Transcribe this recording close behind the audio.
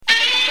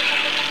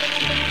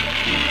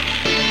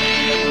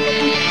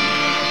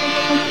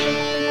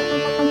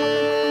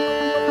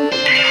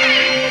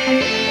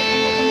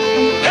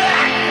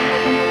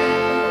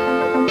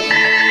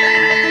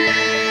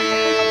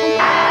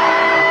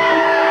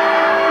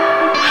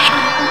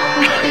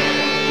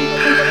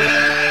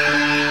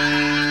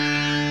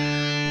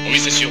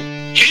ですよ。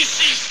変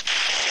身。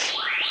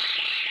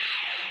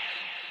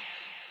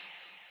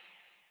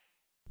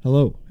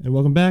 Hello, and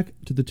welcome back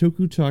to the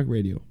Toku Talk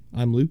Radio.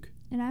 I'm Luke.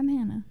 And I'm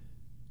Hannah.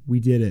 We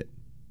did it.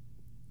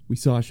 We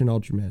saw Shin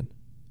Ultraman.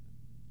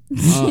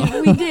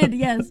 We did,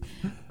 yes.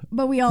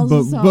 But we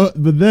also saw...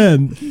 But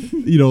then,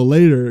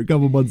 later, a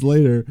couple months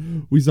later,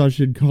 we saw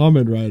Shin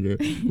Kamen Rider,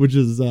 which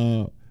is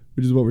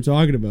what we're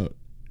talking about.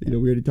 We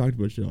already talked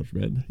about Shin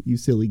Ultraman. You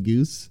silly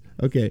goose.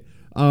 Okay.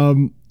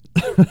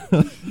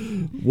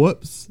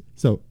 Whoops.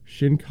 So,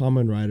 Shin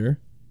Kamen Rider.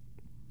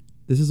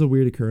 This is a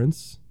weird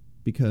occurrence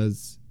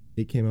because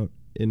it came out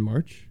in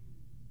March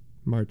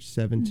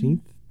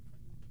 17th,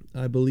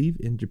 I believe,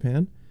 in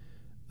Japan.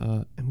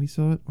 And we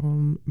saw it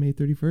on May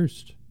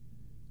 31st,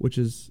 which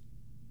is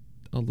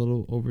a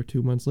little over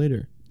 2 months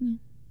later,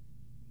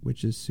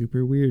 which is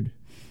super weird.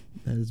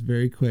 That is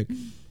very quick.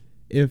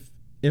 If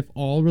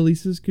all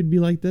releases could be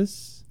like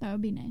this, that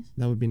would be nice.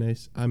 That would be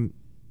nice.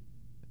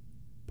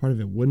 Part of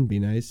it wouldn't be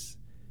nice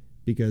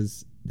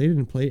because they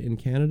didn't play it in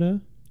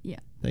Canada. Yeah.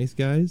 Thanks,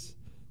 guys.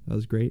 That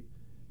was great.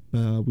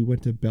 We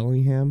went to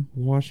Bellingham,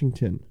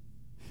 Washington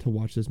to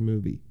watch this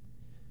movie.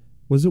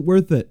 Was it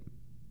worth it?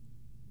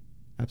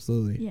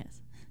 Absolutely.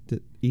 Yes.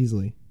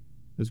 Easily.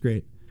 It was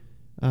great.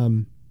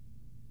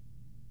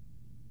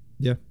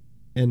 Yeah.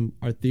 And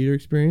our theater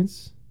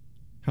experience?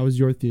 How was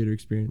your theater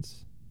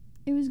experience?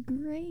 It was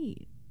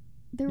great.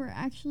 There were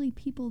actually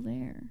people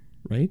there.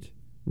 Right?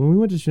 When we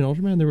went to Shin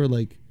Ultraman, there were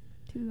like...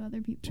 Two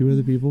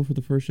other people for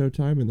the first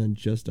showtime and then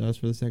just us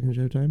for the second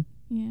showtime.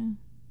 Yeah.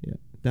 Yeah.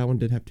 That one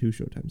did have 2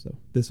 showtimes, though.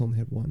 This only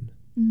had 1,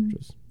 which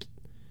was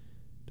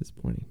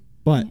disappointing.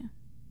 But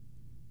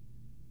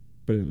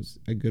it was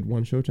a good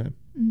 1 showtime.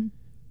 Mm-hmm.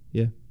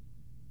 Yeah.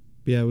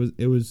 But yeah,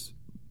 it was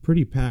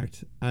pretty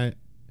packed. I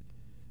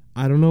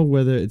don't know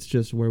whether it's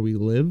just where we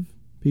live,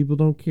 people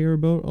don't care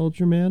about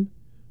Ultraman,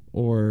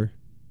 or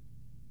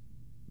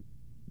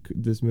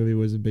this movie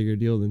was a bigger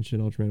deal than Shin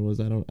Ultraman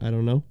was. I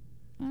don't know.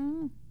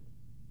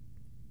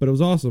 But it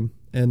was awesome,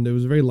 and it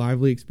was a very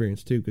lively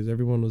experience too, because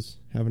everyone was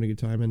having a good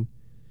time, and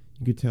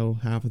you could tell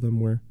half of them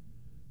were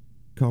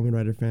Kamen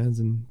Rider fans,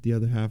 and the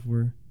other half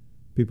were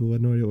people who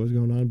had no idea what was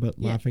going on, but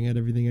laughing at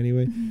everything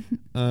anyway.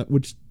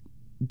 Which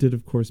did,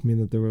 of course, mean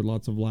that there were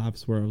lots of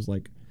laughs where I was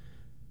like,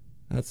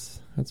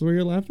 "That's where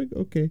you're laughing,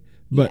 okay?"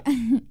 But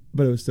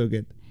but it was still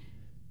good.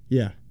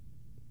 Yeah.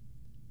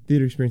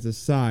 Theater experience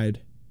aside,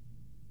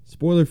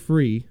 spoiler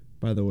free,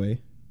 by the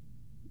way.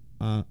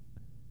 What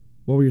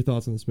were your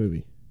thoughts on this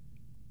movie?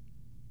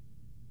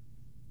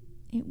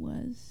 It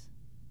was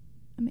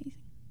amazing.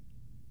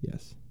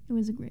 Yes. It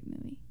was a great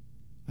movie.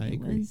 I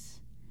agree. It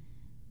was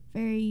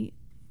very...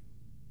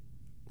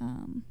 I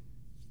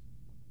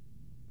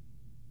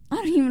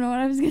don't even know what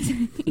I was going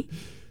to say.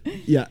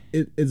 Yeah,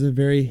 it's a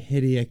very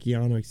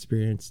Hideaki Anno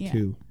experience,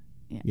 too.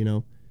 Yeah.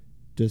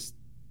 Just...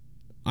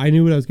 I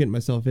knew what I was getting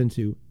myself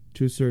into,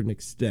 to a certain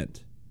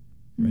extent,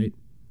 right?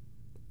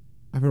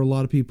 I've heard a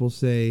lot of people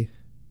say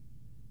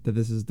that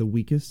this is the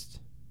weakest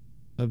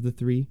of the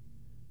 3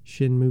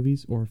 Shin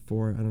movies, or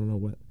 4, I don't know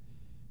what.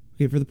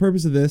 Okay, for the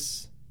purpose of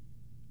this,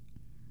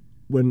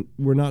 when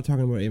we're not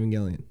talking about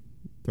Evangelion,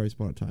 Thrice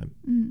Upon a Time,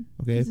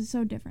 okay? This is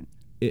so different.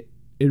 It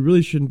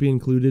really shouldn't be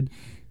included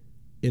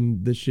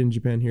in the Shin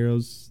Japan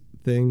Heroes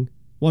thing.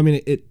 Well, I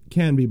mean, it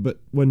can be, but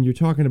when you're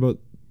talking about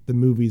the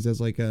movies as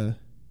like a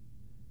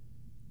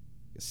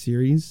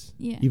series,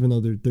 even though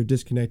they're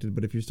disconnected,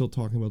 but if you're still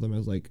talking about them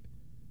as like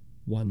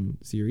one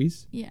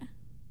series,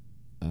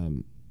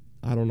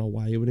 I don't know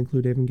why you would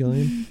include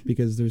Evangelion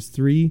because there's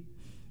 3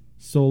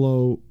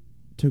 solo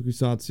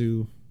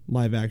tokusatsu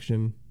live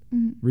action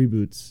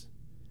reboots,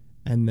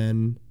 and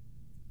then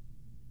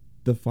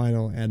the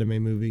final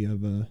anime movie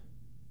of a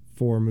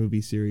 4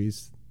 movie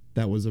series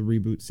that was a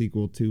reboot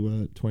sequel to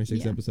a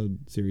 26 episode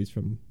series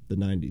from the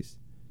 90s.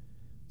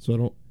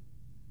 So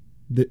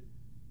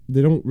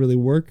they don't really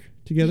work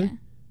together. Yeah.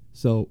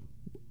 So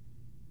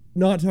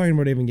not talking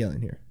about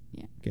Evangelion here.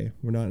 Yeah. Okay,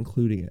 we're not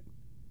including it.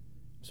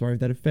 Sorry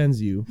if that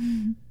offends you.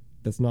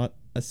 That's not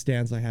a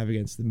stance I have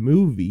against the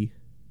movie,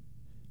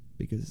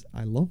 because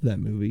I love that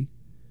movie.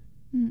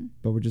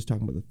 But we're just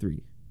talking about the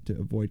 3 to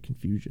avoid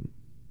confusion.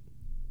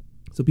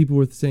 So people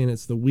were saying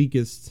it's the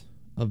weakest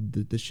of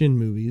the Shin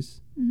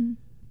movies.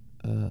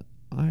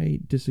 I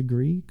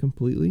disagree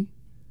completely.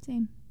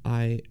 Same.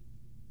 I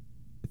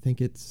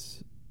think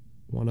it's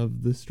one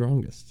of the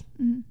strongest.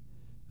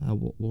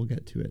 We'll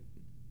get to it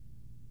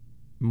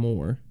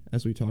more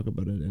as we talk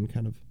about it and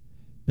kind of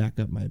back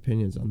up my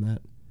opinions on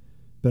that,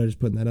 but I'm just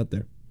putting that out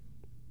there.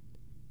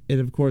 It,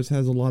 of course,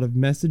 has a lot of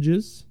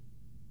messages,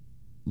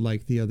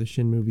 like the other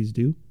Shin movies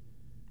do.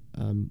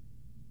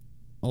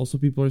 Also,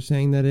 people are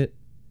saying that it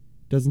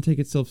doesn't take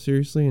itself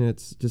seriously and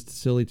it's just a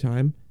silly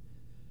time.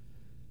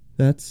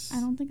 I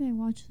don't think I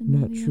watched the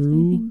movie. Not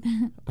true.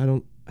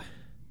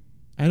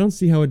 I don't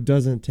see how it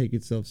doesn't take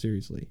itself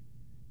seriously.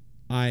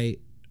 I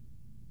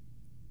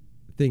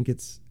think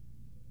it's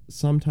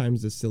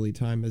sometimes a silly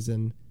time, as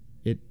in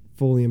it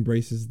fully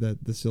embraces the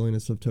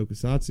silliness of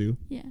tokusatsu.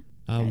 Yeah,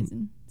 guys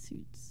in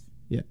suits.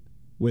 Yeah,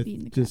 with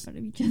beating the just crap out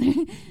of each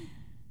other.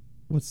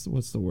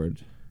 what's the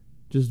word?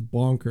 Just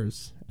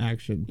bonkers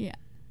action. Yeah.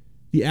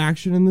 The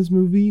action in this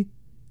movie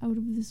Out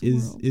of this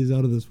world. is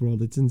out of this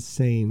world. It's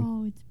insane.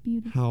 Oh, it's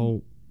beautiful.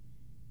 How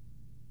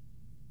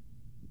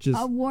just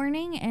a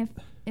warning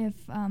if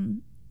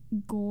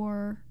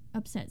gore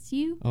upsets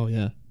you. Oh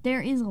yeah.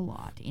 There is a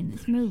lot in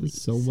this movie.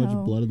 There's so much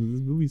blood in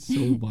this movie.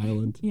 So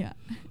violent. Yeah.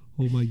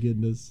 Oh my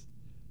goodness.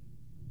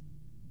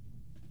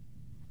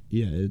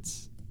 Yeah,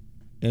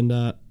 and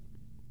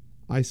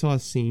I saw a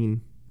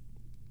scene,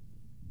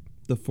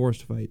 the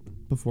forest fight,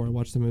 before I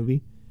watched the movie.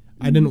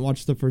 Mm-hmm. I didn't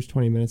watch the first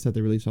 20 minutes that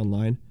they released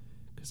online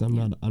because I'm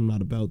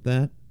not about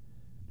that.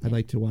 Yeah. I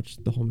like to watch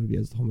the whole movie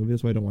as the whole movie.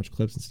 That's why I don't watch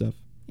clips and stuff.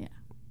 Yeah.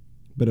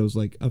 But it was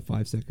like a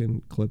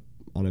 5-second clip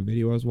on a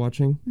video I was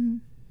watching. Mm-hmm.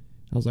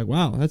 I was like,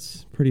 wow,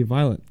 that's pretty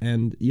violent.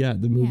 And yeah,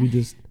 the movie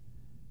just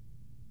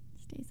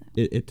stays up.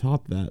 It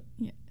topped that.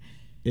 Yeah.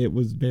 It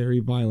was very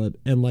violent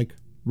and like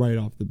right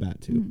off the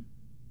bat too. Mm-hmm.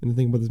 And the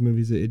thing about this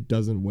movie is it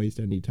doesn't waste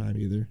any time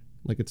either.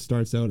 Like it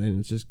starts out and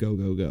it's just go,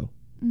 go, go.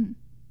 Mm-hmm.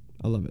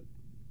 I love it.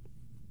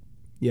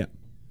 Yeah.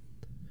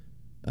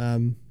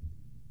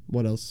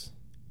 What else?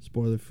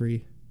 Spoiler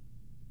free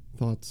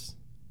thoughts.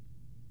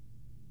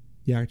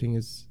 The acting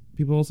is.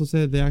 People also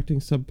said the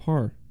acting's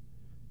subpar.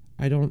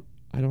 I don't.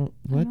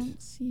 What? I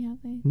don't see how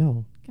they.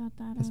 No. Got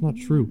that. That's not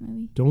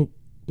true.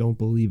 Don't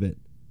believe it.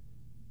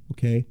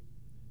 Okay.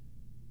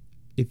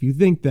 If you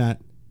think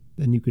that,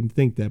 then you can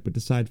think that, but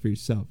decide for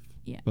yourself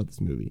about this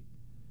movie.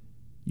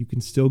 You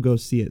can still go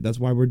see it. That's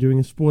why we're doing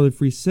a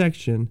spoiler-free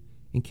section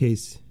in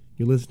case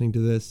you're listening to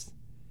this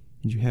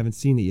and you haven't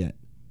seen it yet.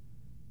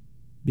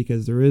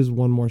 Because there is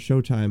one more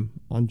showtime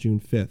on June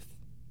 5th.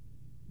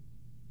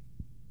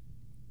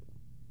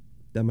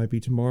 That might be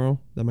tomorrow.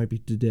 That might be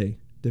today,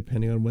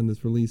 depending on when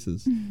this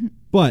releases.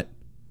 But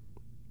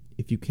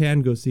if you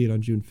can go see it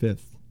on June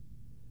 5th,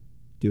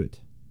 do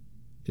it.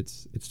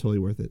 It's totally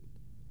worth it.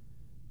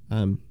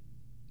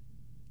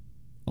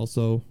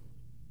 Also,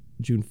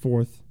 June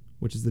 4th,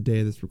 which is the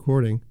day of this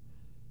recording,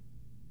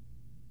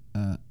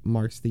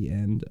 marks the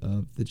end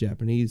of the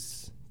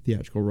Japanese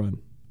theatrical run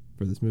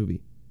for this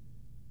movie,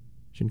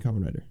 Shin,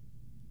 Kamen Rider.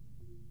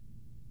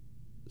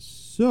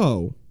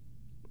 So,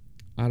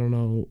 I don't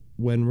know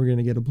when we're going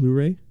to get a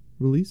Blu-ray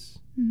release.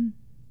 Mm-hmm.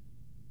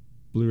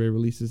 Blu-ray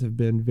releases have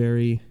been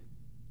very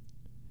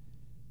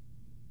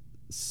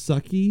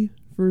sucky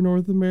for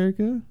North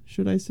America,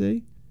 should I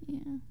say.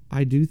 Yeah.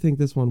 I do think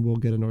this one will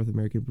get a North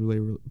American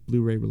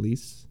Blu-ray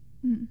release.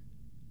 Mm.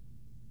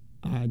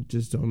 I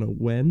just don't know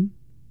when.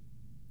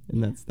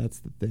 And that's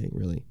the thing,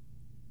 really.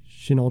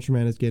 Shin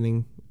Ultraman is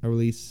getting a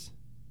release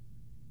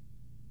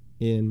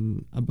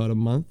in about a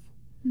month.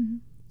 Mm-hmm.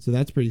 So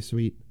that's pretty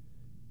sweet.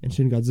 And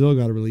Shin Godzilla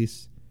got a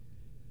release.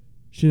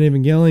 Shin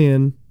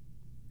Evangelion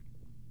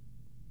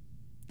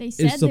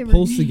is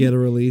supposed to get a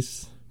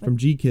release from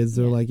G-Kids.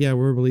 They're like, yeah,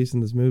 we're releasing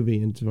this movie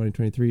in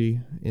 2023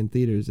 in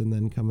theaters and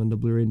then coming to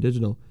Blu-ray and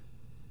digital.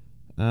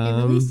 It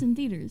released in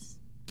theaters.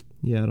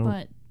 Yeah, I don't.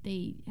 But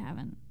they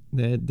haven't.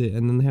 And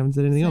then they haven't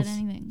said anything else.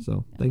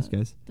 So thanks,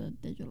 guys. The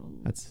digital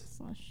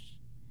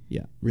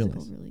real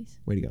nice release.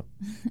 Way to go.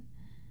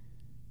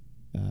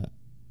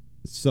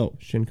 So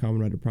Shin Kamen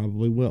Rider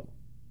probably will.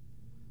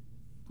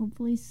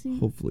 Hopefully soon.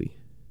 Hopefully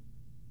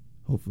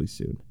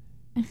soon,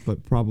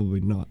 but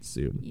probably not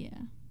soon. Yeah.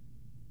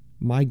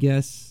 My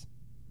guess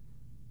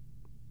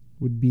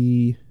would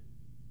be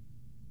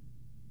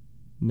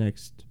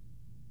next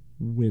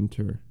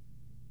winter.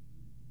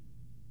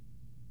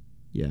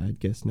 Yeah, I'd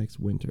guess next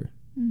winter.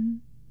 Mm-hmm.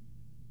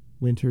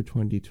 Winter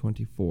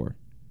 2024,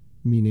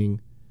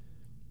 meaning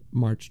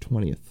March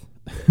 20th.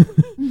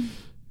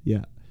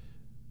 Yeah.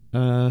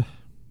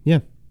 Yeah.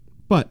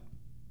 But,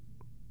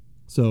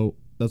 so,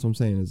 that's what I'm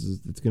saying, is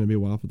it's going to be a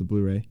while for the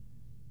Blu-ray.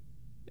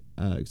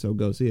 So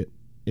go see it,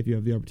 if you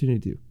have the opportunity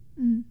to.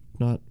 Mm-hmm. If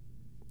not,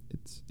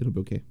 it'll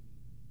be okay.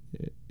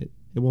 It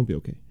won't be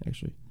okay,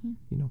 actually.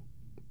 Mm-hmm.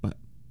 But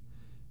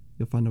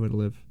you'll find a way to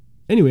live.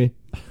 Anyway.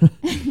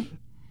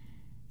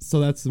 So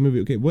that's the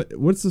movie. Okay,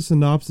 what's the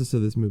synopsis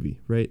of this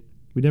movie, right?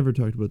 We never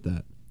talked about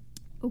that.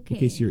 Okay. In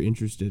case you're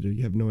interested or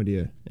you have no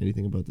idea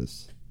anything about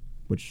this,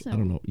 which I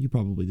don't know. You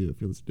probably do if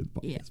you're listening to the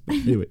podcast. Yeah. But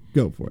anyway,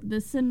 go for it. The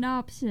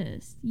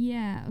synopsis.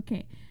 Yeah,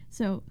 okay.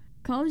 So,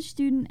 college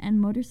student and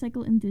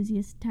motorcycle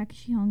enthusiast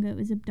Takeshi Honga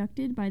is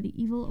abducted by the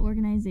evil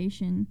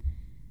organization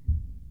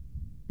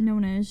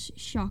known as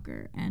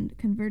Shocker and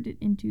converted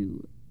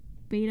into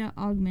Beta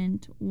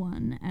Augment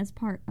 1 as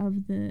part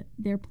of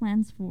their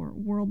plans for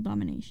world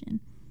domination.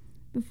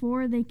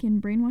 Before they can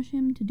brainwash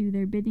him to do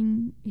their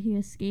bidding, he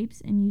escapes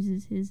and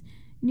uses his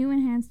new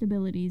enhanced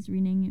abilities,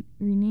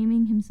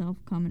 renaming himself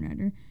Kamen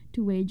Rider,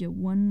 to wage a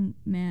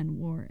one-man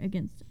war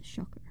against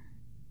Shocker.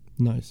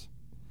 Nice.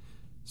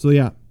 So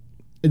yeah,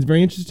 it's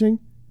very interesting,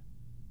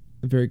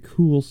 a very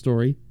cool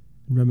story,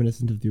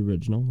 reminiscent of the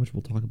original, which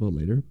we'll talk about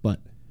later.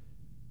 But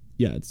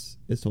yeah, it's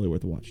totally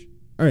worth a watch.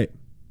 All right.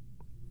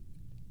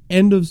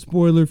 End of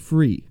spoiler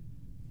free.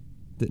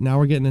 Now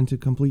we're getting into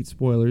complete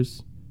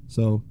spoilers.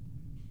 So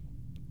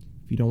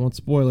if you don't want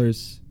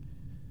spoilers,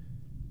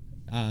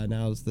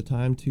 now's the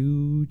time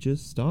to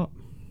just stop.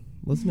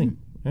 listening.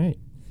 All right.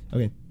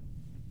 Okay.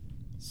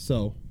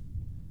 So,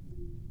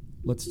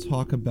 let's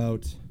talk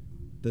about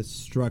the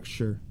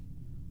structure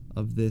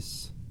of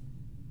this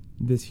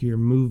here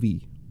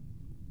movie.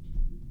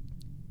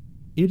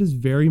 It is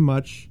very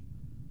much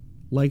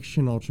like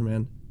Shin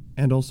Ultraman,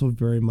 and also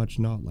very much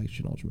not like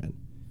Shin Ultraman.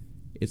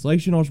 It's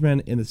like Shin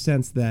Ultraman in the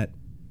sense that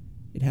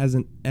it has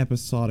an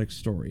episodic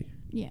story.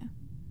 Yeah.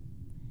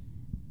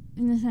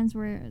 In the sense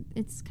where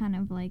it's kind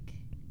of like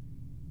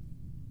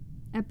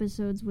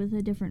episodes with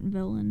a different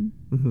villain.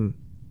 Mm-hmm.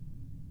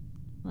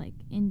 Like,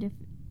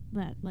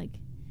 that, like,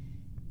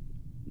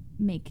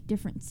 make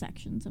different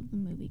sections of the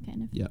movie,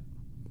 kind of. Yeah.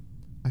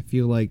 I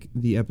feel like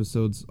the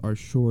episodes are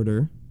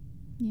shorter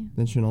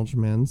than Shin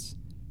Ultraman's,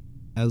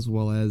 as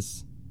well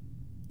as...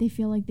 They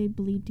feel like they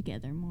bleed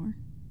together more.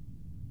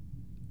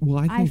 Well,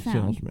 I think Shin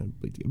Ultraman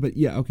bleed together. But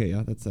yeah, okay,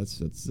 yeah, that's fair.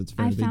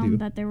 I they found do.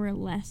 that they were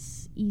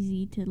less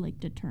easy to, like,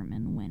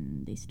 determine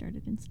when they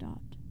started and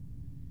stopped.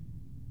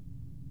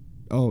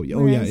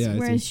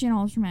 Whereas Shin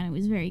Ultraman, it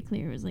was very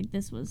clear. It was like,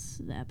 this was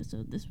the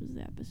episode, this was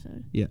the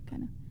episode. Yeah.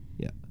 Kind of.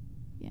 Yeah.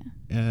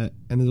 Yeah.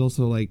 And there's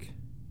also, like,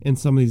 in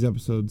some of these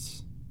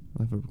episodes, I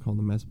don't know if I call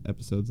them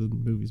episodes of the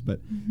movies, but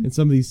in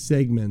some of these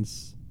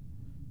segments,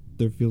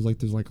 there feels like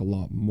there's, like, a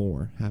lot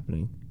more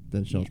happening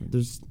than Shin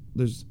Ultraman.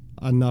 There's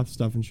enough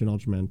stuff in Shin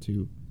Ultraman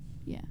to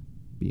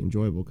be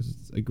enjoyable because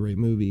it's a great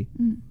movie.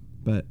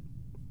 But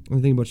the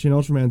thing about Shin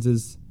Ultraman's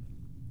is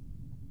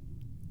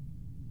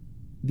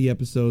the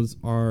episodes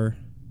are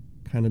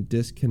kind of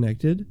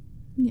disconnected.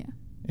 Yeah.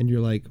 And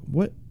you're like,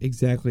 what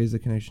exactly is the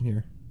connection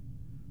here?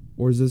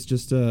 Or is this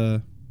just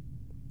a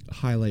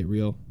highlight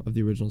reel of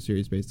the original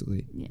series,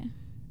 basically? Yeah.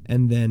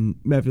 And then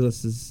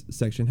Mephiles'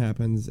 section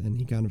happens, and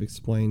he kind of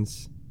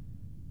explains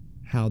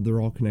how they're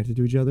all connected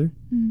to each other.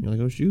 You're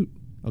like, oh, shoot.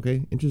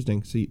 Okay,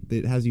 interesting. So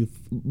it has you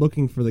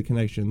looking for the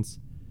connections,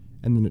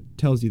 and then it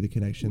tells you the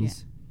connections.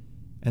 Yeah.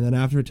 And then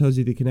after it tells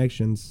you the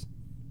connections,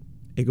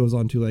 it goes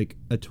on to, like,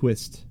 a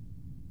twist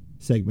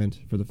segment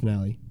for the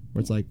finale,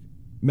 where it's like,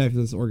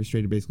 Mephiles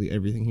orchestrated basically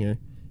everything here,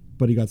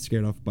 but he got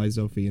scared off by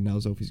Zophie, and now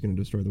Zophie's going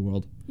to destroy the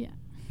world. Yeah.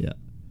 Yeah.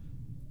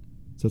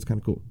 So it's kind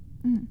of cool.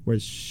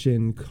 Whereas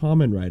Shin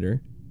Kamen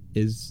Rider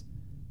is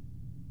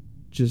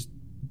just,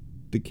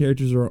 the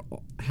characters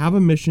have a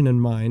mission in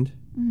mind,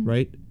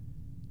 right?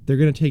 They're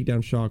going to take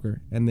down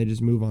Shocker, and they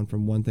just move on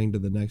from one thing to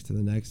the next,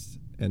 and that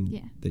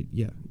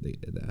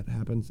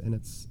happens, and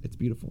it's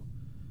beautiful.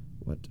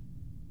 What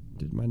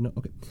did my note?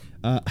 Okay.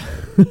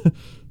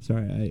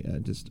 Sorry, I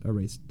just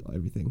erased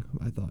everything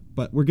I thought,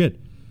 but we're good.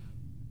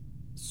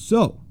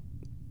 So,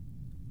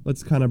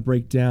 let's kind of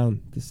break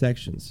down the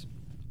sections.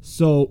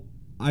 So,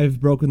 I've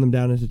broken them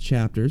down into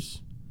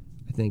chapters.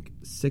 I think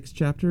 6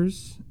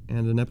 chapters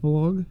and an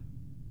epilogue.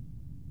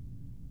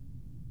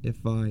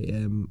 If I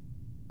am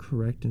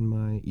correct in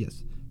my...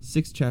 Yes,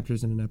 6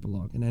 chapters and an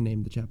epilogue. And I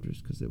named the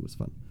chapters because it was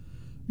fun.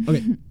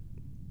 Okay,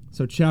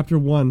 so chapter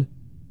 1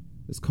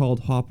 is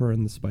called Hopper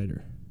and the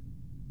Spider.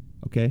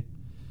 Okay?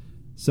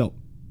 So,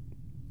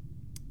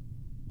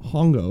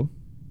 Hongo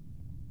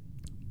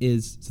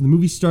is... So the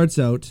movie starts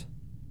out,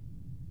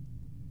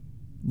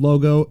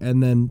 logo,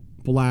 and then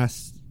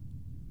blasts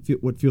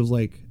what feels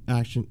like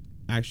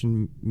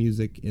action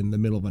music in the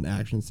middle of an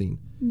action scene.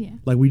 Yeah.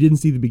 Like, we didn't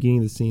see the beginning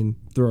of the scene.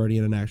 They're already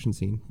in an action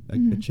scene,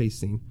 a chase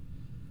scene.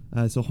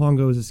 So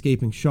Hongo is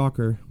escaping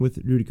Shocker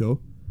with Ruriko,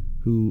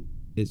 who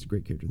is a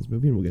great character in this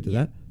movie, and we'll get to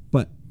that.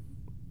 But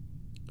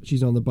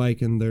she's on the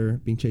bike, and they're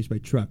being chased by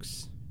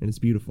trucks, and it's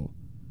beautiful.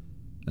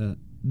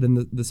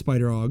 Then the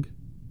Spider Og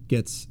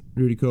gets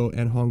Ruriko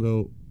and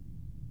Hongo,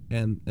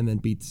 and then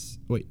beats...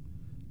 Wait.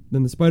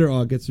 Then the Spider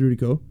Og gets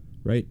Ruriko,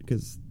 right?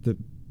 Because the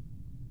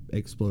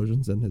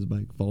explosions, and his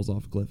bike falls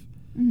off a cliff.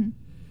 And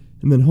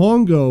then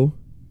Hongo,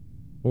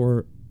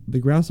 or the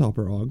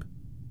Grasshopper Og,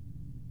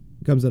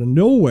 comes out of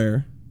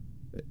nowhere,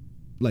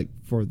 like,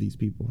 for these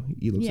people.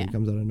 He looks like he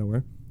comes out of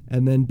nowhere,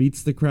 and then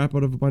beats the crap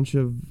out of a bunch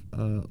of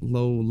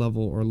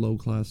low-level or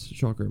low-class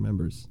Shocker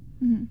members.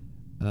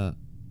 And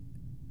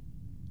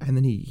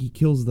then he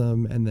kills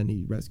them, and then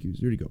he rescues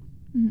Ruriko.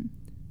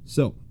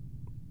 So,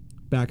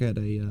 back at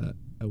a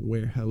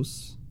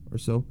warehouse or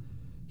so,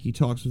 he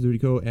talks with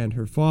Ruriko and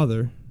her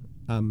father,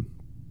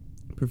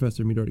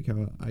 Professor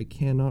Midorikawa. I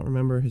cannot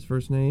remember his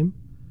first name,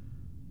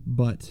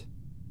 but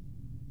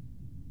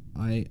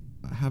I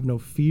have no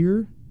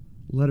fear.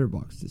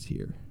 Letterboxd is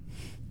here.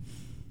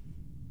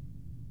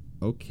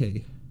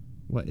 Okay.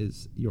 What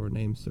is your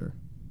name, sir?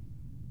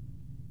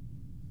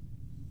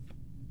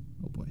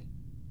 Oh, boy.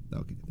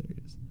 Okay, there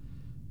it is.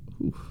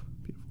 Ooh,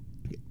 beautiful.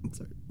 Okay,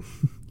 sorry.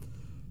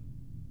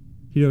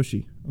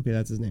 Hiroshi. Okay,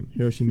 that's his name.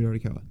 Hiroshi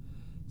Midorikawa.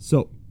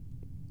 So,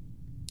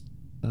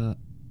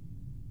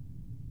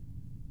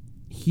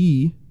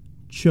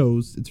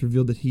 it's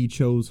revealed that he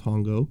chose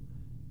Hongo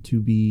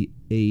to be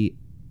a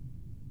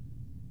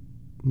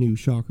new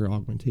Shocker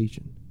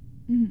augmentation.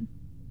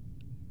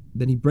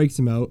 Then he breaks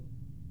him out,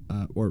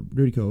 or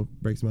Ruriko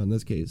breaks him out in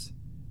this case,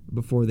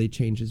 before they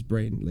change his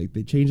brain. Like,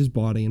 they change his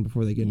body, and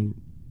before they can,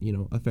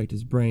 affect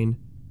his brain,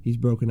 he's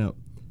broken out.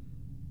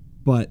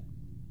 But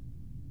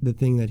the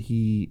thing that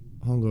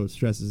Hongo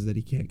stresses is that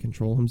he can't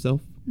control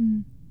himself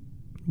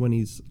when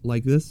he's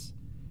like this,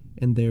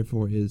 and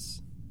therefore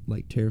is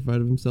like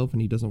terrified of himself,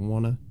 and he doesn't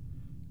want to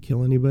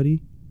kill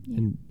anybody. Yeah.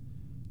 And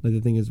like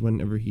the thing is,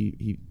 whenever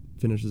he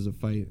finishes a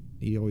fight,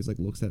 he always like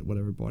looks at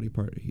whatever body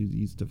part he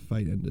used to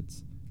fight, and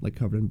it's like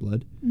covered in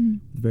blood.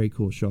 Very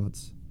cool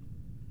shots.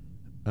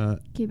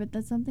 Okay, but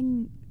that's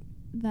something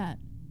that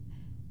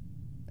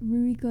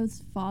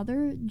Ruriko's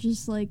father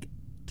just like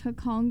took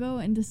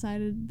Hongo and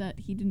decided that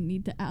he didn't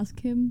need to ask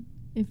him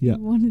if he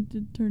wanted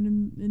to turn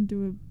him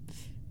into a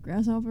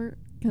grasshopper.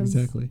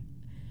 Exactly.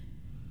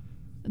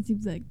 That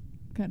seems like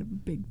kind of a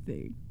big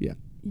thing. Yeah,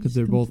 because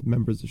they're both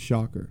members of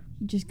Shocker.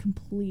 He just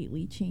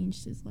completely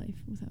changed his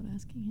life without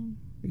asking him.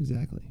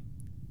 Exactly.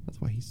 That's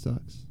why he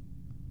sucks.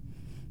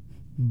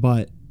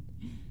 But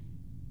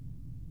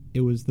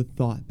it was the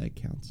thought that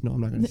counts. No,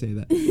 I'm not going to say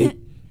that.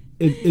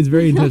 It's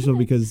very intentional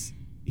because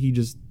he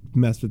just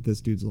messed with this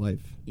dude's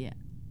life. Yeah.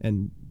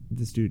 And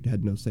this dude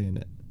had no say in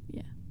it.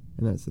 Yeah.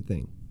 And that's the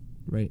thing,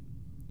 right?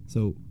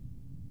 So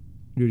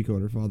Ruriko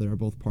and her father are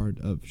both part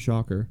of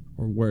Shocker,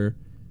 or were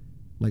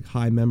like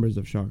high members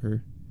of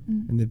Shocker,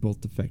 and they've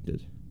both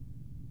defected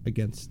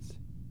against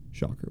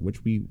Shocker,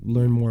 which we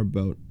learn more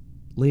about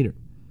later.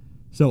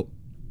 So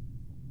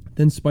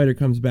then Spider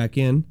comes back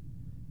in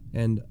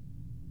and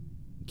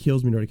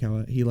kills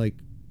Midorikawa. He like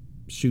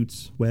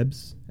shoots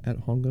webs at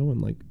Hongo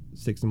and like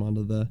sticks him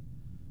onto the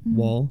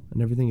wall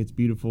and everything. It's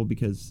beautiful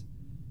because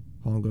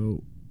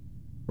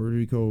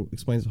Ruriko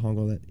explains to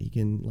Hongo that he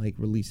can like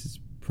release his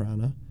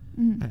prana.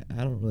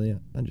 I don't really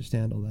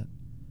understand all that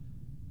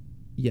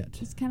yet.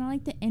 It's kind of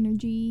like the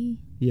energy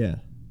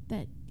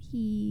that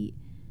he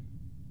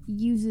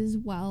uses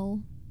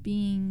while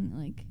being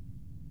like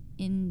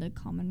in the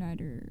Kamen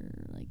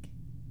Rider like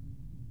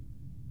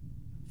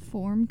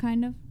form,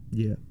 kind of.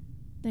 Yeah.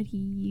 That he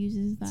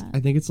uses that. I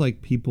think it's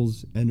like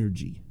people's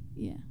energy.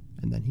 Yeah.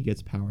 And then he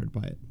gets powered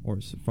by it, or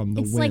from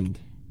the wind.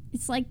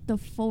 It's like the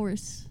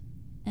Force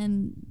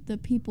and the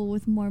people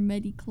with more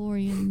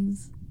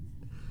midi-chlorians.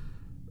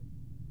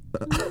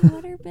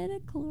 What are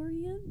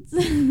midi-chlorians?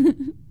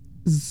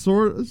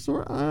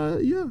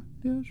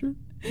 Yeah, sure.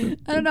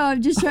 I don't know,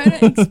 I'm just trying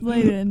to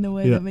explain it in the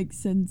way that makes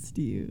sense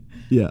to you.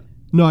 Yeah.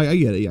 No, I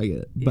get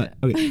it. But,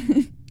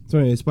 okay. So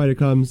anyway, Spider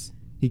comes,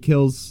 he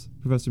kills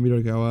Professor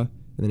Midorikawa, and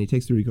then he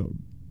takes Ruriko,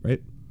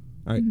 right?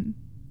 All right.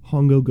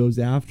 Hongo goes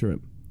after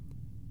him.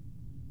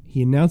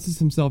 He announces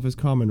himself as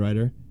Kamen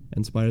Rider,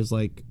 and Spider's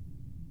like,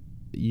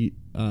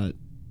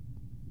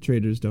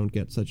 traders don't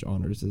get such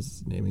honors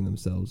as naming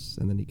themselves,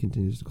 and then he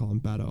continues to call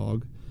him Bada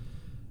Og.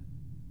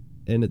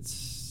 And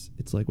it's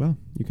like, wow,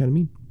 you're kind of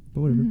mean,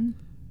 but whatever.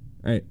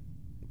 All right.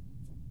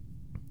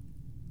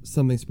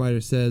 Something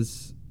Spider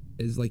says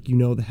is like, you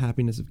know the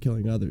happiness of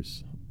killing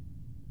others,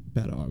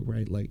 Bada Og,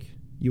 right? Like,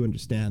 you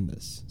understand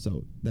this,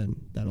 so then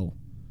that'll,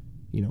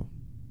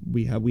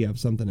 we have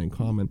something in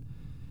common.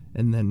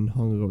 And then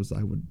Hongo goes,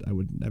 I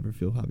would never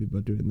feel happy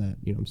about doing that,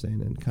 you know what I'm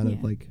saying? And kind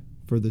of like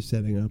further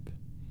setting up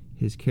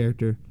his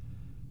character.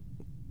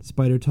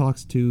 Spider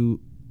talks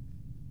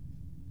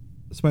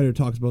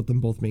about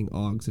them both being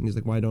Ogs, and he's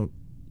like, why don't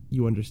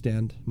you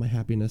understand my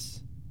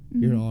happiness?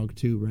 You're an Og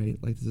too, right?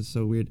 Like, this is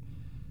so weird.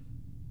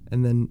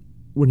 And then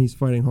when he's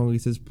fighting Hongo, he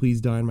says,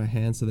 please die in my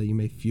hand so that you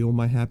may feel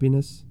my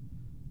happiness.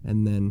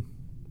 And then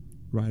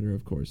Rider,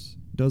 of course,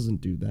 doesn't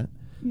do that.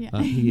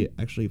 Yeah. He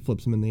actually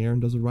flips him in the air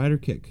and does a Rider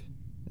kick.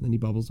 And then he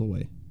bubbles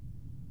away.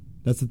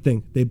 That's the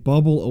thing. They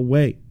bubble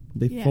away.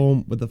 They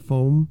foam with the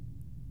foam.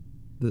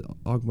 The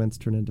augments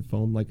turn into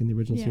foam like in the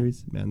original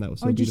series. Man, that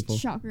was so beautiful. Or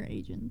just Shocker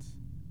agents.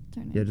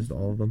 Just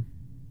all of them.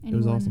 Anyone it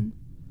was awesome.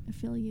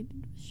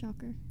 Affiliated with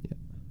Shocker. Yeah.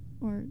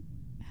 Or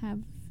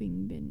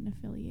having been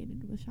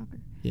affiliated with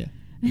Shocker. Yeah.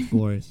 It's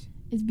glorious.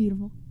 It's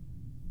beautiful.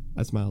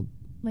 I smiled.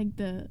 Like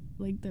the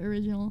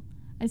original.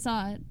 I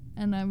saw it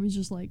and I was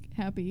just like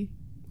happy.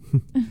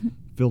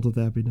 Filled with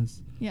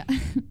happiness. Yeah.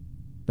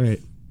 All right.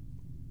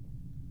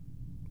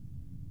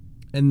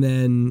 And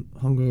then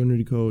Hongo and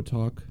Ruriko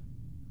talk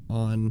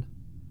on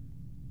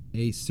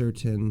a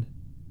certain,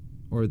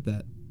 or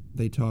that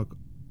they talk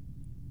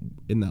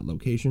in that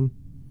location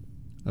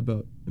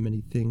about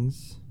many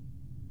things.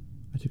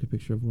 I took a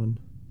picture of one.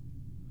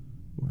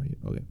 Where are you?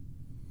 Okay.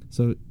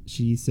 So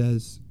she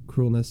says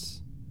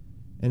cruelness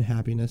and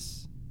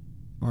happiness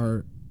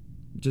are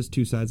just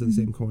two sides of the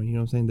same coin. You know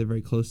what I'm saying? They're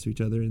very close to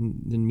each other.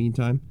 In the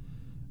meantime,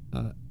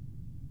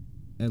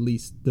 at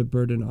least the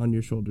burden on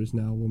your shoulders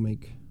now will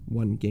make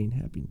one gain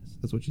happiness.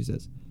 That's what she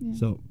says. Yeah.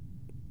 So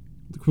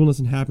the cruelness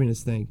and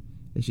happiness thing,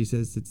 as she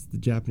says, it's the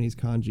Japanese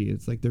kanji.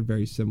 It's like they're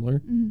very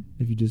similar.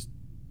 If you just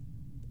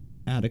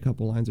add a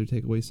couple lines or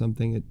take away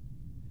something,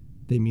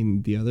 they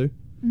mean the other.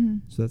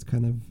 So that's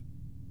kind of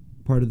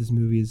part of this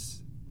movie,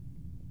 is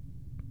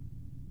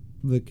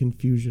the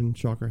confusion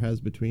Shocker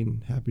has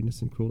between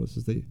happiness and cruelness.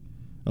 Is they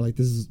are like,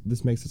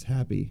 this makes us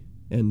happy,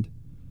 and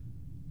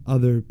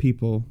other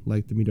people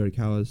like the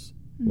Midorikawas,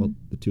 well,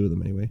 the two of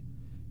them anyway,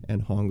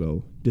 and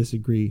Hongo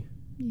disagree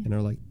and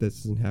are like, this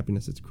isn't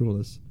happiness, it's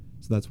cruelness.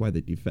 So that's why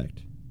they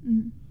defect.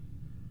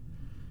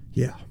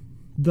 Yeah.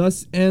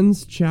 Thus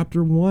ends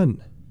chapter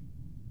 1.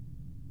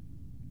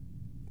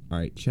 All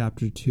right,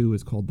 chapter 2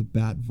 is called the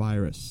Bat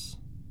Virus.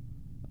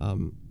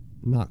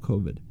 Not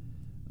COVID.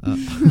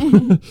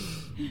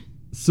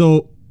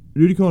 So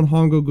Ruriko and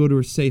Hongo go to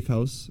her safe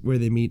house where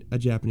they meet a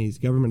Japanese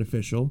government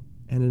official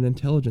and an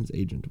intelligence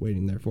agent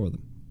waiting there for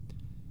them.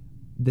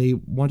 They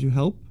want to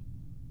help.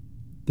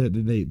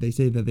 They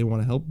say that they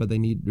want to help, but they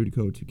need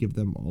Ruriko to give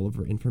them all of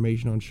her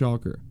information on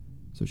Shocker.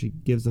 So she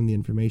gives them the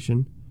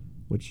information,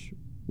 which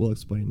we'll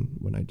explain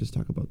when I just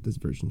talk about this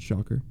version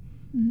Shocker.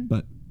 Mm-hmm.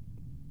 But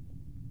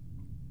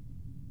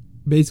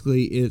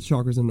basically,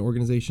 Shocker's an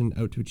organization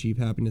out to achieve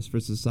happiness for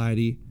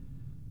society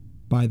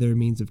by their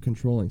means of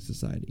controlling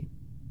society.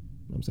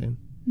 You know what I'm saying?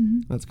 Mm-hmm.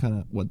 That's kind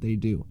of what they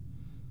do.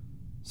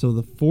 So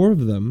the four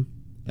of them,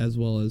 as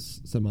well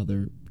as some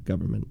other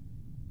government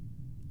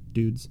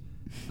dudes,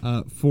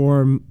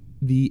 form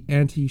the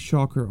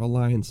Anti-Shocker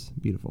Alliance.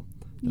 Beautiful.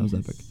 That was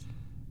epic.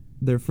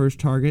 Their first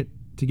target,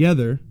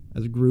 together,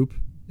 as a group,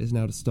 is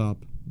now to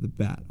stop the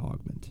Bat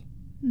Augment.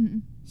 Mm-hmm.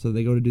 So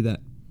they go to do that.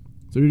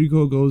 So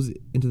Ruriko goes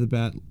into the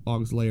Bat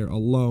Aug's lair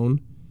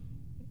alone,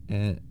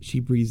 and she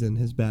breathes in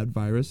his Bat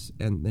Virus,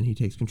 and then he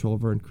takes control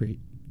of her and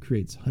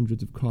creates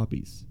hundreds of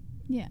copies.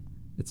 Yeah.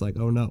 It's like,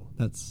 oh no,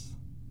 that's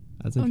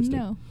interesting.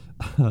 Oh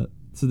no.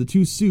 So the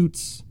two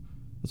suits,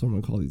 that's what I'm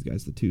going to call these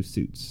guys, the two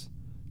suits,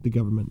 the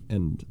government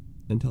and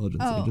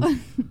intelligence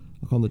agents.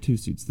 I'll call them the two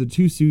suits. The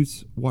two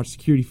suits watch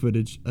security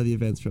footage of the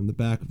events from the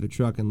back of the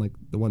truck, and like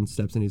the one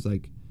steps in, he's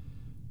like,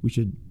 we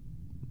should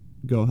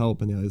go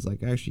help, and the other's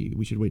like, actually,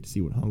 we should wait to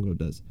see what Hongo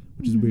does,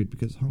 which is weird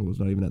because Hongo's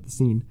not even at the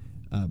scene.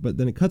 But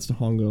then it cuts to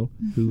Hongo,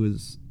 who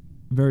is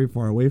very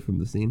far away from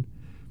the scene.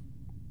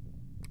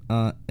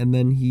 And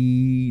then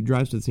he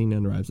drives to the scene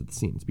and arrives at the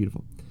scene. It's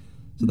beautiful.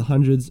 So the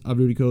hundreds of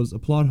Rurikos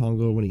applaud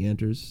Hongo when he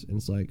enters, and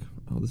it's like,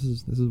 oh, this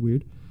is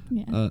weird.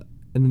 Yeah.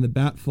 And then the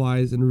bat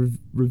flies and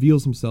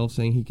reveals himself,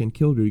 saying he can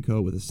kill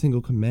Ruriko with a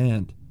single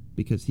command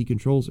because he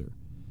controls her.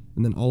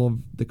 And then all of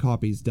the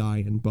copies die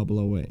and bubble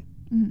away.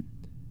 Mm-hmm.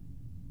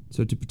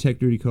 So to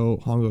protect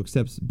Ruriko, Hongo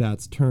accepts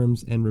Bat's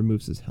terms and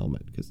removes his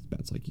helmet because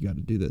Bat's like, you got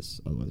to do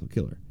this, otherwise I'll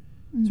kill her.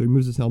 Mm-hmm. So he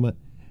removes his helmet,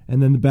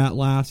 and then the Bat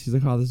laughs. He's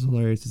like, oh, this is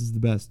hilarious. This is the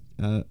best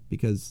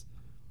because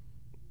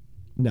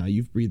now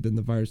you've breathed in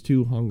the virus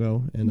too,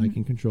 Hongo, and I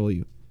can control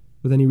you.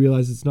 But then he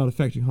realizes it's not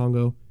affecting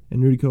Hongo,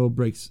 and Ruriko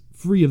breaks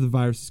free of the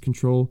virus's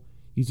control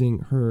using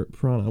her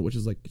prana, which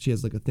is like, she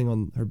has like a thing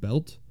on her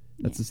belt.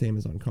 That's the same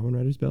as on Kamen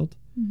Rider's belt.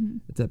 Mm-hmm.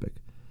 It's epic.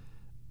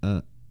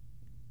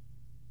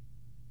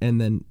 And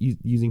then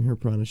using her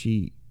prana,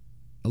 she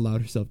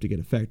allowed herself to get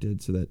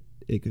affected so that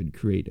it could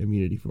create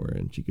immunity for her,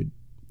 and she could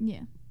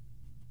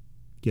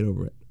get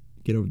over it.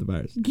 Get over the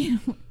virus.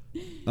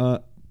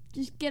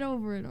 Just get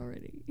over it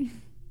already.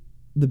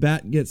 The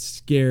Bat gets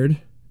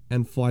scared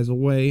and flies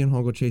away, and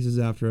Hongo chases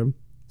after him.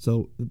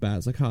 So the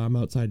Bat's like, I'm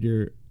outside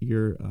your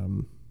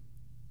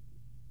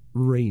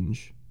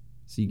range,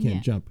 so you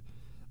can't jump.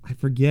 I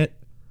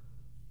forget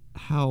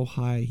how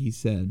high he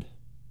said,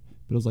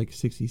 but it was like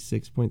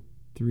 66.3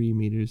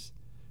 meters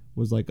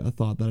was like a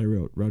thought that I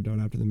wrote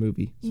down after the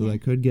movie. So I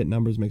could get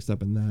numbers mixed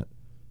up in that,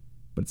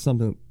 but it's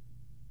something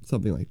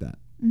like that.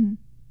 Mm-hmm.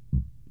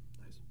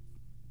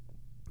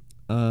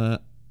 Nice.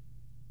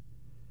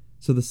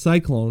 So the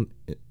cyclone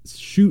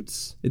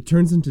it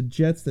turns into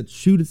jets that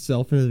shoot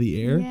itself into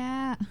the air.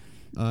 Yeah.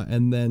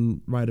 And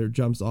then Ryder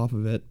jumps off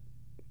of it,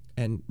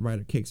 and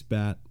Ryder kicks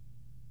Bat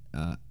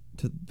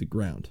to the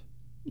ground.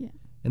 Yeah.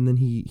 And then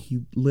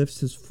he lifts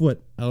his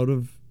foot out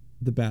of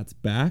the Bat's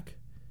back,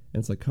 and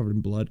it's like covered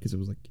in blood because it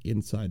was like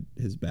inside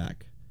his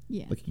back.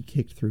 Yeah. Like he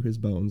kicked through his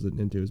bones and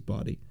into his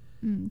body.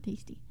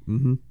 Tasty.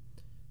 Mm-hmm.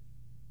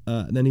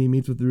 And then he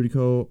meets with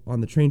Ruriko on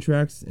the train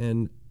tracks,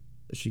 and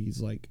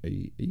she's like, are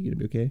you going to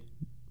be okay?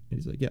 And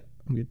he's like, yeah,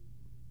 I'm good.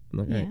 I'm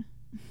like, all right.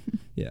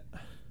 Yeah.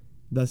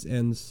 Thus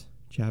ends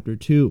chapter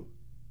 2.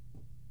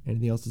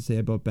 Anything else to say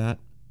about Bat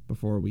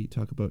before we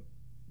talk about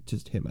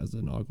just him as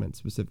an augment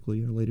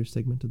specifically in a later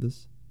segment of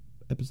this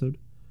episode?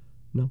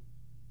 No?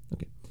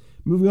 Okay.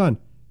 Moving on.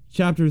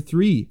 Chapter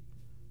 3.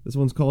 This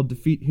one's called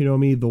Defeat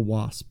Hiromi the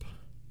Wasp.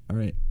 All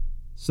right.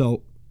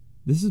 So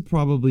this is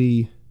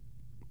probably...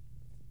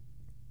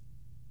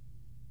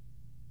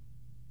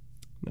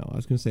 No, I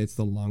was going to say it's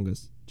the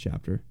longest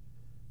chapter,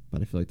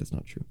 but I feel like that's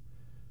not true.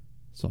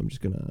 So I'm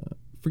just going to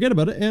forget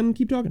about it and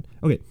keep talking.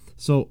 Okay,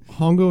 so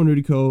Hongo and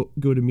Ruriko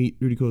go to meet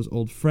Ruriko's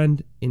old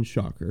friend in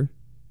Shocker,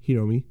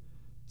 Hiromi.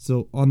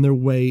 So on their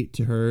way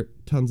to her,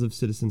 tons of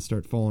citizens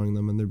start following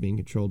them, and they're being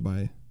controlled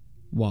by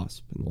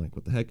Wasp. And like,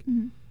 what the heck?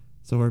 Mm-hmm.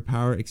 So her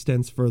power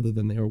extends further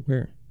than they are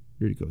aware,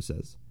 Ruriko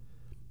says.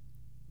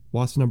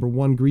 Wasp number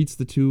 1 greets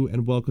the two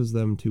and welcomes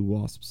them to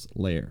Wasp's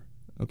lair.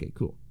 Okay,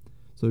 cool.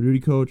 So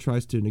Ruriko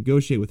tries to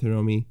negotiate with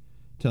Hiromi,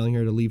 telling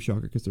her to leave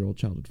Shocker because they're old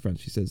childhood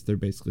friends. She says they're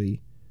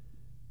basically,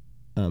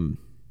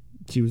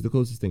 she was the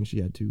closest thing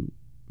she had to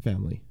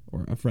family,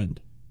 or a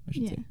friend, I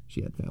should say.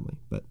 She had family,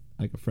 but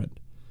like a friend.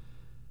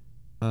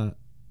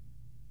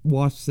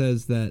 Wasp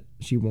says that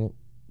she won't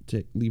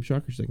leave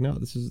Shocker. She's like, no,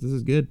 this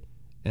is good.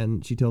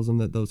 And she tells them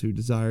that those who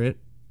desire it,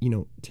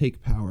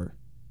 take power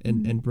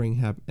and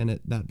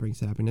that brings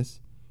happiness,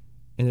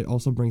 and it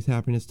also brings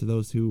happiness to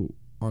those who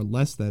are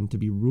less than to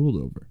be ruled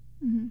over.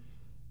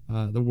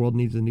 The world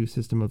needs a new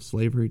system of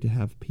slavery to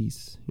have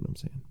peace. You know what I'm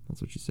saying?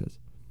 That's what she says.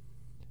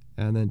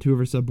 And then 2 of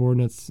her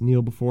subordinates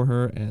kneel before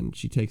her, and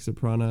she takes the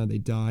prana. They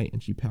die,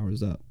 and she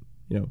powers up.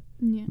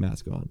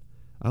 Mask on.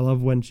 I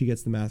love when she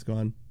gets the mask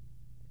on.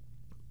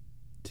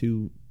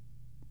 2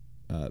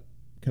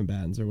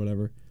 combatants or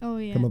whatever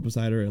come up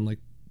beside her and like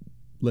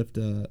lift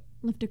a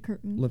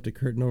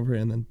curtain over her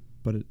and then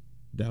put it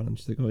down, and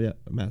she's like, oh yeah,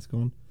 a mask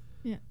on.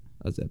 Yeah,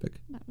 that was epic.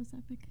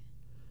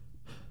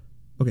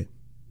 Okay,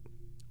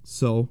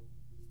 so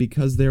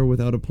because they're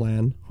without a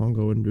plan,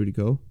 Hongo and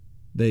Ruriko,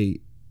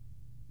 they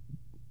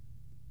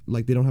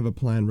don't have a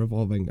plan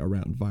revolving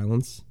around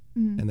violence,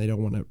 and they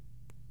don't want to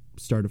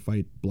start a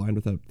fight blind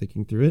without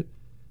thinking through it.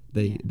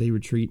 They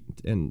retreat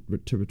and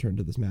to return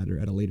to this matter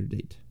at a later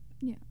date,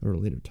 or a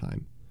later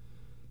time.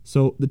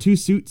 So the 2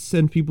 suits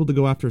send people to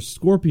go after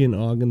Scorpion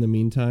Og in the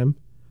meantime.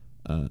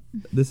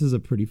 This is a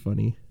pretty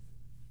funny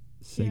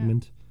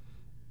segment,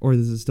 or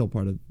this is still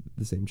part of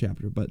the same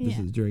chapter, but this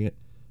is during it.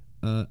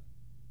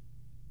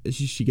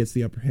 She gets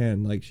the upper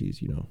hand, like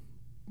she's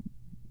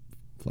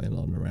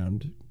flailing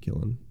around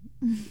killing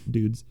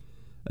dudes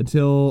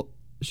until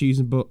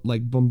she's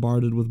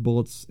bombarded with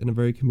bullets in a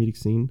very comedic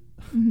scene.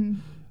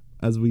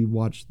 As we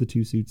watch the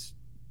 2 suits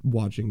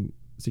watching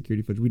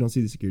security footage. We don't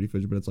see the security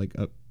footage, but it's like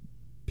a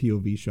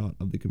POV shot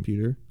of the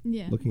computer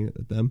looking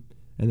at them,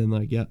 and then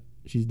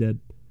she's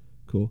dead.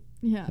 Cool.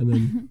 Yeah. And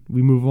then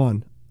we move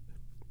on.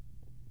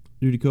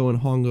 Ruriko and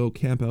Hongo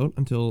camp out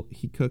until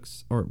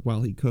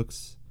while he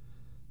cooks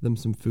them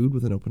some food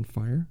with an open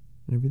fire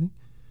and everything.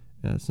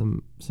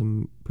 Some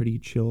pretty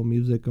chill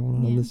music going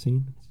on in this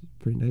scene. It's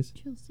pretty nice.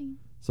 Chill scene.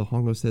 So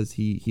Hongo says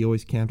he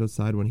always camped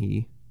outside when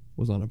he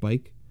was on a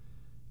bike.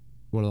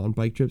 On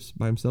bike trips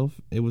by himself.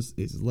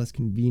 It's less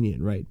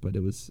convenient, right? But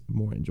it was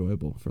more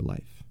enjoyable for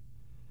life.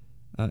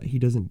 He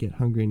doesn't get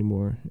hungry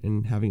anymore,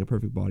 and having a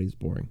perfect body is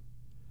boring.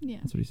 Yeah,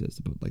 that's what he says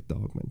about the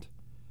augment,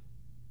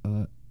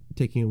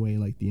 taking away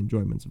the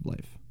enjoyments of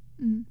life.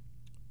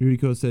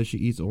 Ruriko says she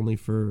eats only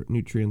for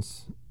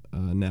nutrients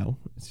now,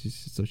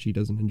 so she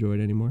doesn't enjoy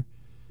it anymore.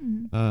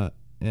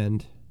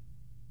 And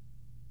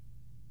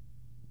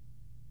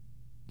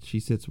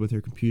she sits with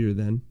her computer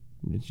then,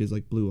 and she has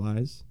blue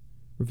eyes,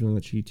 revealing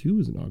that she too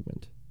is an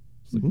augment.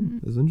 It's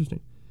this is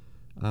interesting.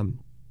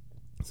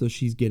 So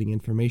she's getting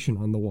information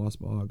on the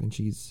Wasp Og, and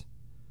she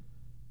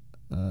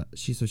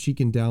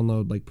can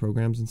download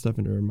programs and stuff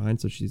into her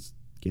mind. So she's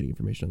getting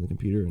information on the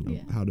computer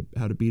and how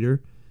to beat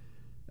her.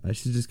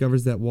 She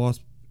discovers that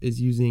Wasp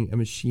is using a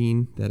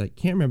machine that I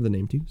can't remember the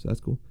name to, so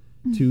that's cool,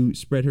 to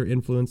spread her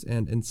influence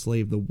and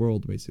enslave the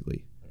world,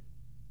 basically.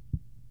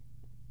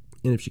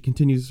 And if she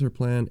continues her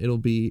plan, it'll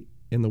be,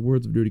 in the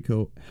words of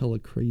Ruriko, hella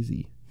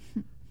crazy.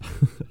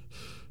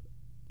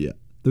 Yeah,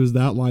 there's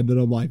that line that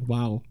I'm like,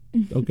 wow,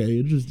 okay,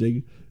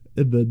 interesting.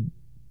 And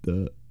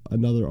then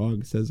another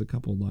Og says a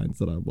couple lines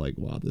that I'm like,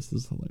 wow, this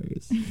is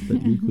hilarious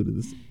that you included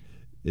this.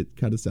 It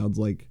kind of sounds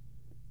like,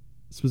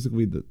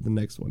 specifically the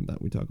next one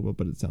that we talk about,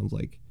 but it sounds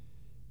like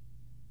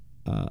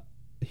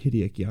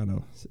Hideaki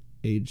Anno,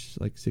 age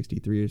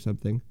 63 or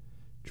something,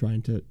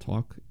 trying to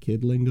talk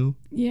kid lingo.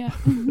 Yeah.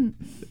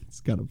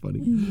 It's kind of funny.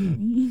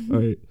 All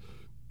right.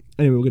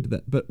 Anyway, we'll get to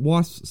that. But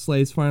Wasp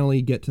slaves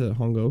finally get to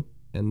Hongo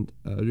and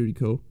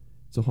Ruriko.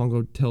 So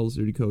Hongo tells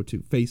Ruriko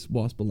to face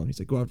Wasp alone. He's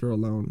like, go after her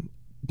alone.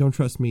 Don't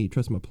trust me.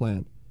 Trust my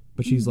plan.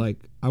 But she's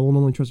like, I will not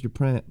only trust your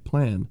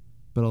plan,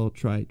 but I'll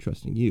try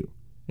trusting you.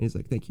 And he's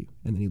like, thank you.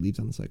 And then he leaves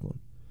on the cyclone.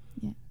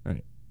 Yeah. All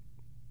right.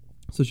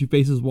 So she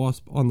faces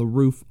Wasp on the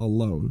roof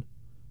alone.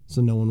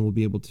 So no one will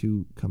be able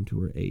to come to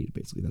her aid,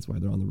 basically. That's why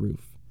they're on the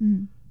roof.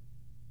 And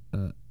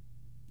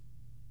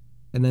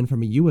then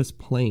from a U.S.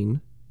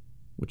 plane,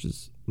 which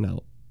is now,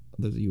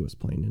 there's a U.S.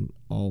 plane in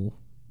all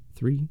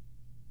 3.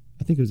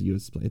 I think it was a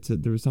U.S. plane.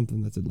 There was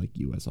something that said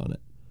U.S. on it.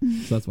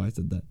 So that's why I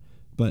said that.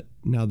 But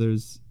now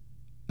there's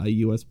a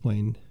U.S.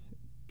 plane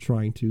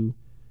trying to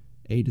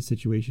aid a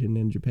situation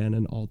in Japan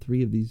in all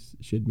 3 of these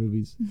Shin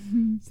movies.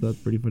 So that's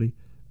pretty funny.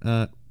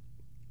 All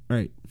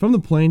right. From the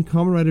plane,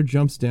 Kamen Rider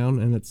jumps down,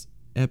 and it's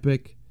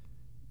epic.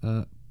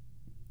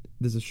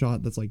 There's a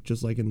shot that's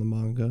just like in the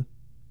manga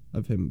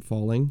of him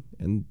falling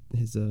and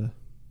his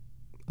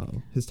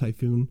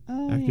typhoon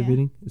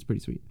activating. Yeah. It's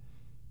pretty sweet.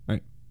 All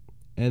right.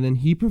 And then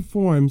he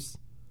performs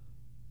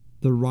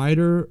the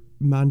Rider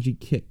Manji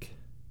kick.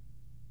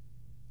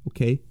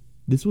 Okay.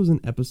 This was in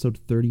episode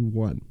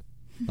 31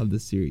 of the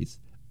series.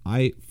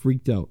 I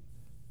freaked out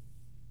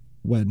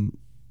when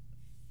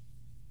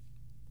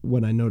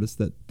I noticed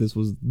that this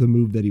was the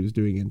move that he was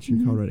doing in Shin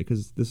Kamen Rider,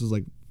 because this was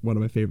one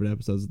of my favorite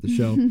episodes of the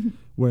show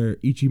where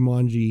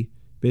Ichimonji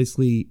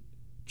basically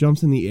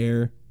jumps in the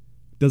air,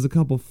 does a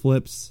couple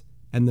flips,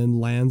 and then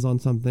lands on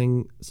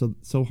something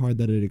so hard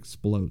that it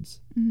explodes.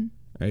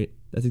 Right?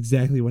 That's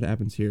exactly what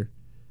happens here.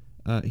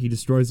 He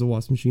destroys the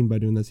Wasp machine by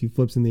doing this. He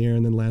flips in the air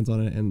and then lands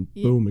on it, and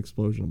boom,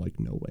 explosion. I'm like,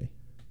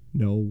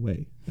 no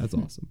way. That's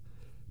awesome.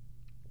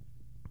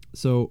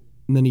 So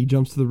and then he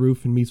jumps to the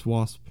roof and meets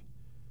Wasp,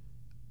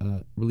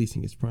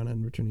 releasing his prana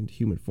and returning to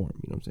human form.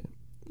 You know what I'm saying?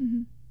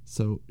 Mm-hmm.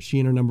 So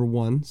Shin, our number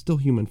one, still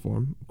human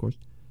form, of course,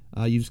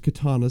 uses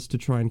katanas to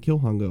try and kill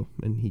Hongo,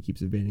 and he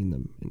keeps evading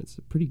them, and it's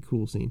a pretty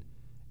cool scene.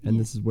 And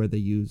this is where they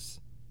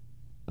use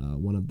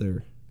one of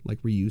their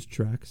like reused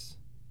tracks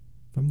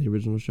from the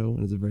original show,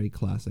 and it's a very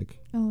classic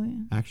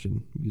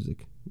action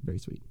music, very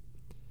sweet.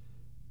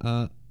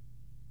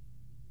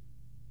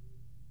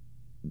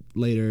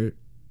 Later,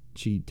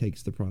 she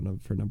takes the prana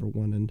for number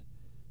one and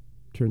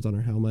puts on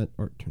her helmet,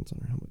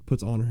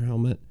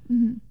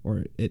 Mm-hmm.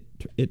 or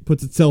it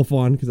puts itself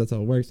on because that's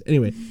how it works.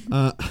 Anyway,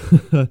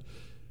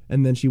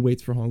 and then she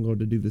waits for Hongo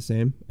to do the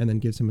same, and then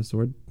gives him a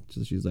sword.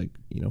 So she's like,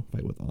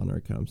 fight with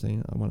honor. Kind of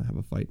saying, I want to have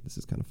a fight. This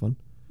is kind of fun.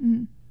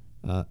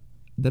 Mm-hmm.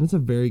 Then it's a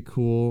very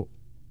cool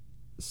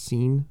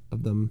scene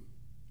of them,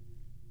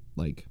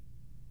 like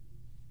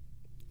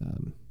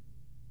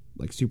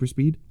super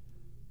speed.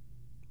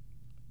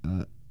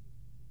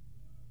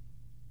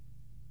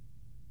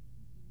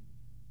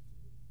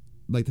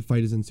 Like the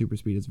fight is in super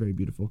speed. It's very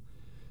beautiful.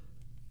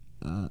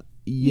 And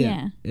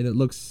it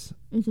looks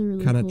it's a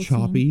really kind of cool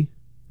choppy. Scene.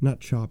 Not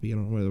choppy, I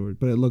don't know what the word,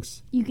 but it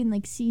looks... You can,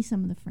 like, see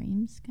some of the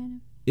frames, kind of.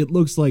 It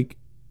looks like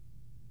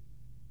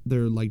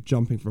they're, like,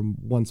 jumping from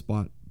one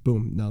spot,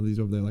 boom, now he's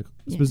over there. Like,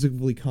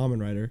 specifically Kamen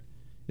Rider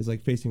is,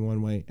 like, facing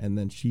one way, and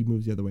then she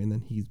moves the other way, and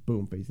then he's,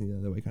 boom, facing the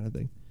other way kind of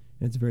thing.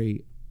 And it's a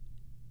very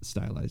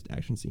stylized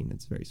action scene.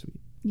 It's very sweet.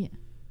 Yeah.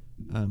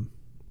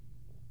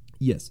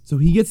 Yes, so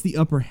he gets the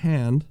upper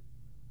hand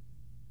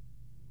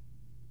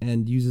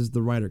and uses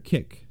the rider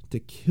kick to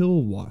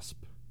kill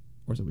Wasp,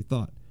 or so we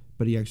thought.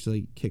 But he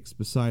actually kicks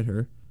beside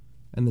her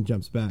and then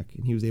jumps back,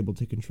 and he was able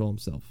to control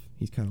himself.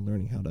 He's kind of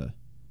learning how to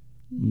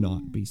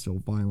not be so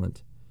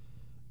violent.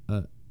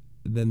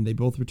 Then they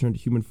both return to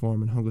human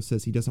form, and Hongo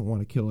says he doesn't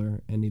want to kill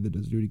her, and neither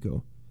does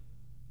Ruriko.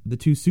 The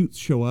two suits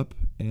show up,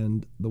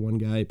 and the one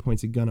guy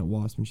points a gun at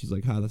Wasp, and she's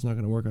like, that's not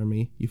going to work on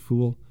me, you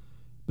fool.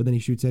 But then he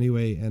shoots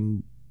anyway,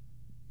 and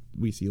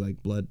we see,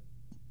 like, blood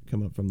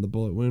come up from the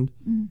bullet wound.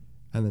 Mm-hmm.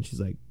 And then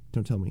she's like,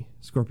 don't tell me,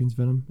 Scorpion's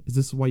venom? Is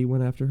this why you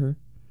went after her?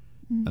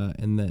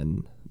 And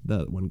then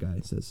the one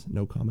guy says,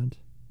 no comment.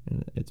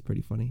 And it's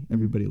pretty funny.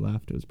 Everybody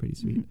laughed. It was pretty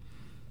sweet.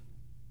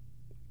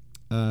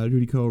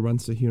 Ruriko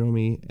runs to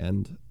Hiromi,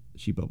 and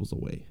she bubbles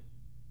away.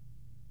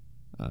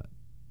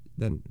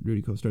 Then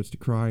Ruriko starts to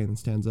cry and then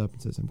stands up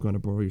and says, I'm going to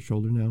borrow your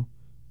shoulder now,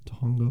 to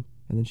Hongo.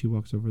 And then she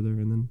walks over there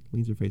and then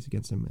leans her face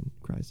against him and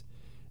cries.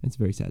 And it's a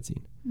very sad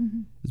scene.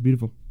 Mm-hmm. It's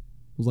beautiful.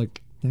 I was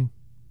like, dang.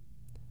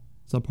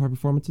 Subpar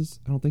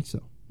performances? I don't think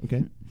so.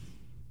 Okay?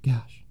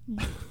 Gosh.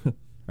 Yeah.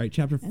 All right,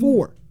 chapter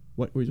 4.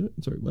 What were you doing?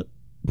 Sorry, what?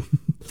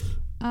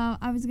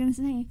 I was gonna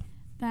say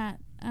that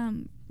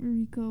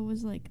Ruriko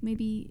was like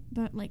maybe,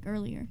 but like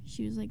earlier,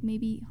 she was like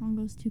maybe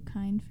Hongo's too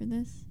kind for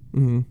this,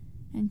 and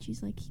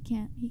she's like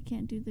he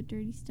can't do the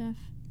dirty stuff.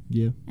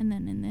 Yeah. And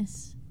then in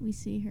this, we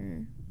see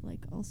her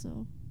like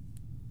also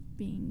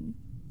being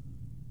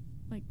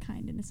like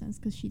kind in a sense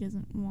because she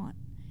doesn't want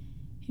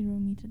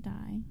Hiromi to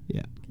die.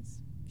 Yeah. Because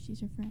she's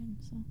her friend.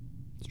 So.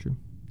 It's true.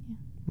 Yeah.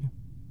 Yeah.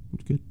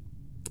 That's good.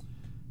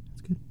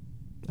 That's good.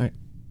 All right.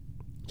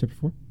 Chapter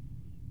 4?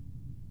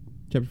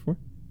 Chapter 4?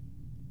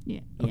 Yeah.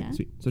 Okay, yeah.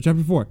 Sweet. So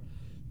chapter 4.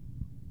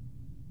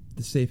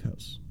 The safe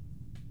house.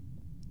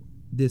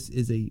 This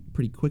is a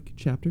pretty quick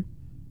chapter,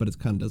 but it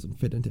kind of doesn't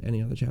fit into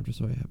any other chapter,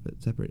 so I have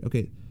it separated.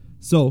 Okay.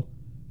 So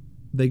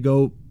they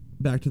go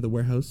back to the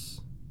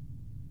warehouse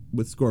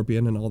with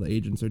Scorpion, and all the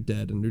agents are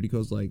dead, and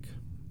Ruriko's like,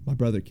 my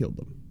brother killed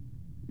them.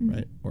 Mm-hmm.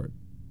 Right? Or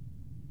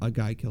a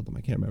guy killed them.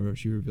 I can't remember if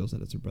she reveals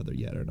that it's her brother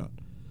yet or not.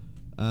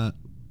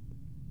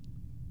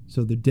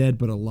 So they're dead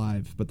but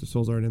alive, but their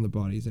souls aren't in their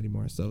bodies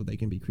anymore, so they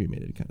can be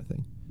cremated, kind of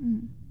thing.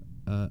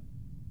 Mm-hmm.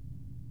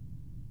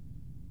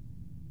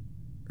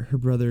 Her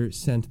brother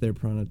sent their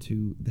prana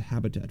to the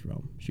habitat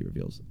realm, she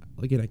reveals.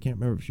 Again, I can't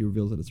remember if she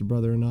reveals that it's her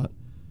brother or not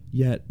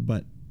yet,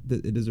 but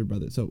it is her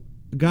brother. So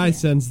the guy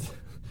sends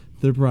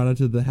their prana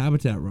to the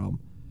habitat realm,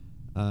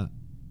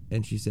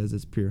 and she says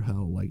it's pure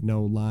hell, like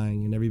no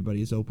lying, and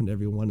everybody is open to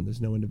everyone, and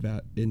there's no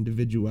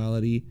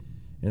individuality,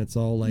 and it's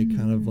all like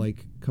kind of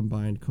like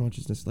combined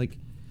consciousness. Like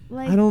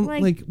I don't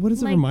like what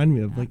does it remind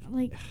me of? Like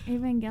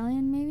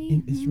Evangelion,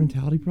 maybe?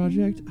 Instrumentality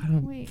Project? I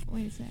don't.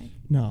 Wait a sec.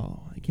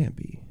 No, it can't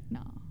be.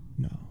 No.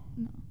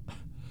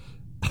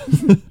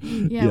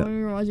 Yeah, when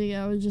we were watching it,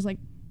 I was just like,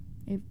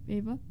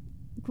 Ava?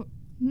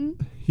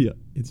 Yeah,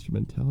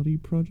 Instrumentality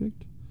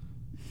Project?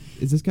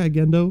 Is this guy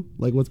Gendo?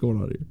 Like, what's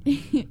going on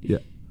here? Yeah.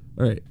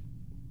 All right.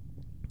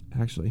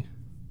 Actually,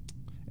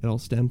 it all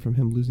stemmed from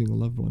him losing a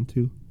loved one,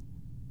 too.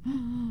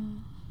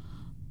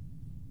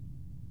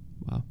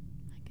 Wow. My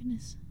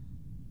goodness.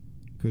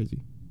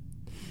 Crazy.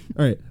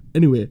 All right.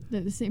 Anyway.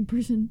 They're the same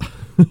person.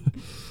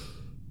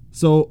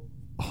 So,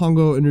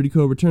 Hongo and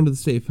Ruriko return to the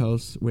safe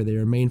house where they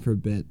remain for a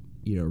bit,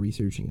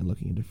 researching and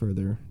looking into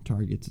further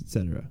targets,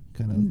 etc.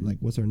 Kind of like,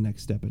 what's our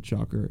next step at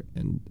Shocker,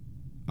 and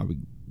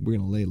we're going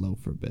to lay low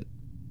for a bit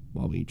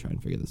while we try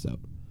and figure this out.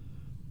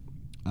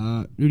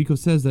 Ruriko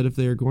says that if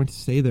they are going to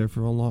stay there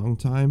for a long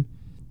time,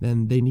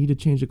 then they need to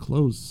change of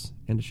clothes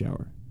and a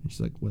shower. And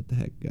she's like, what the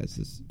heck, guys?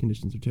 These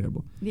conditions are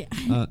terrible. Yeah.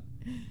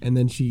 And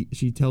then she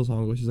tells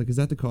Hongo, she's like, is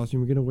that the costume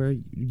you're going to wear?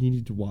 You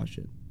need to wash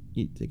it.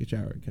 Eat, take a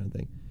shower kind of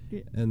thing.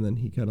 Yeah. And then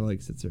he kind of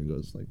like sits there and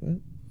goes like, what?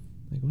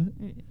 Like, what?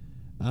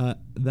 Yeah.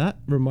 That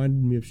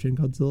reminded me of Shin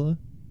Godzilla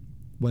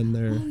when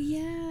they're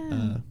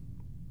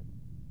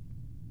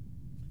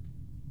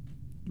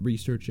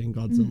researching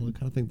Godzilla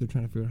kind of thing. They're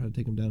trying to figure out how to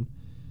take him down.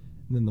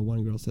 And then the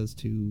one girl says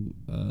to,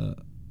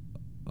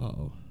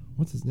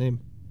 what's his name?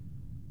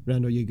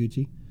 Rando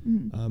Yaguchi.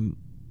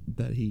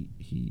 That he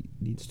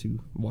needs to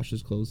wash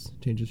his clothes,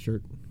 change his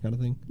shirt kind of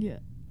thing. Yeah.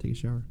 Take a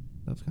shower.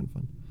 That was kind of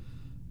fun.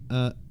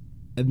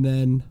 And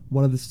then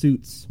one of the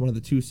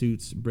two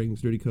suits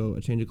brings Ruriko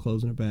a change of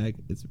clothes in a bag.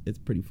 It's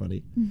pretty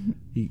funny.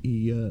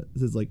 He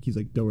says like, he's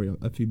like, don't worry,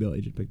 a female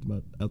agent picked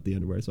him out the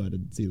underwear, so I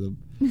didn't see them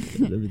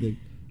and everything.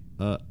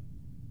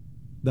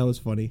 That was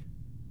funny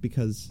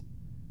because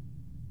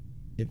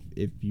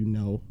if you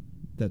know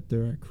that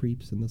there are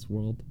creeps in this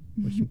world,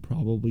 which you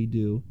probably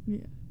do.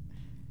 Yeah.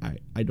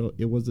 I don't.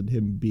 It wasn't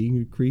him being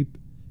a creep.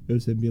 It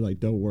was him being like,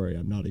 don't worry,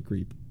 I'm not a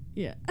creep.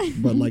 Yeah.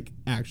 But like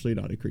actually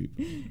not a creep.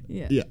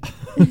 Yeah. Yeah.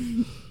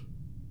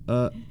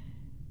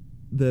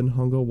 Then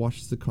Hongo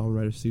washes the Kamen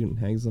Rider suit and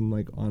hangs them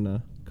like on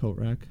a coat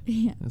rack.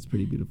 Yeah. That's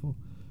pretty beautiful.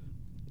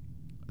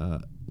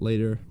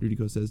 Later,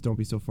 Ruriko says, don't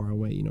be so far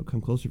away. You know,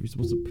 come closer if you're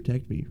supposed to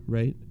protect me,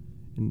 right?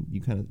 And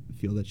you kind of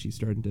feel that she's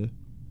starting to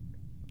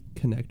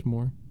connect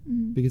more.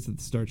 Because at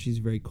the start, she's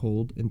very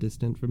cold and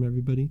distant from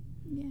everybody.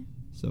 Yeah.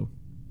 So,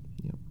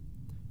 yeah.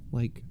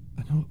 Like,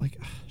 I know, like,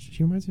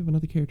 she reminds me of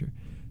another character.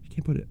 I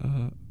can't put it,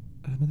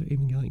 another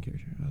Evangelion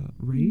character.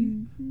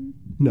 Ray?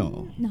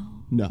 No.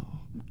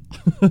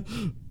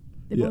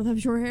 They both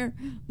have short hair.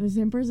 They're the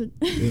same person.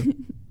 Yeah.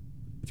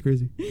 It's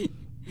crazy.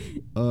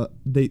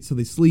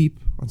 They sleep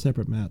on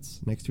separate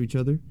mats next to each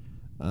other,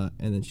 and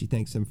then she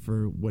thanks him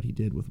for what he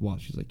did with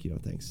Wash. She's like,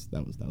 thanks.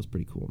 That was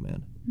pretty cool,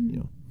 man.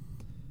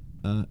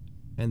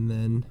 And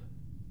then,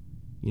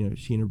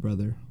 she and her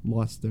brother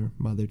lost their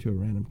mother to a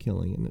random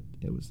killing, and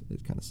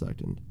it kind of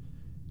sucked. And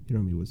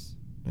Hiromi was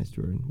nice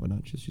to her and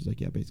whatnot. She's like,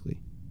 yeah, basically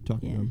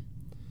talking to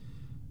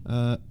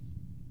him.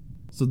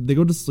 So they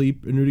go to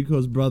sleep, and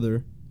Ruriko's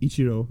brother,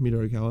 Ichiro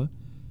Midorikawa,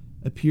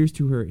 appears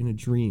to her in a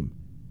dream.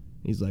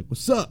 And he's like,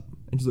 what's up?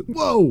 And she's like,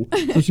 whoa!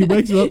 So she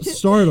wakes up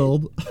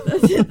startled.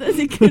 That's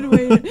a good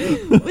way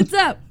to... What's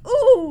up?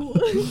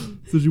 Ooh!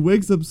 So she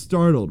wakes up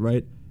startled,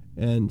 right?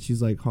 And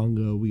she's like,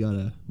 Hongo, we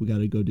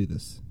gotta go do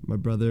this. My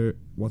brother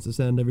wants to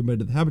send everybody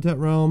to the Habitat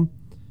Realm,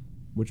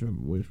 which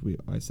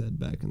I said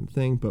back in the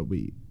thing, but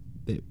we've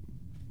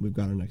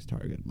got our next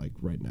target, like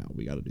right now.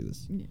 We gotta do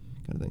this kind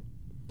of thing.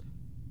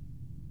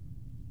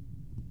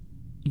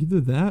 Either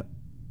that,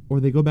 or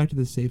they go back to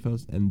the safe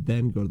house and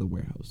then go to the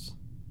warehouse.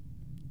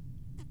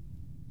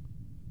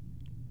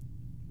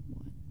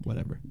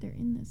 Whatever. They're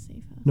in the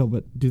safe house. No,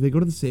 but do they go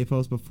to the safe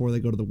house before they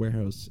go to the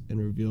warehouse and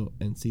reveal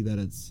and see that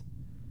it's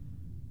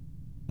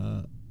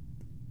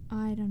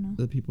I don't know.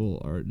 The people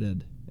are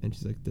dead, and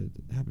she's like, the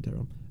Habitat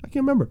Realm. I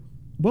can't remember.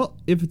 Well,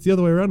 if it's the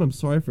other way around, I'm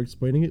sorry for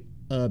explaining it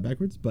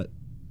backwards, but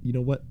you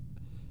know what?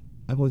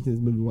 I've only seen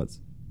this movie once,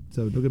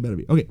 so don't get mad at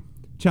me. Okay,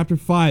 Chapter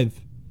 5,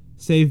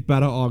 Save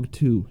Badaog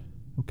 2.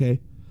 Okay?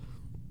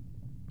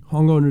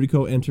 Hongo and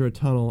Ruriko enter a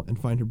tunnel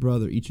and find her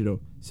brother, Ichiro,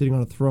 sitting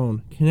on a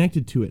throne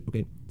connected to it.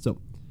 Okay,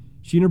 so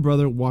she and her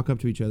brother walk up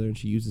to each other, and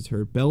she uses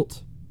her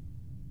belt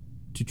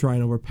to try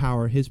and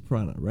overpower his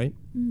prana, right?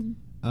 Mm-hmm.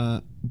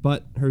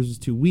 But hers is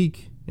too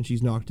weak, and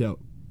she's knocked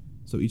out.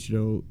 So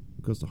Ichiro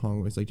goes to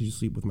Hongo. He's like, did you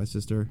sleep with my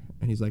sister?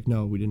 And he's like,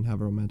 no, we didn't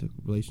have a romantic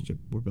relationship.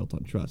 We're built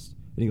on trust.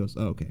 And he goes,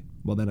 oh, okay.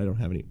 Well, then I don't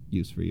have any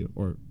use for you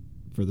or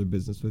further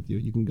business with you.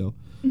 You can go.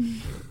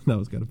 That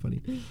was kind of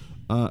funny.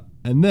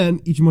 And then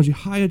Ichimonji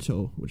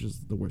Hayato, which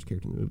is the worst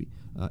character in the movie,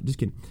 just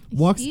kidding,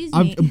 walks...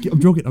 I'm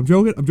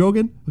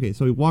joking. Okay,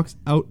 so he walks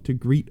out to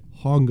greet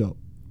Hongo.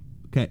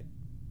 Okay.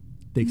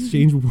 They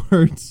exchange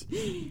words,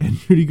 and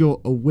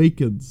Ruriko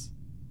awakens.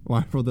 Well,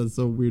 I thought that's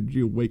so weird. She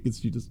awakens.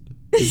 She just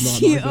is not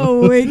she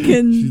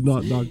awakens. She's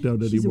not knocked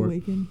out anymore. She's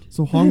awakened.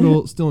 So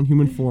Hongo, still in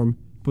human form,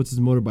 puts his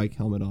motorbike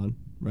helmet on,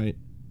 right?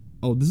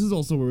 Oh, this is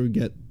also where we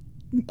get...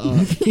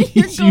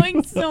 You're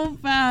going so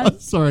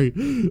fast. Sorry.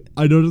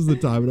 I noticed the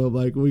time, and I'm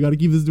like, we got to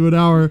keep this to an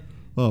hour.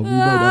 Oh, we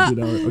might not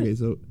do an hour. Okay,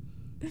 so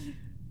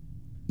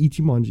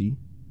Ichimonji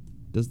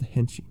does the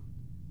henshin,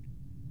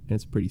 and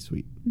it's pretty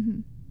sweet.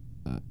 Mm-hmm.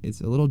 It's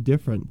a little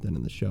different than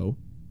in the show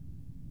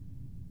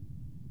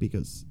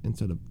because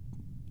instead of,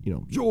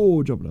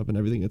 jumping up and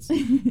everything, it's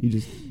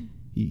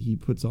he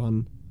puts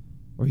on,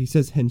 or he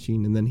says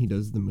henshin and then he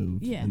does the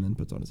move and then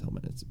puts on his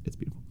helmet. It's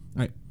beautiful.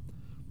 All right.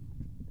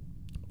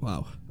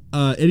 Wow.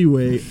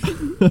 Anyway,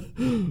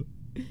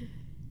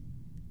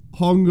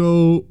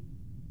 Hongo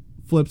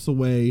flips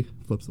away.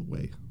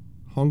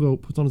 Hongo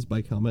puts on his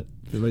bike helmet,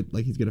 right,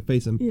 like he's gonna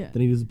face him. Yeah.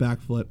 Then he does a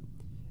backflip,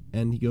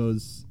 and he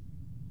goes.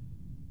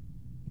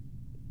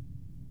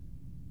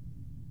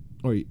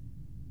 Or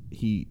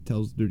he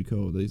tells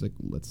Ruriko that he's like,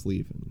 let's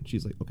leave. And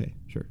she's like, okay,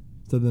 sure.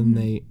 So then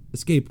they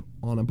escape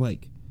on a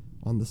bike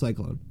on the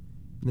cyclone.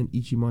 And then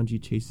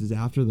Ichimonji chases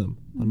after them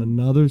on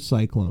another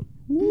cyclone.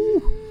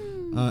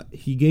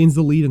 He gains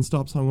the lead and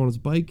stops Hongo on his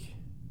bike.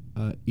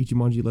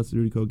 Ichimonji lets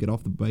Ruriko get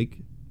off the bike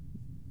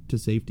to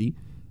safety.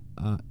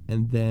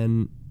 And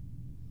then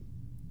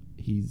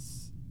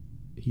he's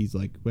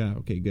like, well,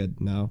 okay,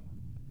 good. Now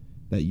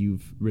that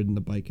you've ridden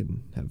the bike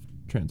and have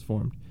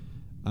transformed,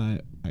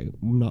 I'm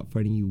not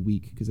fighting you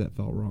weak because that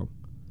felt wrong.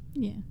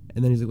 Yeah.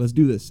 And then he's like, let's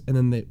do this. And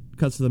then it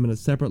cuts to them in a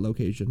separate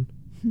location,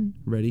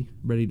 ready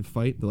to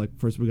fight. They're like,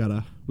 first we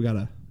gotta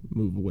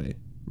move away,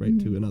 right,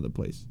 to another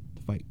place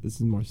to fight. This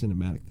is more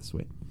cinematic this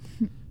way.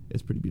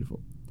 It's pretty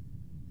beautiful.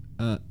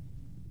 And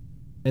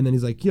then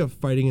he's like, yeah,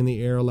 fighting in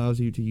the air allows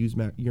you to use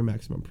your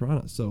maximum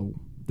prana. So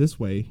this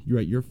way, you're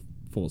at your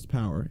fullest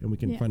power, and we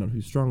can find out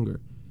who's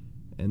stronger.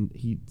 And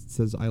he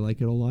says, I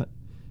like it a lot.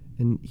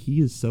 And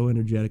he is so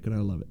energetic, and I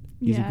love it.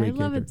 He's a great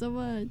character. I love it so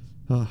much.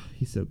 Oh,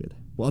 he's so good.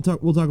 Well,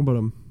 we'll talk about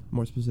him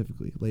more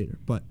specifically later.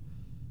 But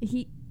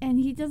he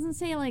doesn't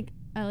say like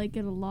I like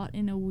it a lot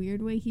in a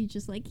weird way. He's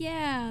just like,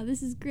 yeah,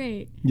 this is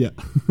great. Yeah,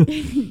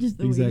 just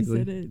the way he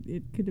said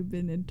it could have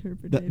been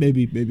interpreted.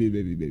 Maybe.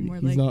 More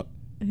He's like not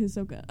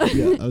Hisoka.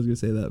 Yeah, I was gonna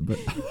say that,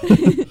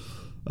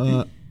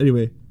 but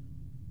anyway.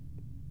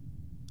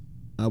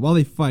 While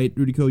they fight,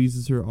 Ruriko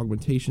uses her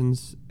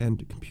augmentations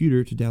and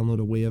computer to download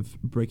a way of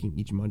breaking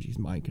Ichimonji's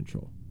mind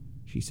control.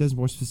 She says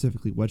more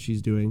specifically what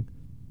she's doing,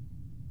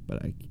 but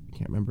I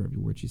can't remember every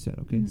word she said,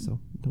 okay? So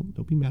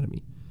don't be mad at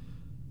me.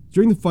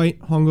 During the fight,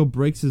 Hongo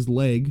breaks his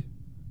leg,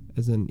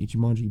 as in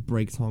Ichimonji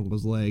breaks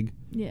Hongo's leg.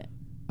 Yeah.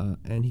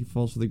 And he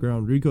falls to the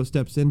ground. Ruriko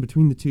steps in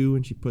between the two,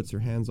 and she puts her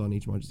hands on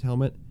Ichimonji's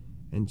helmet,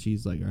 and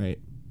she's like, all right,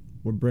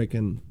 we're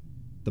breaking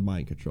the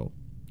mind control.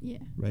 Yeah.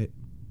 Right?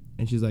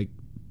 And she's like,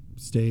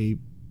 stay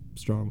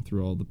strong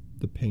through all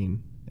the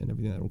pain and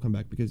everything that will come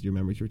back because your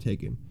memories were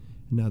taken,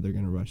 and now they're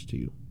going to rush to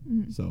you.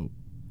 So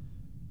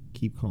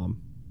keep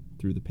calm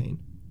through the pain.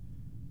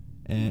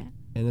 And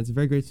it's a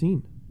very great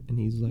scene. And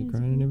he's like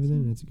crying and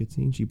everything, and it's a good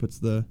scene. She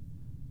puts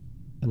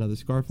another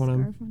scarf on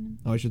him.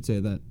 Oh, I should say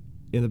that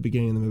in the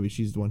beginning of the movie,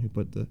 she's the one who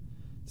put the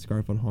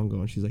scarf on Hongo,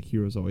 and she's like,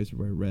 heroes always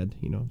wear red,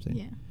 you know what I'm saying?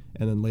 Yeah.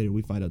 And then later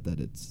we find out that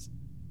it's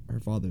her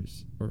father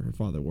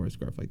wore a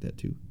scarf like that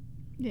too.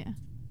 Yeah.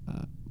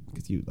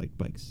 Because you like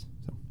bikes.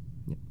 So,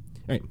 yeah.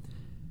 All right.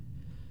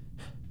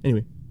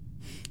 Anyway.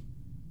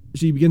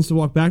 She begins to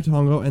walk back to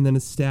Hongo and then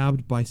is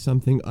stabbed by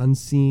something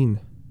unseen.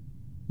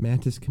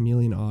 Mantis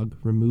Chameleon Og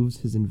removes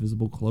his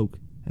invisible cloak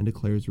and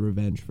declares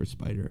revenge for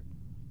Spider.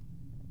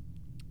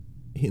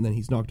 And then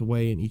he's knocked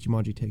away, and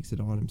Ichimonji takes it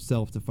on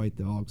himself to fight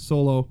the Og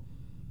solo.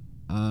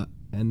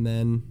 And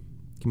then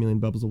Chameleon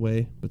bubbles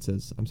away, but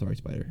says, I'm sorry,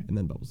 Spider, and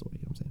then bubbles away,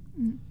 you know what I'm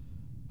saying?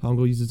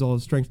 Hongo uses all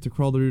his strength to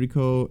crawl to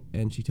Ruriko,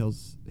 and she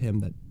tells him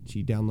that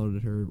she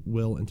downloaded her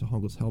will into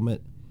Hongo's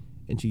helmet,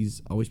 and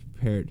she's always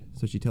prepared.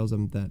 So she tells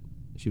him that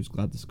she was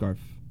glad the scarf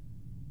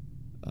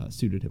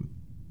suited him.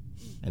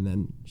 And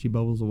then she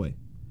bubbles away.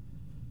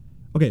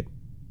 Okay.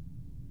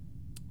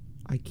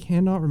 I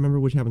cannot remember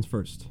which happens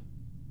first.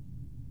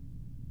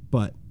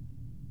 But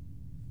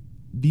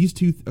these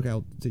two... okay,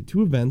 I'll say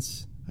two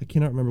events. I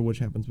cannot remember which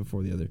happens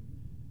before the other.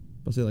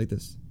 I'll say it like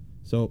this.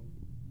 So,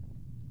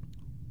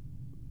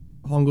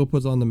 Hongo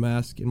puts on the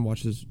mask and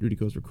watches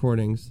Ruriko's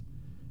recordings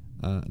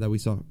that we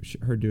saw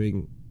her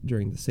doing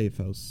during the Safe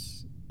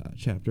House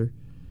chapter.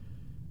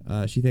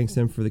 She thanks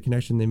him for the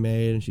connection they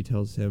made, and she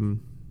tells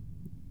him,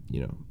 you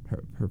know,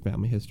 her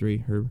family history,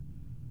 her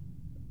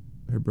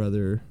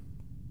brother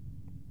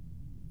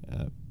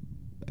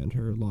and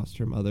her lost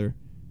her mother,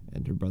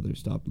 and her brother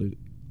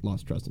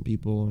lost trust in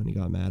people, and he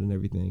got mad and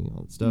everything,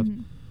 all that stuff.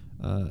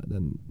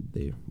 Then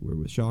they were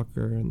with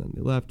Shocker, and then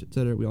they left,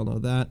 etc. We all know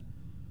that.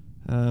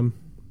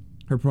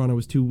 Her prana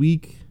was too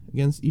weak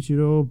against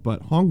Ichiro,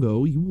 but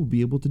Hongo, you will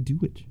be able to do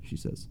it, she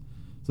says.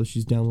 So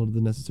she's downloaded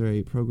the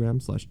necessary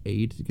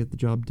program/aid to get the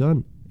job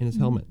done in his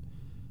helmet.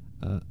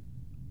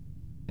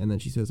 And then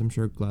she says, I'm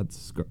sure glad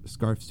the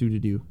scarf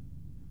suited you.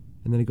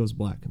 And then it goes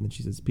black. And then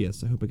she says,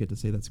 P.S. I hope I get to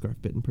say that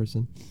scarf bit in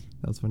person.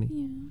 That was funny.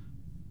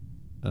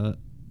 Yeah.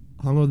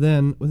 Hongo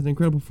then, with an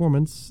incredible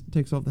performance,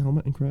 takes off the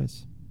helmet and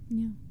cries.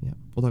 Yeah. Yeah.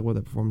 We'll talk about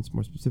that performance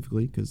more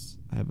specifically because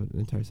I have an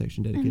entire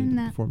section dedicated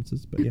to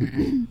performances. But yeah.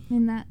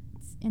 in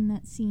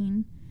that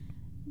scene,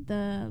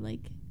 the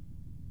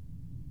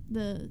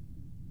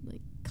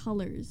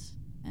colors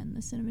and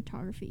the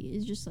cinematography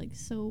is just like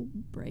so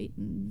bright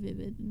and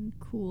vivid and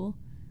cool.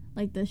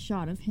 Like the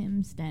shot of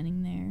him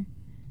standing there.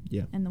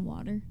 Yeah. And the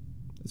water.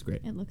 That's great.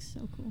 It looks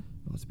so cool.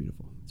 Oh, it's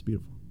beautiful. It's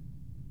beautiful.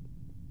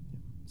 Yeah.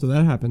 So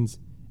that happens,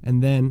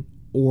 and then,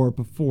 or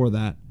before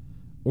that,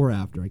 or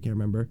after, I can't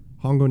remember,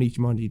 Hongo and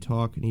Ichimonji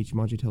talk, and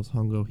Ichimonji tells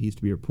Hongo he used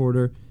to be a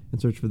reporter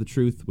and search for the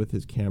truth with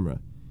his camera.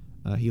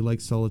 He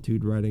likes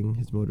solitude riding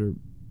his motor.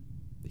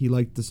 He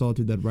liked the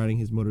solitude that riding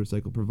his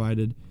motorcycle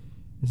provided.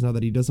 It's not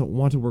that he doesn't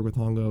want to work with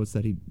Hongo, it's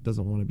that he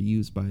doesn't want to be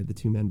used by the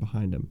two men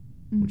behind him,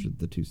 which are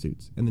the two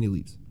suits. And then he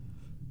leaves.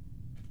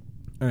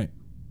 All right.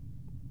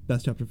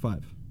 That's chapter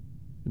 5.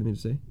 Anything to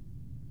say?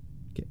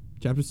 Okay.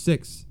 Chapter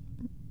 6.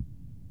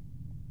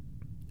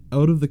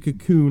 out of the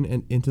cocoon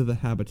and into the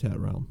habitat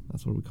realm.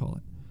 That's what we call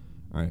it.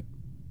 All right.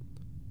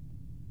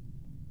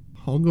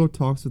 Hongo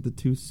talks with the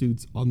two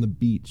suits on the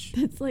beach.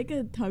 That's like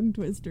a tongue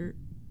twister.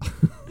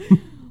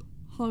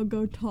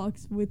 Hongo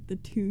talks with the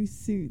two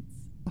suits.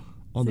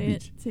 On the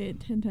beach. Say it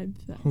 10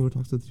 times fast. Hongo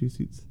talks with the two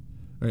suits.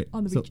 All right.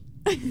 On the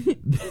beach.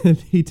 Then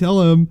he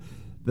tell him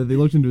that they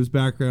looked into his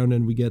background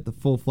and we get the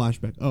full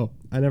flashback. Oh,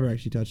 I never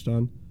actually touched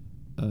on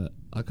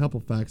a couple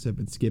facts I've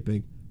been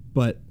skipping,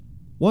 but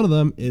one of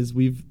them is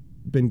we've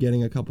been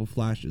getting a couple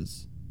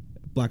flashes,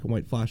 black and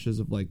white flashes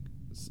of like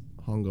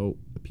Hongo,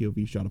 a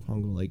POV shot of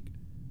Hongo like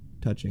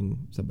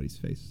touching somebody's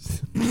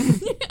face.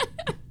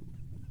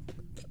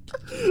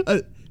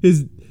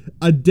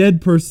 A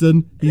dead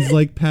person, he's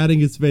like patting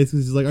his face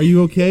because he's like, "Are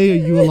you okay?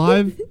 Are you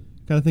alive?"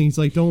 Kind of thing. He's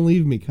like, "Don't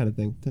leave me," kind of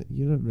thing.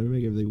 You don't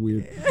make everything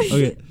weird.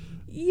 Okay.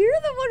 You're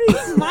the one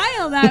who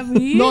smiled at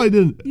me. No, I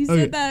didn't. You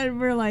Okay. said that and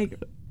we're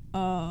like,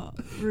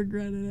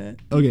 regretted it.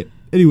 Okay.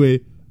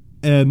 Anyway,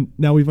 and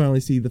now we finally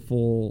see the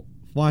full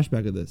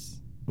flashback of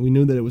this. We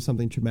knew that it was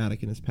something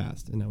traumatic in his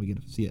past, and now we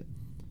get to see it,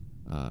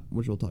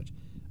 which we'll touch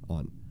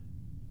on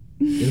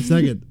in a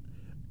second.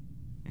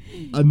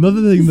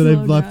 Another thing that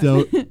I've left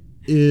out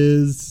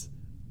is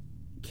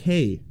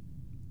K.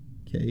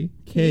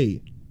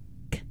 Cake.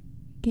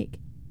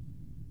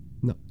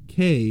 No,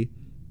 K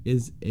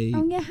is a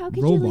Oh yeah, how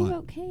could robot you leave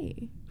out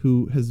K?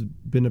 who has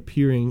been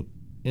appearing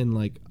in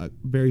like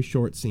very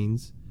short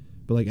scenes,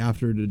 but like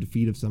after the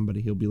defeat of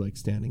somebody, he'll be like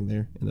standing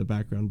there in the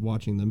background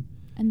watching them,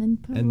 And then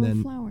put a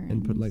little flower in.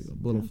 and put like his a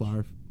little pouch.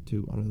 flower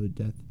to honor their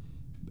death,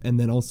 and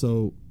then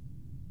also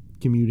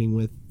commuting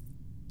with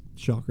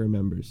Shocker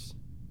members,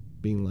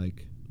 being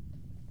like,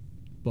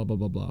 blah blah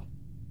blah blah.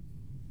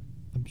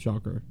 I'm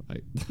Shocker. I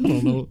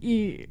don't know.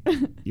 Yeah.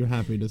 Your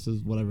happiness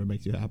is whatever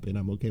makes you happy, and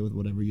I'm okay with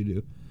whatever you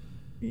do.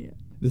 Yeah.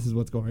 This is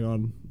what's going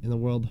on in the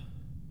world.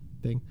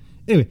 Thing.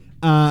 Anyway,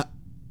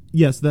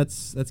 yes,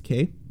 that's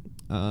K,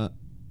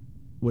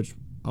 which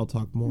I'll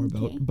talk more Okay.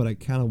 about, but I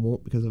kind of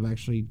won't because I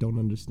actually don't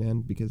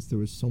understand because there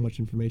was so much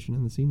information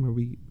in the scene where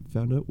we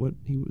found out what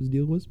his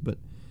deal was, but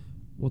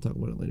we'll talk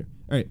about it later.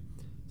 All right,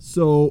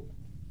 so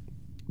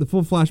the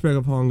full flashback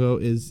of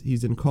Hongo is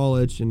he's in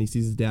college and he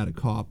sees his dad, a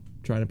cop,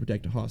 trying to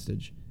protect a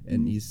hostage,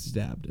 and he's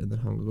stabbed, and then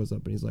Hongo goes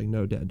up and he's like,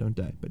 "No, Dad, don't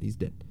die," but he's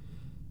dead.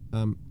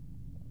 And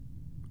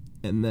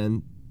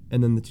then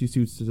the two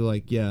suits are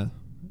like, "Yeah,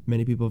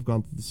 many people have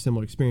gone through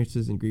similar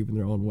experiences and grieve in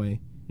their own way,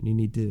 and you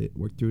need to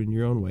work through it in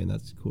your own way, and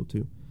that's cool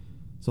too."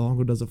 So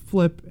Hongo does a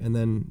flip, and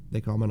then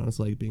they comment on his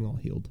leg being all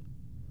healed.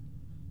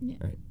 Yeah.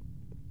 All right.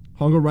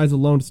 Hongo rides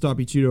alone to stop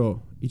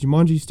Ichiro.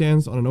 Ichimonji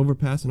stands on an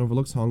overpass and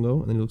overlooks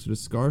Hongo, and then he looks at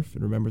his scarf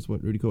and remembers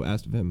what Ruriko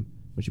asked of him.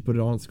 When she put it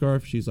on the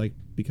scarf, she's like,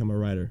 "Become a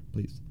rider,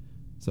 please."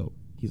 So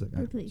he's like, "All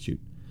right, please. shoot.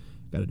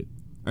 Gotta do."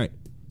 All right.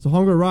 So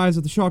Hongo arrives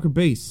at the Shocker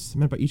base,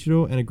 met by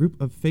Ichiro and a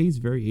group of phase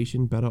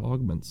variation beta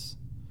augments.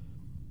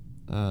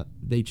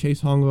 They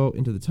chase Hongo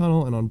into the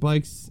tunnel and on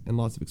bikes and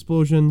lots of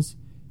explosions.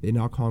 They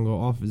knock Hongo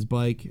off his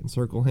bike and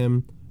circle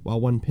him,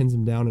 while one pins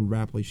him down and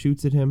rapidly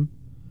shoots at him.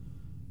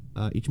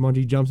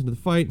 Ichimonji jumps into the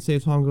fight and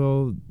saves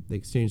Hongo. They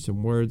exchange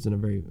some words in a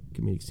very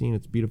comedic scene.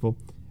 It's beautiful.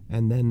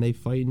 And then they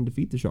fight and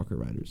defeat the Shocker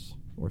Riders,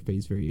 or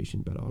phase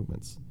variation beta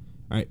augments.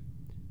 All right.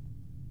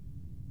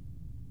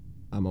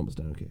 I'm almost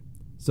done. Okay.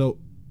 So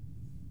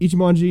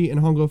Ichimonji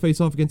and Hongo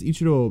face off against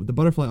Ichiro, the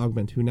butterfly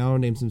augment, who now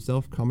names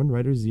himself Kamen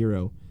Rider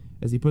Zero.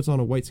 As he puts on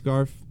a white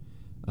scarf,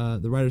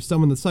 the riders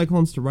summon the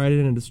Cyclones to ride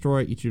in and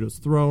destroy Ichiro's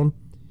throne.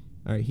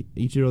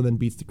 Ichiro then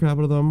beats the crap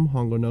out of them.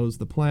 Hongo knows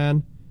the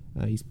plan.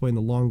 He's playing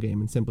the long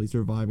game and simply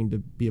surviving to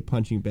be a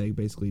punching bag,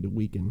 basically to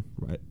weaken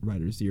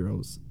Rider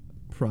Zero's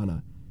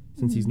prana,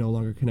 since he's no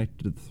longer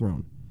connected to the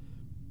throne.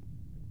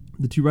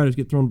 The two riders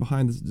get thrown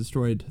behind the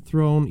destroyed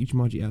throne.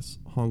 Ichimonji asks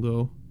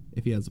Hongo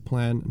if he has a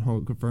plan, and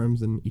Hongo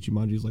confirms, and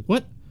Ichimonji's like,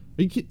 "What?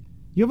 Are you kidding?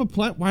 You have a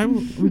plan? Why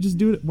won't we just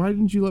do it? Why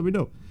didn't you let me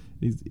know?"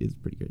 It's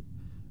pretty great.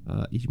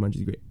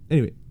 Ichimonji's great.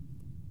 Anyway,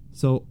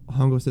 so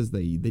Hongo says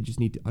they just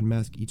need to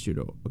unmask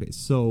Ichiro. Okay,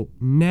 so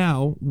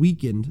now,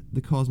 weakened,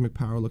 the cosmic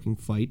power-looking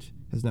fight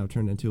has now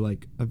turned into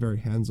like a very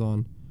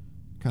hands-on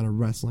kind of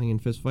wrestling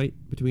and fist fight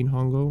between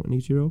Hongo and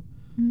Ichiro,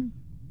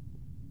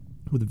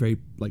 with a very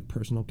like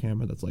personal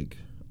camera that's like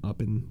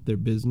up in their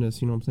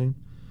business. You know what I'm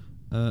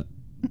saying?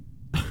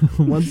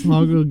 Once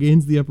Hongo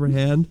gains the upper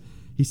hand,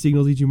 he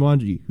signals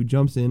Ichimonji, who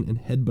jumps in and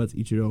headbutts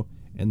Ichiro,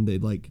 and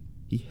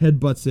he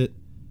headbutts it,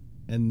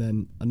 and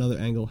then another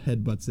angle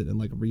headbutts it in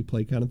like a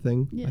replay kind of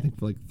thing. Yeah. I think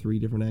for like 3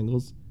 different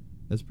angles.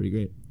 That's pretty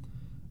great.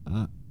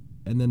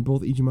 And then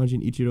both Ichimonji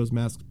and Ichiro's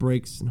masks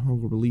breaks, and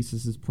Hongo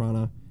releases his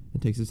prana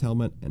and takes his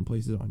helmet and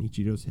places it on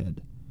Ichiro's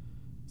head.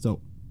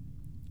 So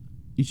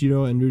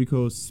Ichiro and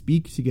Ruriko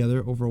speak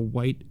together over a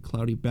white,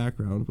 cloudy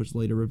background, which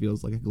later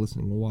reveals like a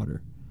glistening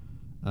water.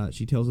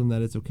 She tells him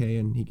that it's okay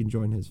and he can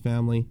join his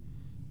family.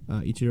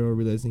 Ichiro,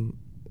 realizing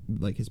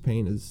like his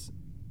pain is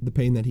the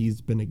pain that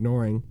he's been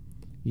ignoring,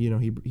 he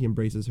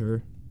embraces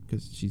her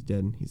because she's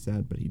dead and he's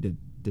sad, but he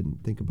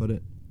didn't think about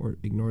it or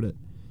ignored it.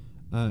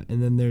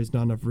 And then there's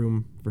not enough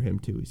room for him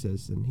too, he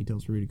says, and he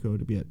tells Ruriko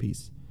to be at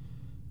peace.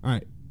 All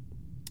right.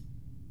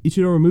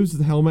 Ichiro removes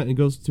the helmet and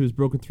goes to his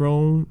broken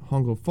throne.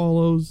 Hongo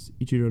follows.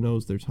 Ichiro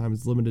knows their time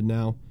is limited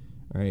now.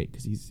 All right,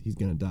 because he's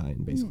going to die.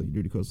 And basically,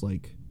 Ruriko's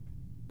like,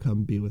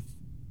 come be with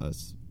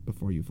us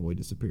before you fully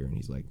disappear. And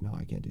he's like, no,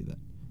 I can't do that.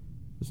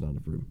 There's not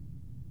enough room.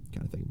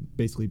 Kind of thing.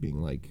 Basically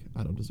being like,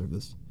 I don't deserve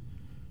this.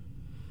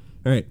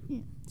 All right. Yeah.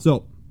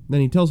 So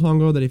then he tells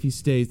Hongo that if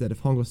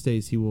Hongo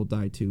stays, he will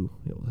die too.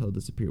 He'll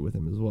disappear with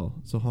him as well.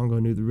 So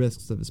Hongo knew the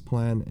risks of his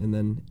plan, and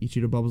then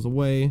Ichiro bubbles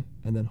away,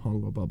 and then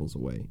Hongo bubbles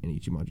away, and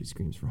Ichimonji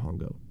screams for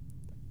Hongo.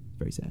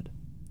 Very sad.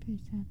 Very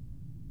sad.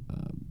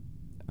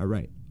 All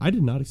right. I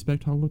did not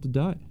expect Hongo to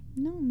die.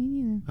 No, me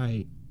neither.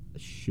 I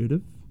should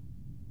have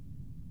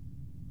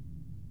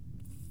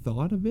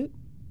thought of it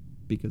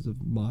because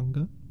of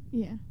manga.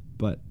 Yeah.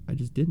 But I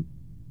just didn't.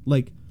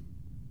 Like,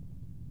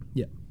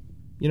 yeah.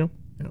 You know?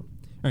 I know.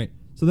 All right.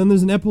 So then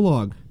there's an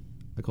epilogue.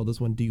 I call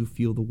this one, Do You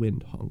Feel the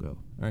Wind, Hongo? All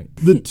right.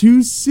 The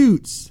two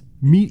suits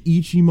meet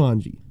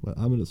Ichimonji. Well,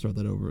 I'm going to start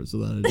that over so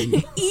that I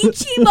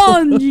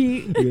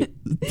Ichimonji!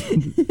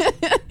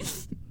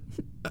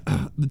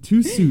 The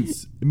two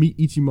suits meet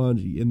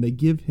Ichimonji, and they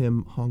give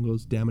him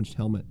Hongo's damaged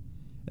helmet,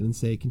 and then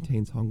say it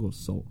contains Hongo's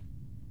soul.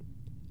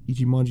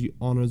 Ichimonji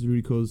honors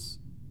Ruriko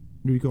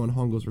and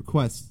Hongo's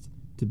request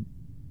to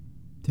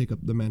take up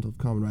the mantle of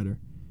Kamen Rider,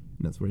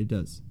 and that's what he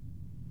does.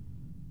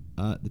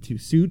 The two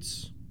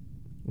suits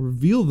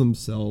reveal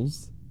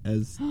themselves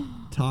as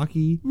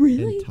Taki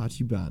and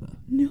Tachibana.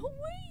 No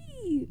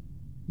way!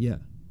 Yeah.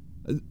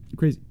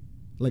 Crazy.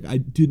 Like, I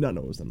did not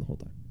know it was them the whole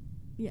time.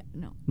 Yeah,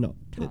 no. No.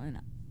 Totally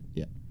not.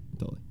 Yeah,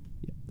 totally.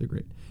 Yeah, they're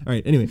great. All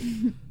right, anyway.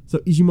 So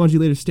Ichimonji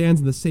later stands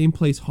in the same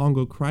place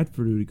Hongo cried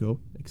for Ruriko,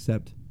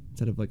 except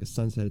instead of like a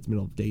sunset, it's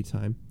middle of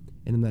daytime.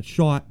 And in that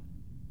shot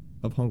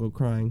of Hongo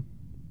crying,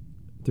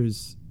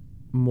 there's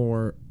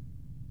more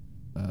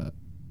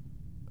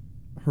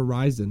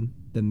horizon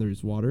than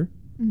there's water.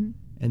 Mm-hmm.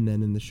 And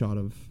then in the shot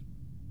of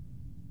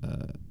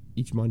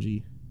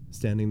Ichimonji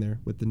standing there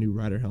with the new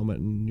rider helmet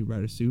and new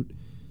rider suit,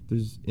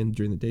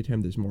 during the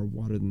daytime there's more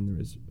water than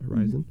there is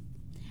horizon.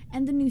 Mm-hmm.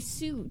 And the new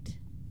suit,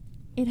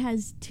 it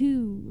has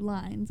 2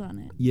 lines on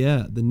it.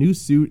 Yeah, the new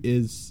suit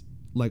is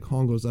like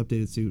Hongo's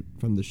updated suit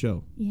from the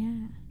show.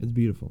 Yeah. It's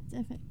beautiful. It's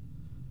epic.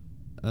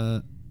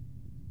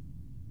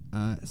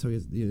 So he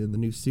has the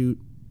new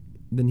suit.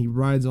 Then he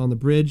rides on the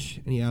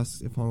bridge, and he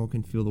asks if Hongo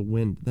can feel the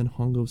wind. Then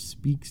Hongo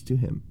speaks to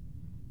him.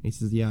 And he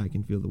says, yeah, I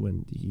can feel the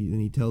wind.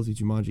 And he tells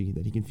Ichimonji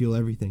that he can feel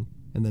everything,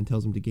 and then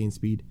tells him to gain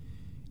speed.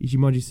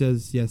 Ichimonji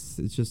says, yes,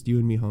 it's just you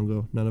and me,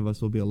 Hongo. None of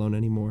us will be alone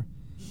anymore.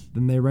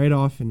 Then they ride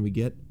off, and we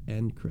get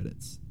end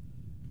credits.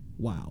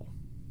 Wow.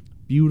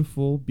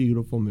 Beautiful,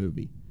 beautiful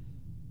movie.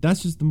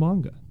 That's just the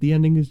manga. The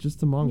ending is just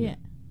the manga. Yeah.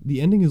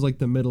 The ending is like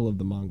the middle of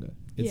the manga.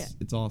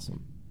 It's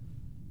awesome.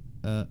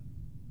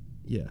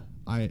 Yeah.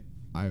 I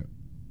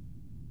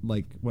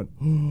like went,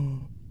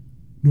 oh,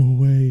 no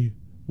way,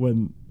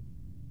 when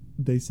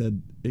they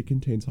said it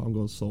contains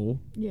Hongo's soul.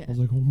 Yeah. I was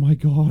like, oh my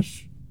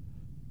gosh.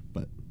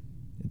 But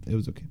it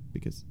was okay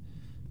because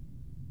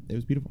it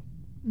was beautiful.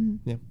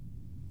 Mm-hmm. Yeah.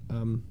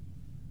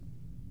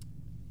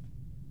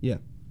 Yeah.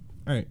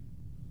 All right.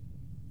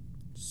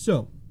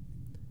 So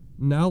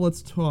now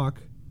let's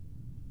talk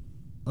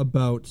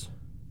about,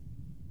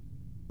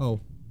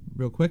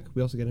 real quick,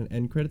 we also get an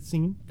end credit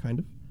scene, kind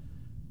of.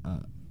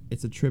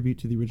 It's a tribute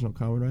to the original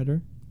Kamen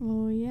Rider.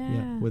 Oh, yeah.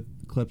 Yeah, with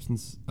clips and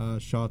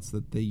shots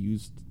that they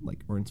used,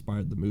 like, or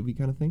inspired the movie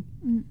kind of thing.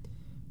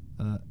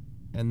 Mm.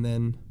 And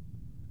then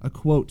a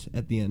quote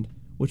at the end,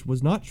 which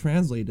was not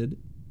translated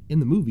in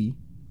the movie,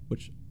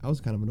 which I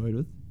was kind of annoyed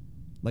with.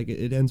 Like,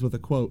 it ends with a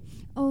quote.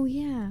 Oh,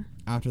 yeah.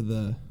 After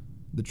the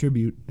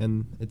tribute,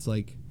 and it's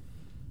like,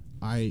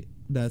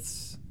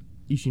 that's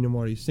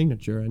Ishinomori's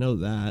signature, I know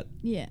that.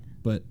 Yeah.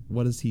 But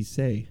what does he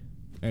say?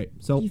 All right,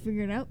 so... Did you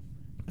figure it out?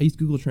 I use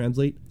Google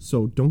Translate,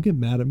 so don't get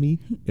mad at me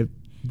if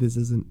this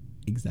isn't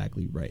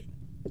exactly right.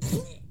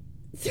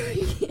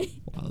 Sorry.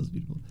 Wow, that was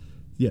beautiful.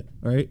 Yeah,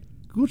 all right.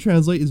 Google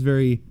Translate is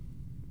very...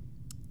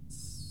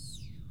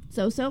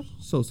 So-so?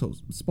 So-so.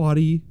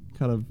 Spotty,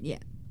 kind of... Yeah.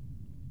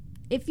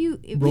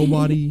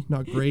 Robot-y,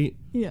 not great.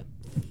 Yeah.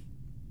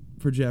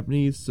 For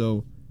Japanese,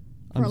 so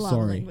I'm for a lot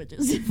sorry. Of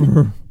languages.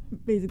 For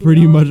basically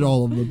pretty much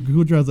all of them.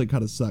 Google Translate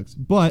kind of sucks,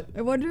 but...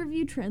 I wonder if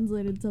you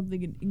translated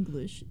something in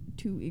English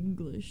to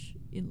English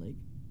in, like...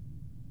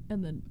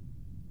 And then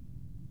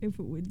if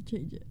it would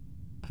change it.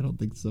 I don't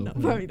think so. No,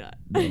 probably not.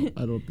 No,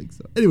 I don't think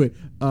so. Anyway,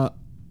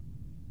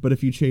 but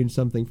if you change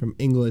something from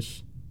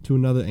English to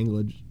another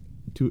English...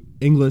 To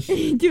English...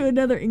 to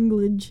another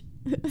English...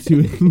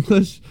 to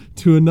English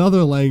to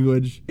another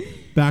language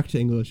back to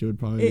English, it would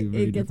probably be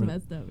very it gets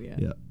different. messed up.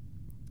 Yeah.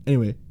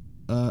 Anyway,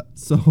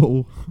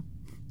 so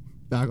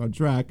back on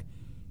track.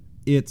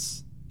 It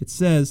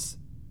says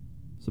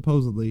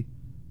supposedly,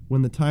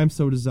 when the time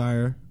so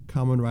desire,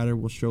 Kamen Rider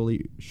will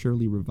surely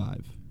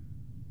revive.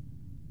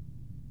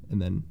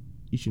 And then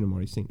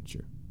Ishinomori's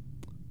signature.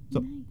 So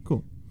nice.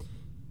 Cool.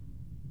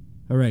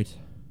 All right.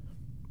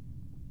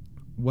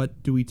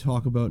 What do we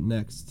talk about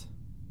next?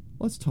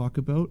 Let's talk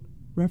about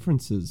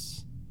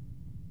references.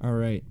 All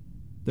right.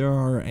 There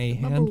are a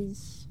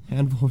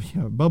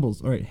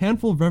Bubbles. All right,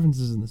 handful of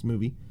references in this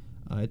movie.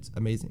 It's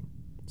amazing.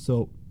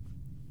 So,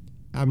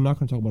 I'm not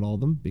going to talk about all of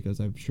them because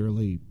I've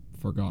surely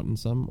forgotten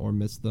some or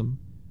missed them.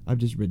 I've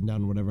just written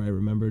down whatever I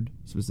remembered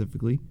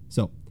specifically.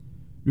 So,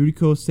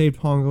 Ruriko saved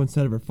Hongo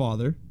instead of her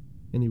father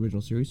in the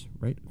original series,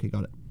 right? Okay,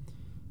 got it.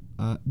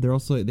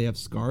 They have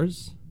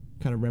scars,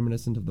 kind of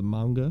reminiscent of the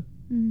manga.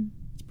 Mm.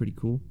 It's pretty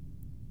cool.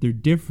 They're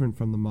different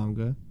from the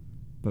manga,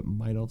 but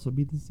might also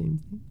be the same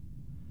thing.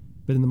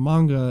 But in the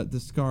manga, the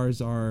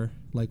scars are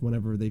like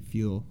whenever they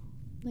feel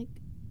like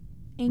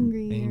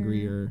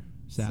angry or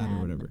sad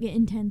or whatever. Like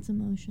intense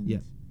emotions. Yeah.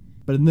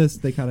 But in this,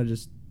 they kind of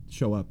just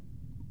show up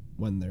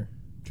when they're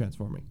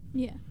transforming.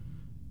 Yeah.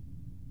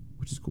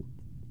 Which is cool.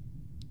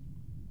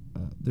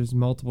 There's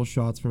multiple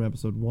shots from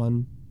episode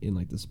 1 in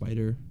like the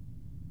spider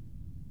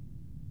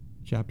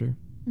chapter.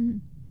 Mm-hmm.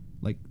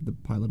 Like the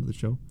pilot of the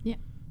show. Yeah.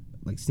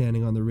 Like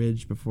standing on the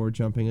ridge before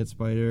jumping at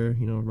Spider,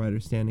 Ryder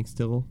standing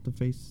still to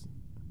face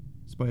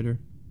Spider.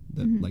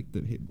 Like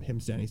him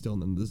standing still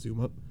and then the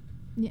zoom up.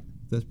 Yeah.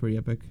 That's pretty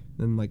epic.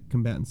 Then like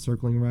combatants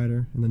circling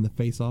Ryder and then the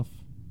face off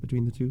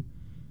between the two.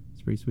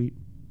 It's pretty sweet.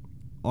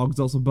 Ogs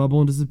also bubble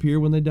and disappear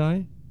when they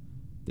die.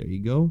 There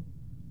you go.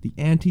 The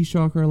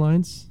anti-Shocker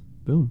Alliance.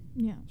 Boom.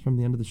 Yeah. It's from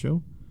the end of the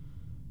show.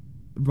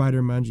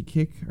 Ryder Manji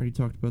kick. Already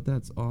talked about that.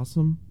 It's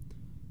awesome.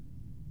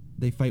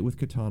 They fight with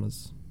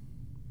katanas.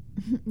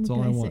 That's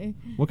all I want. Say?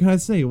 What can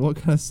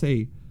I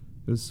say?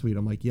 It was sweet.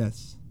 I'm like,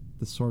 yes.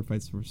 The sword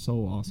fights were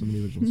so awesome in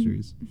the original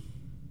series.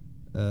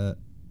 I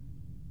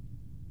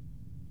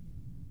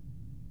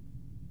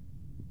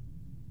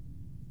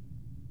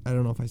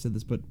don't know if I said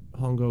this, but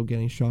Hongo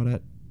getting shot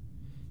at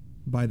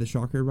by the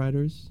Shocker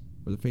Riders.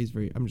 Or the phase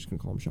I'm just going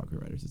to call them Shocker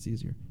Riders. It's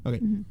easier. Okay.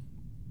 Mm-hmm.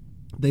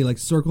 They like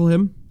circle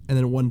him, and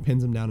then one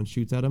pins him down and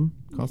shoots at him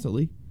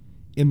constantly.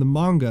 In the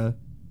manga,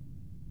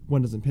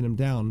 one doesn't pin him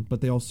down, but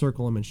they all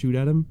circle him and shoot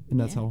at him, and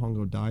that's how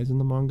Hongo dies in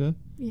the manga.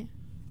 Yeah.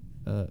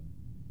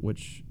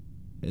 Which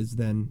is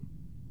then,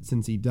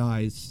 since he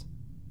dies,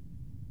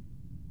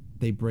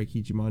 they break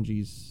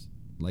Ichimonji's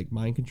like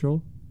mind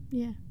control.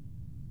 Yeah.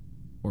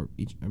 Or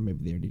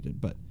maybe they already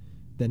did, but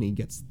then he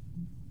gets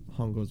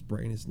Hongo's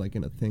brain is like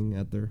in a thing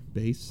at their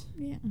base.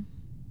 Yeah.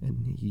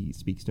 And he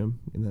speaks to him,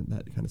 and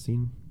that kind of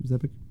scene was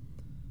epic.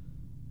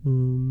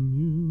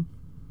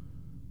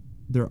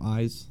 Their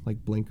eyes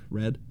like blink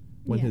red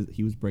when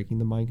he was breaking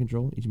the mind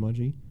control,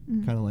 Ichimonji.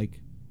 Mm-hmm. Kind of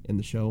like in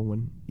the show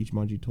when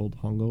Ichimonji told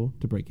Hongo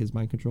to break his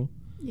mind control.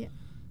 Yeah.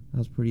 That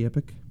was pretty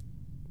epic.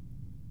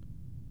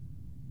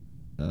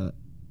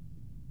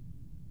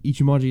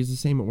 Ichimonji is the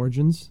same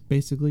origins,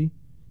 basically.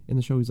 In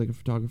the show, he's like a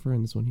photographer,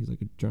 and this one, he's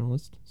like a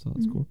journalist, so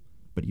that's cool.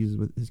 But he uses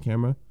with his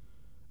camera.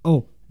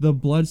 Oh, the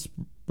blood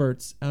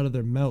spurts out of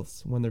their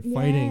mouths when they're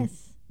fighting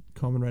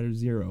Kamen Rider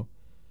Zero.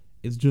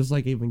 It's just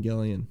like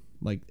Evangelion,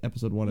 like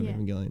episode 1 of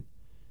Evangelion.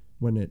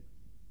 When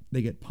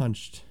they get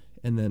punched,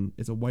 and then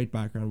it's a white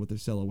background with their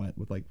silhouette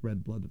with like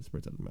red blood that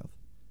spurts out of their mouth.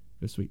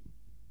 It was sweet.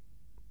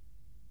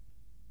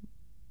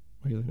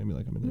 Why are you looking at me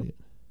like I'm an idiot?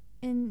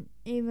 In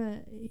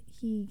Ava,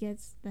 he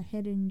gets the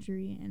head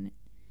injury and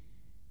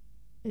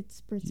it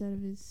spurts out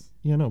of his...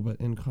 Yeah, no, but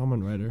in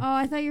Kamen Rider... Oh,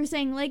 I thought you were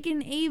saying like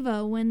in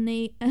Ava when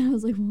they... I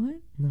was like, what?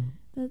 No.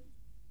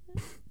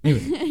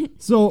 Anyway,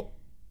 so,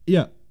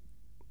 yeah.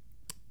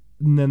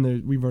 And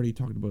then we've already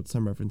talked about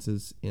some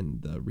references in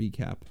the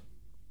recap.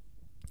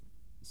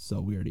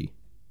 So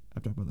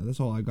I've talked about that. That's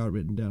all I got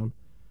written down.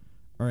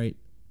 All right.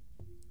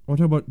 I want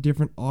to talk about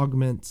different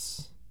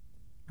augments.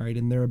 All right,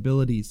 and their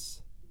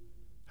abilities.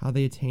 How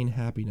they attain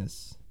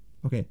happiness.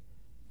 Okay.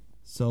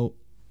 So,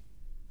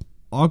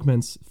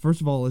 augments,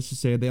 first of all, let's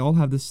just say they all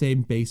have the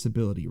same base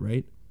ability,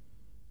 right?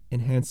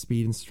 Enhanced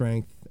speed and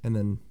strength, and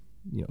then,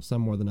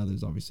 some more than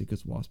others, obviously,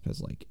 because Wasp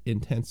has, like,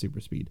 intense super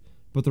speed.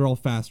 But they're all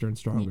faster and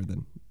stronger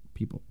than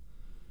people.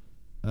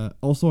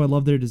 Also, I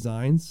love their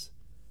designs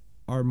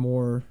are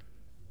more...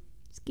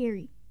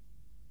 Scary,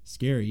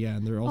 yeah,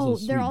 and they're also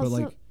sweet, but,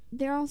 like...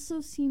 They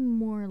also seem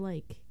more,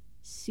 like,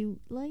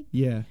 suit-like.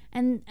 Yeah.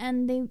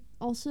 And they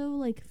also,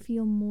 like,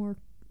 feel more,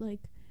 like...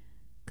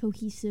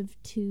 cohesive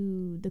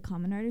to the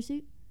Kamen Rider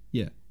suit.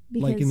 Yeah.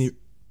 Because, like in the...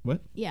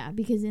 What? Yeah,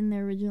 because in the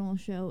original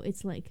show,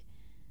 it's like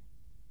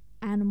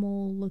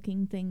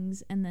animal-looking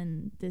things, and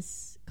then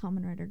this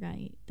Kamen Rider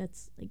guy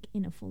that's like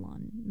in a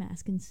full-on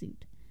mask and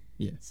suit.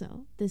 Yeah.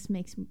 So this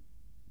makes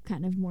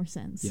kind of more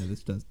sense. Yeah,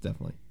 this does,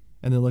 definitely.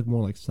 And they look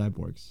more like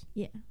cyborgs.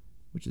 Yeah.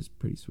 Which is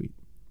pretty sweet.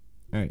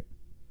 All right.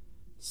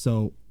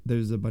 So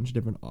there's a bunch of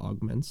different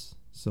augments.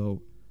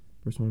 So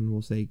first one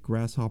we'll say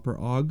Grasshopper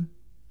Aug,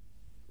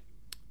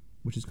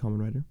 which is Kamen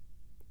Rider.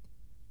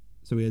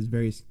 So he has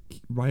various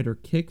rider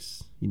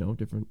kicks,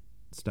 different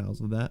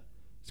styles of that.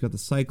 He's got the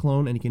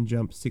Cyclone, and he can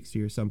jump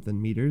 60 or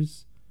something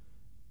meters.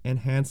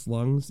 Enhanced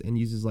lungs, and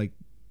uses, like,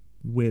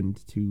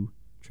 wind to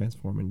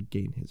transform and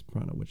gain his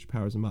prana, which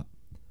powers him up.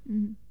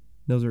 Mm-hmm.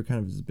 Those are kind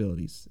of his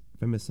abilities.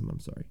 If I miss some, I'm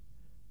sorry.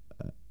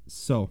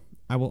 So,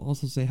 I will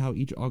also say how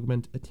each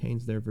augment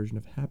attains their version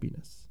of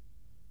happiness.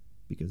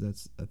 Because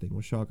that's a thing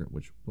with Shocker,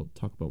 which we'll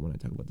talk about when I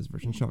talk about this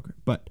version of Shocker.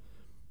 But...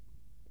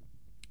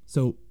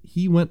 So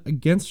he went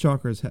against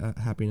Shocker's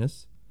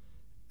happiness.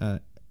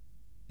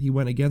 He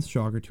went against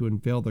Shocker to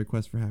unveil their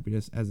quest for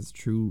happiness as its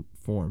true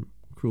form,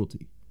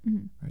 cruelty.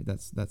 Mm-hmm. All right,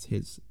 that's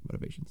his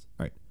motivations.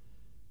 All right.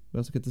 We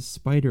also get the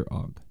Spider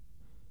Og.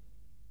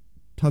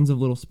 Tons of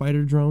little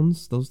spider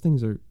drones. Those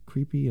things are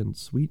creepy and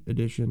sweet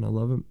addition. I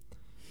love them.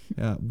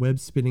 Web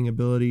spinning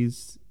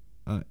abilities.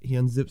 He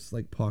unzips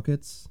like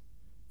pockets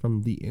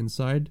from the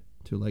inside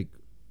to like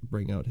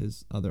bring out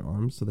his other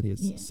arms so that he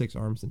has 6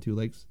 arms and 2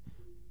 legs,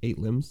 8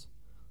 limbs,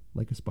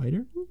 like a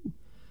spider.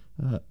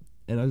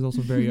 And I was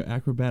also very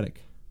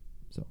acrobatic,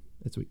 so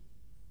it's sweet.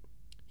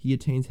 He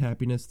attains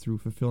happiness through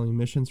fulfilling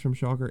missions from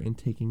Shocker and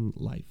taking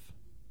life.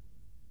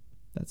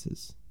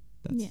 That's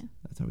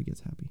how he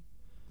gets happy.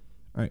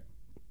 All right.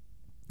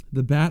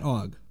 The Bat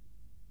Og.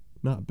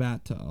 Not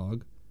Bat to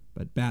Og,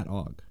 but Bat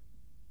Og.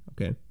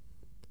 Okay.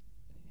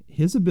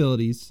 His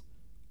abilities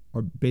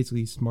are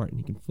basically smart and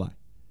he can fly.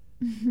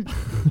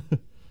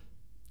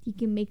 He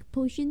can make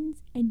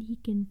potions and he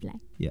can fly.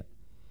 Yeah.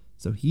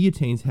 So he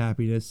attains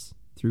happiness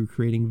through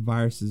creating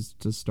viruses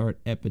to start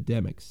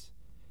epidemics.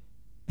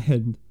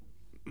 And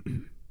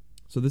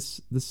so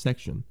this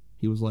section,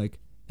 he was like,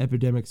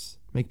 epidemics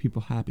make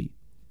people happy.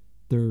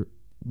 They're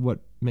what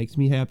makes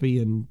me happy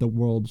and the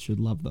world should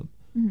love them.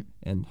 Mm-hmm.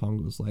 And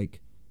Hong was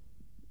like,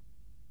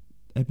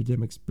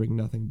 epidemics bring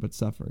nothing but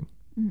suffering.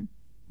 Mm-hmm.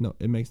 No,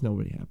 it makes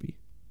nobody happy.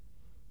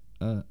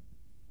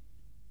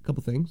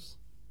 Couple things.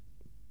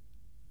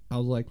 I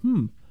was like,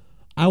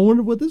 I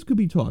wonder what this could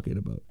be talking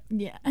about.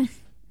 Yeah.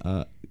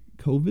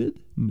 COVID?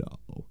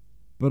 No.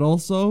 But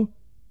also,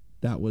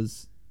 that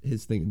was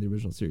his thing in the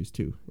original series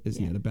too, is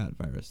he had a bat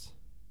virus.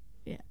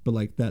 Yeah. But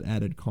like that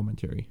added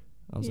commentary.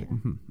 I was like,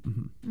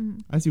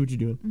 I see what you're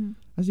doing. Mm-hmm.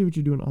 I see what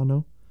you're doing,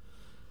 Anno.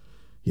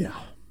 Yeah.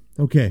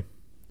 Okay.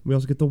 We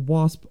also get the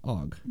Wasp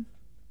Og.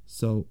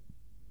 So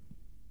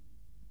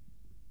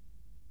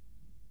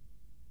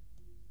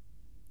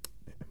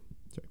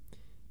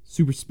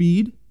super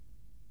speed.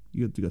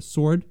 You get a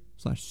sword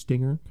 /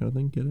 stinger kind of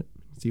thing. Get it?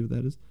 See what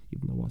that is?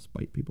 Even though wasps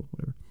bite people,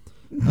 whatever.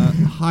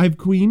 Hive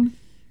Queen.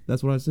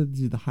 That's what I said.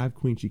 She's the Hive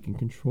Queen. She can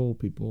control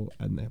people,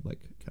 and they have like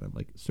kind of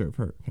like serve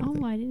her. Kind of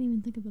thing. I didn't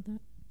even think about that.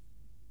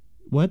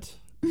 What?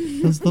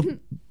 That's the.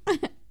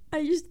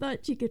 I just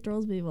thought she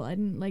controls people. I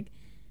didn't like.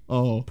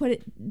 Oh. Put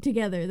it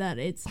together that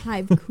it's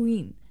Hive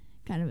Queen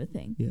kind of a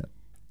thing. Yeah.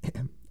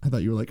 I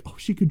thought you were like, oh,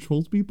 she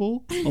controls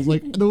people. I was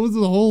like, that was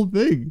the whole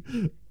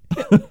thing.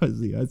 I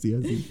see.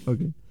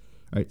 Okay.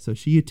 All right. So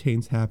she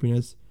attains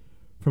happiness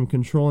from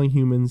controlling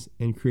humans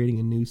and creating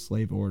a new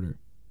slave order.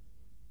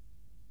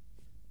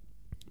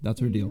 That's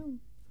her deal.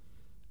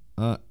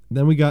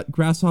 Then we got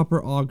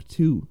Grasshopper Og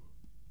 2.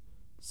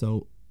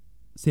 So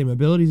same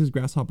abilities as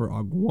Grasshopper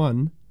Og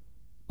 1.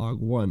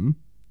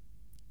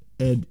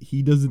 And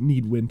he doesn't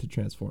need wind to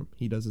transform.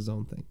 He does his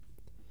own thing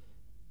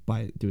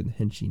by doing the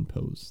Henshin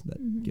pose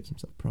that gives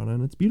himself prana,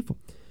 and it's beautiful.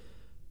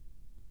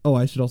 Oh,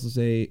 I should also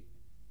say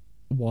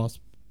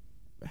Wasp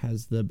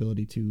has the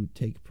ability to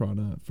take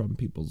prana from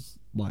people's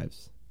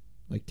lives.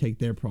 Like take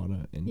their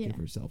prana and give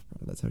herself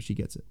prana. That's how she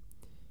gets it.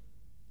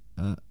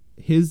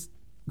 His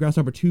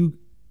Grasshopper 2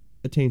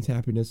 attains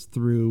happiness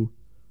through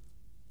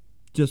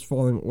just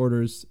following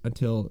orders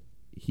until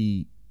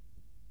he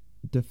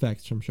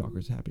defects from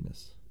Shocker's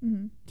happiness.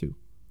 2.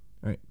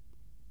 All right.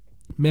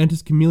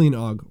 Mantis Chameleon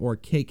Og, or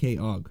KK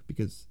Og,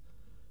 because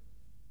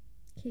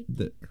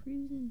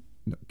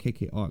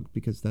KK Og,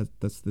 because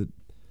that's the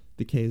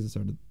K is the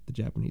start of the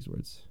Japanese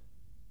words.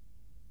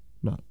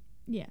 Not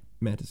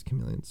Mantis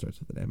Chameleon starts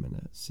with an M and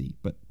a C,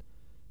 but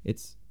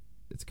it's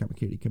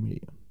Kamakiri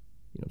Chameleon.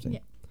 You know what I'm saying? Yeah.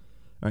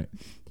 All right.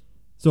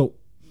 So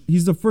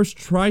he's the first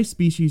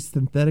tri-species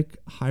synthetic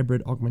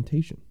hybrid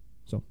augmentation.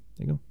 So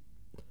there you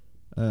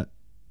go.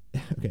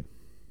 Okay.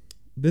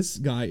 This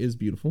guy is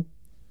beautiful.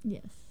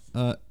 Yes.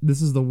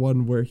 This is the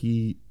one where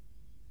he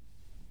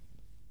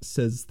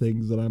says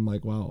things that I'm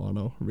like, wow,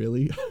 Anno,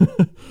 really?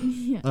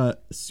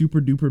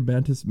 Super duper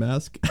mantis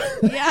mask.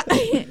 Yeah.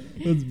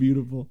 That's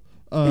beautiful.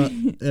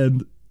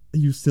 And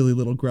you silly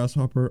little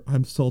grasshopper,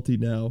 I'm salty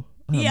now.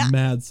 I'm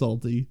mad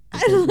salty.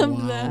 I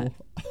love that.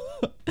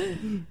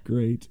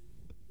 Great.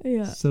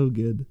 Yeah. So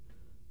good.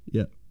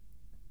 Yeah.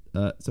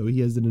 So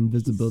he has an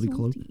invisibility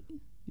cloak.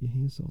 Yeah,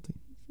 he is salty.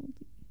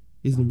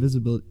 He has an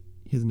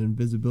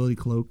invisibility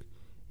cloak.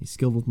 He's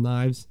skilled with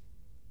knives,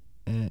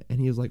 and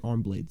he has like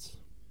arm blades.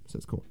 So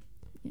that's cool.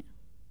 Yeah.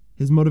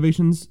 His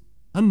motivations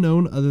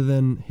unknown, other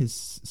than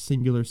his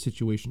singular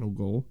situational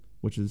goal,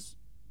 which is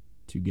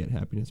to get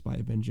happiness by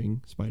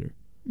avenging Spider.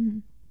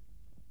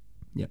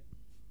 Yep.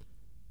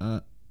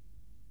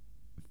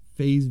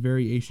 Phase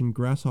variation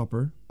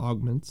Grasshopper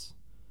augments.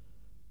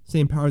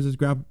 Same powers as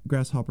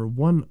Grasshopper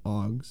 1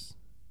 Augs,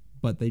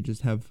 but they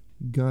just have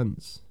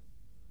guns.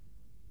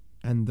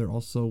 And they're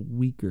also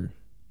weaker.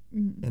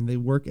 And they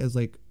work as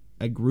like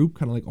a group,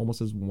 kind of like almost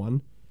as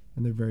one.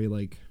 And they're very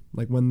like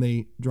when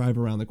they drive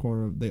around the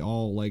corner, they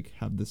all like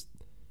have this,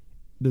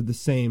 they're the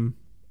same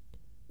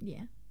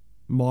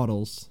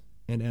models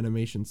and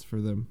animations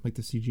for them, like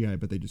the CGI,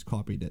 but they just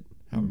copied it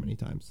however many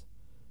times,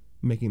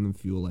 making them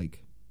feel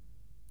like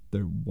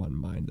they're one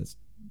mind that's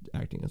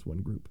acting as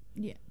one group.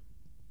 Yeah.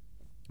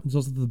 There's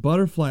also the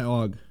butterfly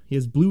Og. He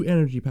has blue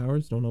energy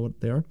powers. Don't know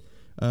what they are.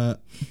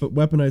 But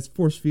weaponized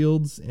force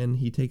fields, and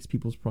he takes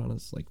people's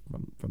pranas like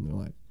from their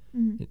life.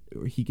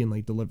 Or he can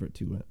like deliver it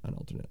to an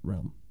alternate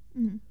realm.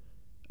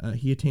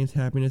 He attains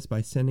happiness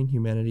by sending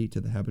humanity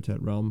to the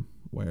habitat realm,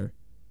 where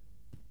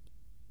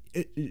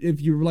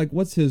if you're like,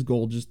 what's his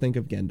goal? Just think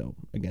of Gendo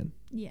again.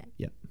 Yeah.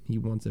 Yeah. He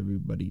wants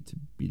everybody to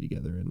be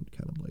together and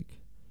kind of like,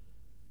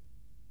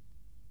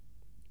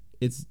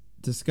 it's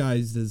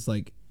disguised as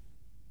like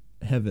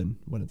heaven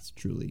when it's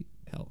truly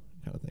hell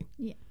kind of thing.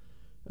 Yeah.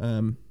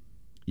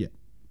 Yeah.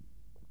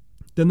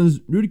 Then there's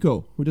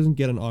Ruriko, who doesn't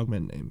get an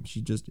augment name.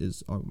 She just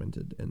is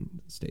augmented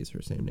and stays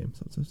her same name,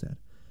 so it's so sad.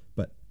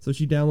 But so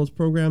she downloads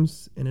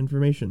programs and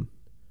information,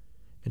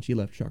 and she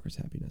left Shockers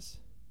happiness.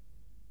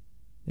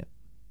 Yeah.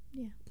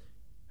 Yeah.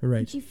 All right.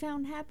 And she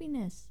found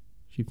happiness.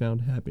 She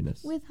found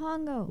happiness. With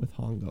Hongo. With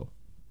Hongo.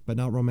 But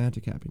not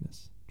romantic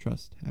happiness.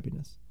 Trust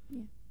happiness.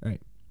 Yeah. All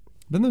right.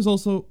 Then there's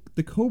also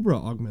the Cobra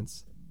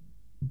augments.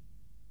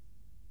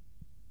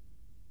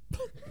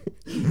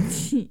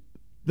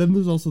 Then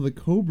there's also the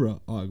Cobra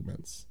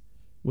augments,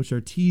 which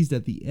are teased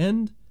at the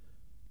end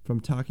from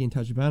Taki and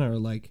Tachibana, are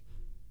like,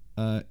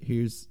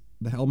 here's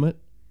the helmet.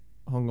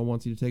 Hongo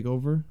wants you to take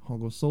over.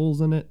 Hongo's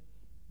soul's in it.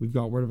 We've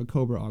got word of a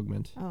Cobra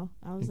augment. Oh,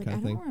 I was like, kind I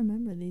of don't thing.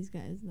 remember these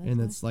guys. That's And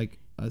why. it's like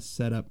a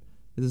setup.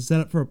 It's a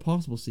setup for a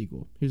possible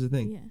sequel. Here's the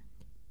thing. Yeah.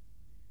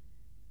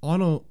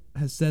 Ano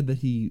has said that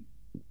he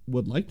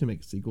would like to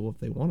make a sequel if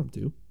they want him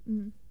to.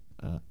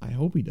 I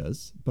hope he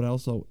does, but I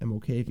also am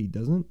okay if he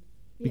doesn't.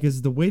 Yeah.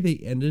 Because the way they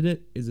ended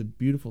it is a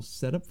beautiful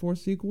setup for a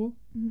sequel,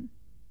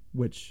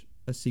 which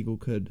a sequel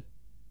could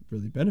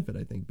really benefit,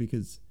 I think,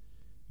 because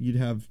you'd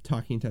have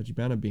Taki and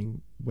Tachibana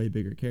being way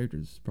bigger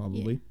characters,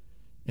 probably,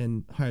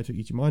 and Hayato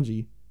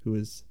Ichimonji, who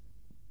is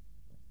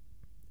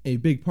a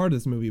big part of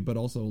this movie, but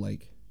also,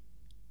 like,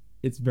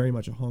 it's very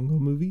much a Hongo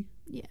movie.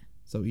 Yeah.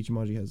 So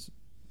Ichimonji has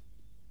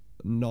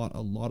not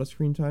a lot of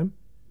screen time.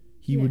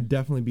 He would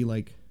definitely be,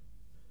 like,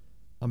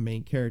 a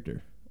main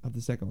character of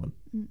the second one.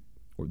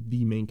 Or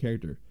the main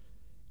character.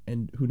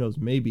 And who knows,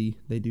 maybe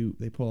they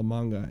pull a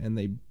manga and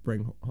they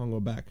bring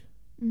Hongo back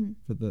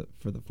for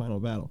the final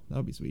battle. That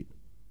would be sweet.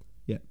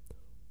 Yeah.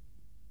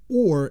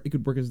 Or it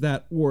could work as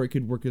that, or it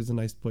could work as a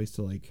nice place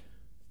to, like,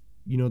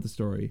 you know the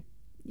story.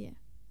 Yeah.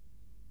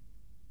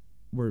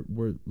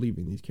 We're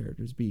leaving these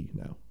characters be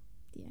now.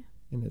 Yeah.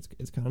 And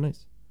it's kind of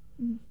nice.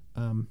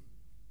 Kind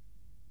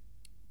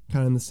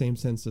of in the same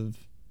sense of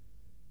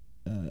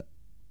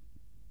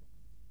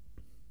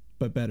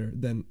but better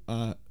than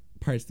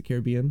Pirates of the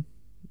Caribbean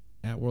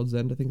at World's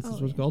End, I think this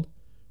was called,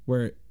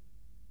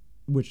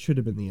 which should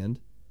have been the end,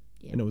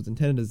 and it was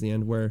intended as the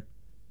end, where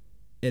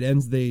it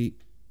ends, they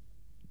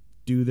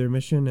do their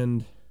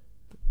mission,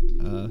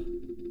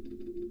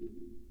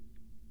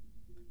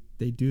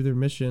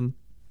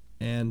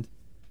 and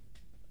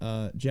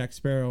Jack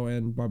Sparrow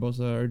and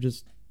Barbossa are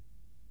just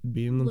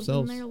being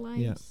themselves. Living their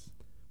lives. Yeah.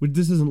 Which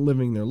this isn't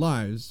living their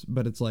lives,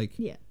 but it's like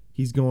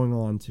he's going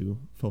on to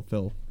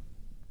fulfill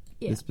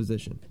this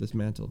position, this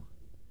mantle.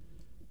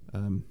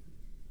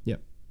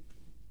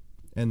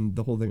 And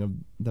the whole thing of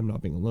them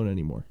not being alone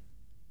anymore.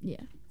 Yeah.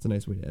 It's a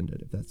nice way to end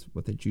it if that's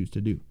what they choose to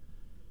do.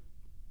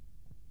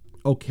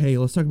 Okay,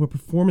 let's talk about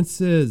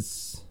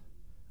performances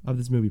of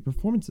this movie.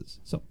 Performances.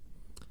 So,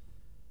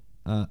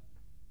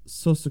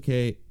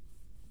 Sosuke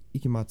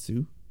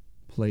Ikematsu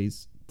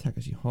plays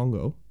Takashi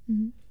Hongo.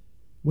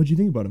 What did you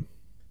think about him?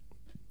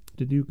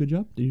 Did he do a good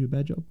job? Did he do a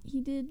bad job?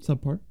 He did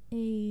subpar.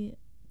 A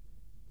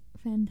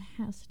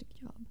fantastic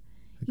job.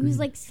 He was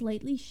like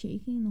slightly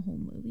shaking the whole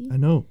movie. I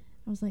know.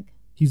 I was like,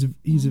 he's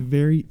a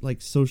very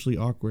like socially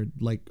awkward.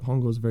 Like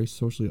Hongo is very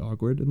socially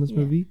awkward in this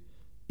movie,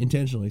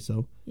 intentionally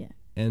so. Yeah.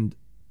 And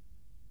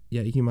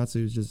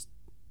Ikematsu is just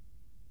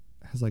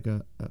has like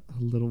a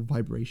little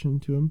vibration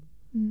to him,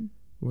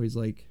 where he's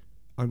like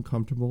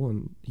uncomfortable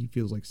and he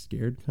feels like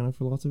scared kind of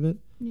for lots of it.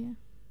 Yeah.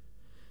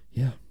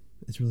 Yeah,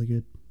 it's really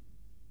good.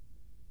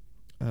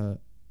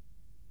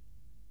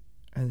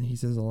 And he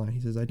says a line. He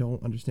says, "I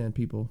don't understand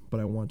people, but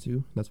I want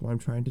to. That's why I'm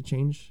trying to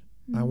change.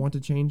 I want to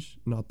change,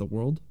 not the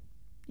world.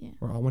 Yeah.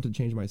 Or I want to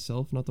change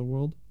myself, not the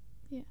world."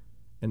 Yeah.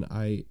 And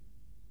I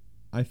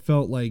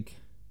felt like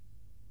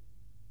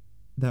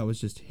that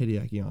was just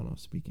Hideaki Anno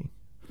speaking.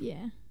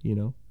 Yeah. You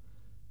know?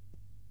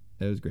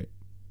 It was great.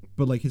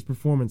 But like his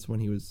performance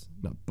when he was,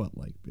 not but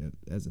like,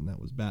 as in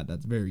that was bad.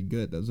 That's very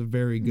good. That was a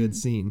very good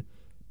scene.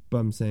 But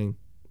I'm saying,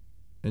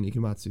 and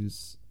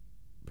Ikematsu's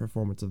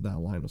performance of that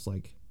line was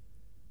like,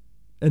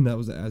 and that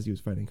was as he was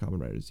fighting Kamen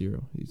Rider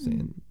Zero. He's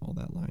saying all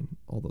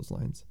those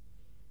lines.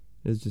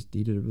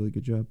 He did a really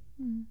good job.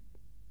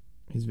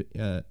 His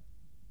the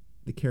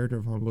character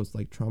of Hongo is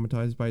like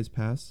traumatized by his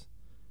past,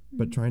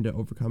 but trying to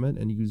overcome it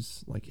and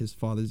use like his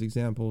father's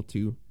example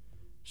to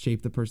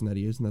shape the person that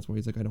he is, and that's why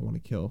he's like, I don't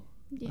want to kill.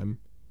 Yeah.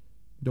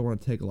 Don't want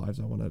to take lives.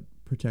 I want to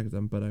protect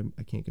them, but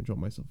I can't control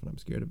myself, and I'm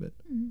scared of it.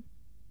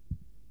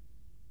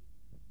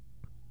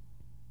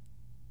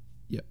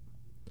 Yep.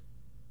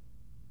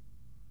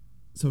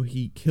 so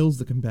he kills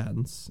the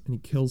combatants, and he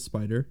kills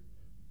Spider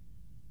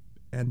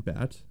and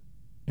Bat,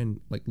 and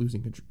like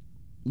losing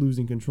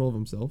control of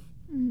himself.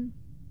 Mm-hmm.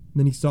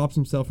 Then he stops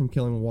himself from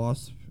killing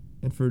Wasp,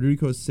 and for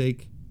Ruriko's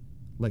sake,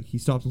 like he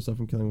stops himself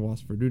from killing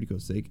Wasp for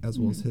Ruriko's sake, as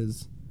well as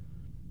his.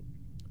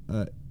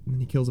 And then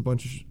he kills a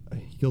bunch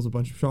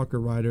of Shocker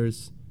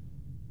riders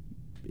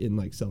in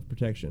like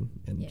self-protection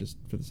and just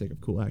for the sake of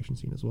cool action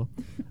scene as well.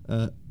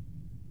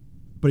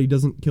 But he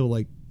doesn't kill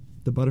like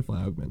the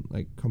butterfly augment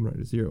like Kamen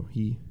Rider Zero.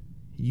 He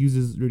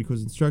uses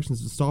Ruriko's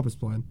instructions to stop his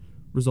plan,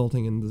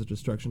 resulting in the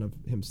destruction of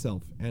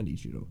himself and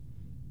Ichiro.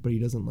 But he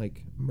doesn't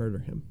like murder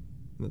him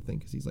in the thing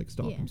because he's like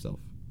stopped himself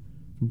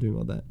from doing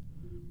all that.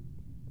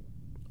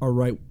 All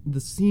right,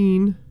 the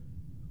scene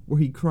where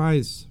he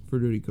cries for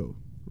Ruriko,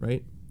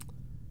 right?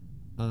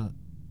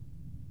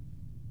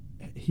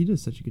 He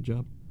does such a good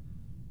job.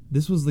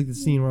 This was like the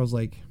scene where I was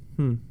like,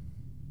 this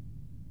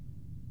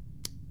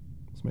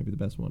might be the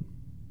best one.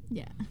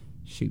 Yeah.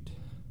 Shoot.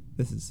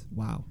 This is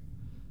wow.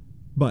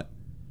 But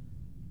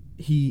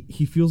he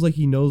feels like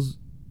he knows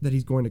that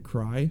he's going to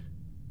cry,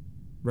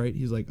 right?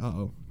 He's like,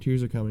 uh-oh,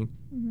 tears are coming.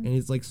 Mm-hmm. And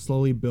he's like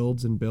slowly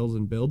builds and builds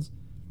and builds.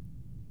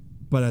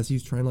 But as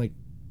he's trying to like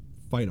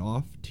fight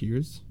off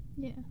tears.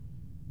 Yeah.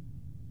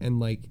 And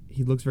like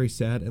he looks very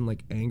sad and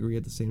like angry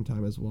at the same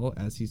time as well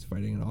as he's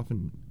fighting it off,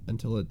 and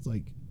until it's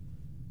like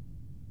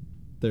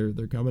they're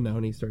coming out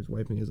and he starts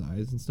wiping his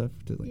eyes and stuff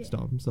to like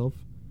stop himself,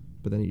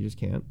 but then he just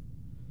can't.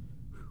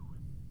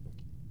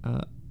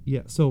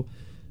 So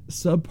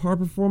subpar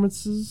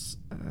performances,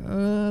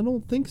 I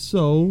don't think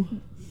so.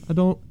 I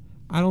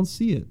don't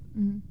see it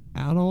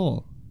at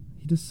all.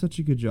 He does such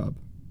a good job.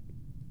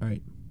 All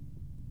right.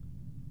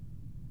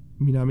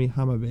 Minami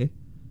Hamabe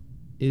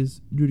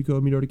is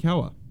Ruriko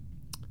Midorikawa.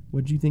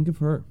 What did you think of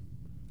her?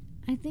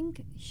 I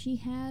think she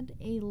had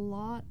a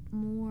lot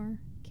more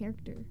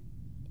character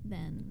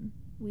than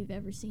we've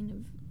ever seen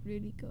of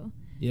Ruriko.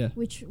 Yeah.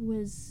 Which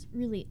was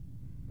really,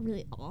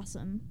 really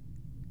awesome.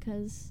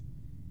 Because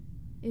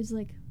it was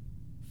like,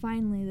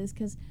 finally this,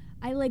 because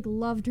I like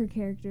loved her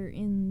character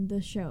in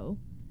the show.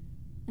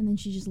 And then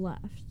she just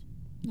left.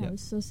 And I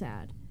was so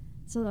sad.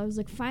 So I was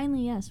like,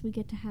 finally, yes, we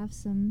get to have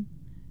some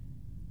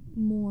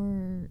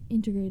more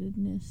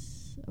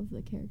integratedness of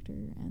the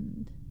character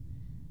and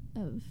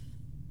of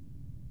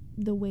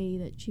the way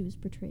that she was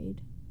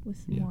portrayed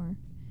with more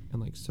and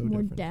like so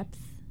more different. depth.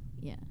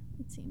 Yeah,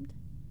 it seemed.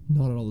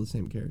 Not at all the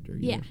same character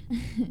either.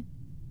 Yeah.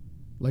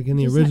 Like in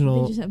the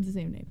original, they just have the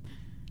same name.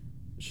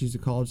 She's a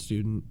college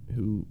student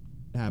who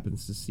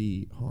happens to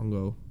see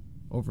Hongo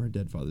over her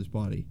dead father's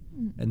body,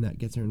 and that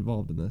gets her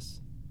involved in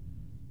this.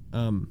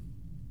 And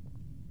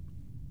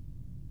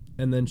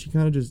then she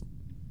kind of just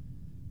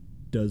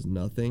does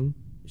nothing.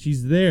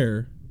 She's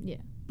there,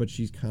 but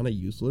she's kind of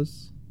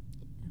useless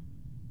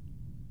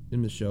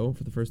in the show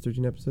for the first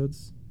 13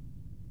 episodes.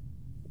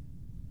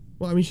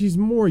 Well, I mean, she's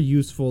more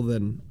useful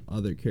than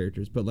other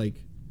characters, but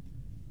like,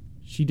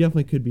 she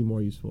definitely could be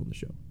more useful in the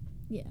show.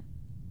 Yeah.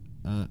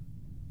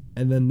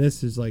 And then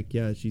this is like,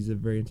 she's a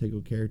very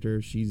integral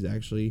character. She's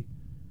actually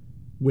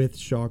with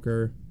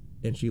Shocker,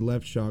 and she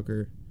left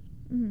Shocker,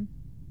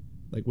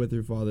 like with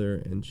her father,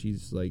 and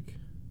she's like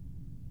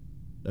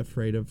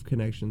afraid of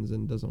connections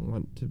and doesn't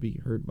want to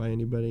be hurt by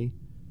anybody.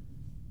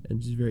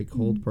 And she's a very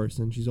cold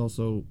person. She's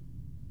also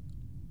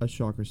a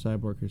Shocker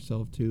cyborg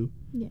herself too.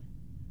 Yeah.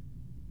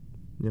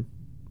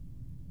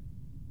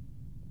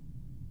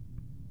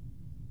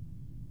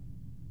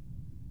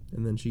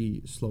 And then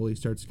she slowly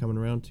starts coming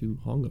around to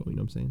Hongo, you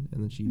know what I'm saying?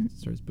 And then she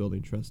starts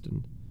building trust,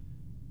 and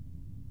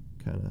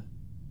kind of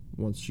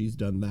once she's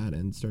done that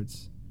and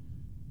starts,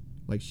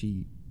 like,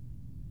 she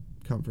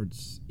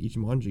comforts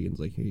Ichimonji and is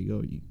like, here you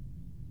go,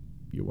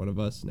 you're one of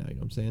us now, you know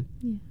what I'm saying?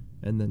 Yeah.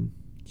 And then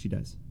she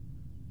dies.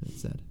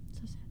 It's sad.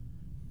 So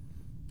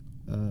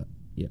sad.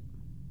 Yeah.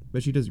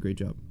 But she does a great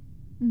job.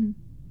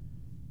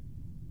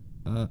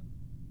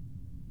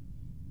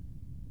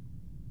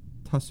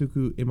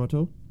 Tasuku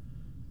Emoto.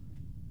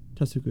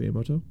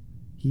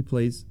 He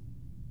plays...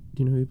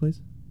 Do you know who he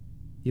plays?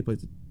 He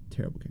plays a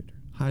terrible character.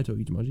 Hayato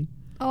Ichimonji.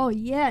 Oh,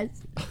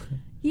 yes.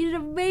 He did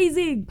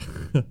amazing.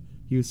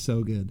 He was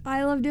so good.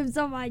 I loved him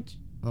so much.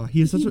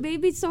 He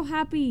made me so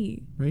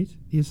happy. Right?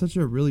 He has such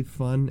a really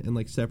fun and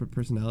like separate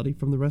personality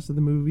from the rest of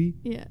the movie.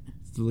 Yeah.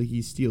 So like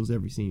he steals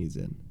every scene he's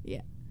in.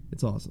 Yeah.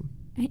 It's awesome.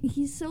 And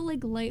he's so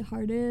like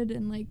lighthearted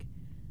and like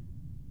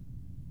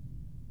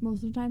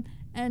most of the time.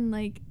 And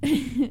like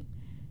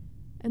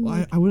and well,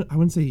 like, I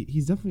wouldn't say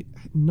he's definitely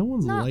no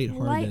one's not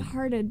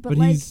lighthearted. But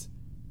like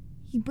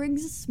he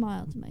brings a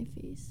smile to my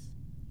face.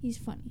 He's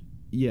funny.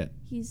 Yeah.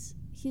 He's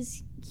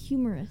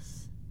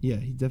humorous. Yeah,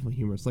 he's definitely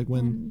humorous. Like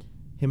when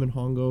him and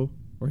Hongo,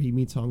 or he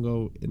meets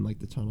Hongo in like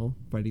the tunnel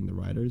fighting the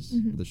riders,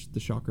 the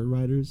Shocker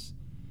riders,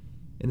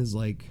 and is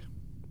like,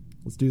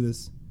 let's do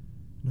this.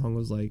 And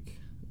Hongo's like,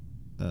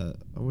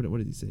 what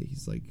did he say?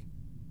 He's like,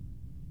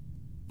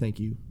 thank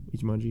you,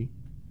 Ichimonji.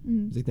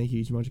 He's like, thank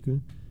you, Ichimonji-kun.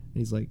 And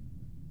he's like,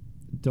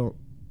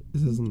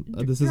 this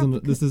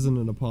isn't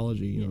an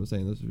apology, you know what I'm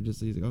saying? This is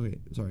just, he's like, okay,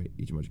 sorry,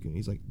 Ichimonji-kun.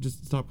 He's like,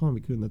 just stop calling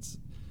me kun. That's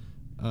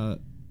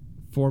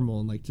formal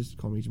and like just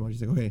call me Ichimonji.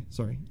 He's like, okay,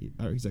 sorry.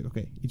 He's like,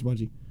 okay,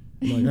 Ichimonji.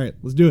 I'm like, all right,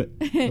 let's do it.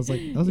 I was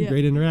like, that was a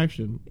great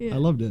interaction. I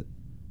loved it.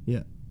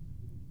 Yeah.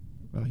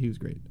 He was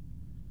great.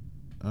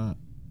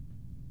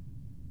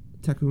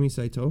 Takumi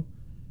Saito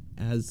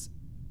as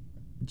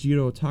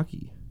Jiro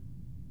Taki.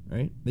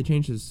 Right? They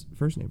changed his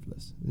first name for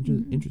this.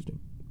 Interesting.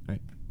 All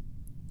right.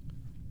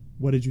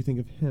 What did you think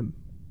of him?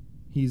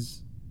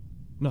 He's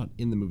not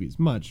in the movie as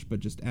much, but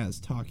just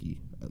as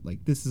Taki.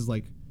 Like, this is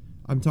like,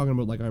 I'm talking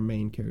about like our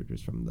main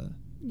characters from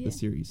the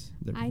series.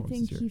 I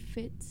think he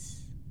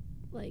fits,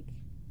 like,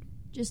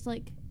 just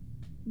like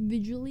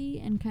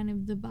visually and kind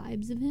of the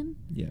vibes of him.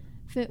 Yeah.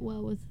 Fit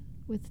well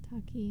with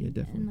Taki. Yeah,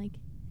 definitely. And like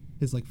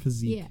his like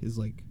physique is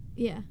like.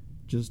 Yeah.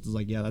 Just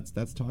like, yeah,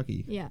 that's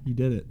Taki. Yeah. You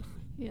did it.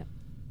 Yeah.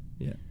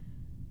 Yeah.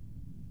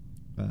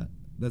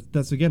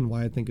 That's again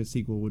why I think a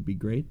sequel would be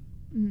great.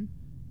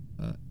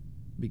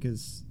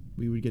 Because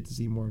we would get to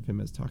see more of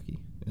him as Taki,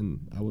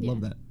 and I would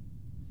love that.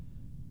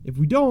 If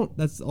we don't,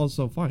 that's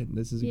also fine.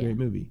 This is a great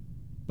movie,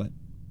 but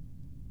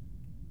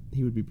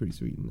he would be pretty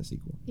sweet in the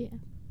sequel. Yeah.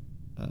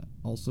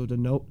 Also to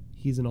note,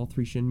 he's in all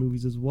 3 Shin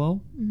movies as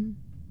well.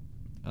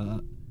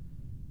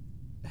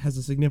 Has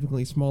a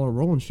significantly smaller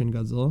role in Shin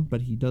Godzilla,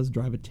 but he does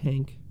drive a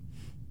tank.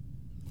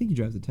 I think he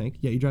drives a tank.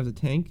 Yeah, he drives a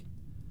tank.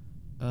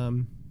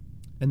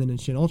 And then in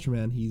Shin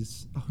Ultraman,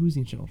 he's... Oh, who's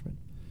he in Shin Ultraman?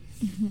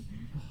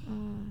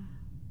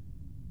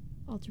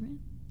 Ultraman.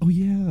 Oh,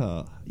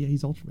 yeah. Yeah,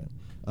 he's Ultraman.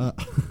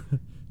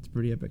 It's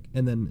pretty epic.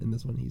 And then in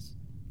this one, he's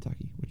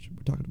Taki, which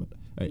we're talking about.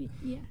 All right.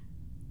 Yeah.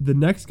 The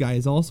next guy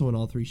is also in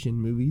all 3 Shin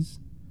movies.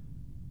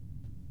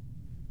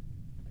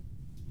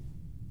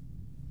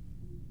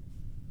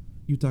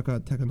 Yutaka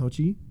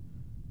Takanouchi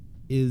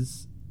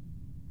is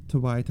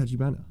Tobai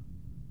Tachibana.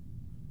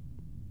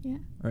 Yeah.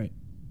 All right.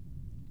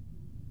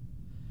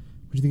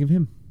 What do you think of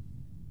him?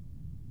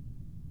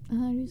 I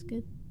thought he was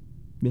good.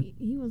 Yeah.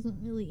 He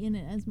wasn't really in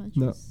it as much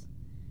No. as...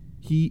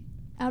 He...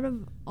 Out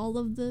of all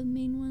of the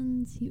main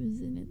ones, he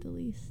was in it the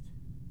least.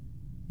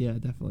 Yeah,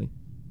 definitely.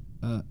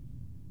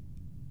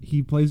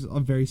 He plays a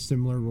very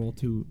similar role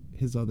to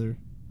his other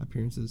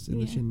appearances in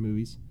the Shin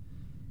movies.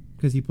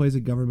 Because he plays a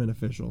government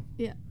official.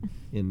 Yeah.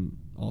 In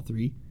all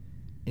 3.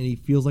 And he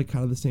feels like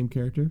kind of the same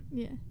character.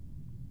 Yeah.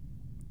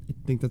 I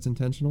think that's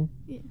intentional.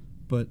 Yeah.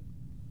 But,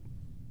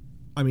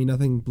 I mean,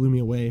 nothing blew me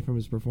away from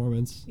his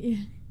performance. Yeah.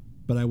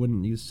 But I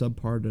wouldn't use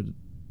subpar to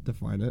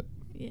define it.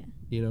 Yeah.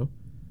 You know?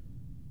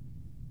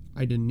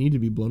 I didn't need to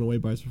be blown away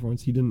by his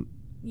performance. He didn't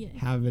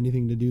have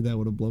anything to do that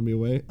would have blown me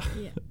away.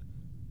 Yeah.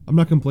 I'm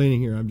not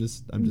complaining here. I'm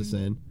just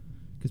saying.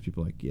 Because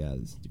people are like, yeah,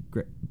 this is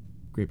great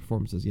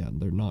performances. Yeah,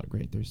 they're not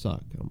great. They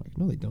suck. And I'm like,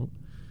 no, they don't.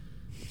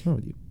 What's wrong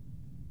with you?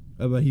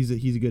 But he's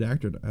a good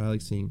actor. I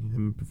like seeing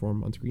him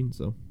perform on screen,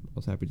 so I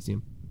was happy to see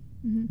him.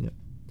 Yeah.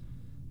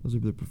 Those are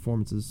the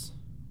performances.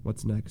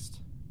 What's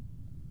next?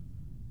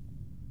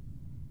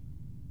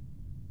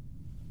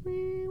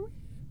 Whoa!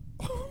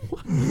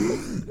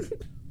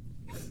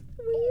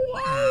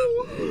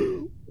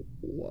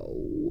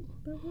 Whoa!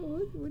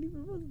 What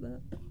even was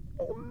that?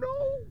 Oh no!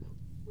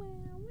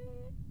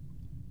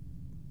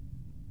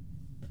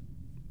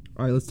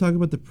 All right, let's talk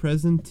about the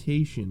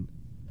presentation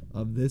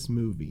of this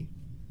movie.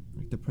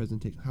 Like the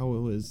presentation, how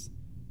it was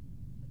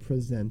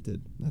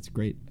presented. That's a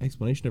great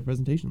explanation of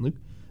presentation, Luke.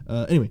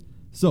 Anyway,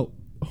 so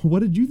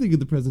what did you think of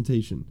the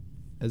presentation?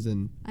 As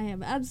in, I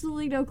have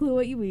absolutely no clue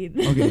what you mean.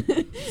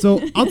 Okay,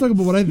 so I'll talk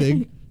about what I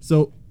think.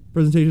 So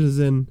presentation is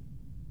in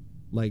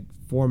like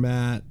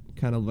format,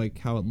 kind of like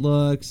how it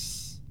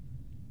looks,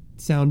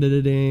 sound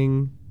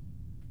editing,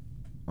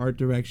 art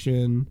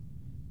direction,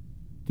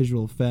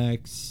 visual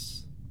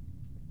effects.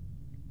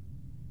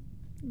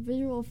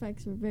 Visual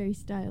effects were very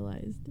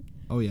stylized.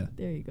 Oh yeah.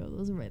 There you go.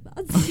 Those are my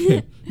thoughts.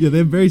 Okay. Yeah, they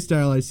have very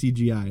stylized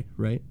CGI,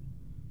 right?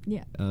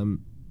 Yeah.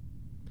 And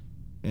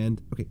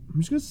okay,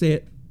 I'm just gonna say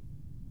it.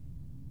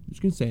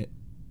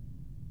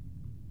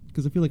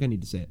 Because I feel like I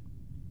need to say it.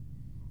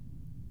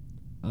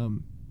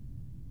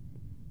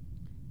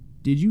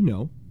 Did you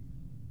know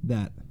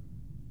that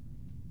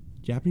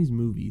Japanese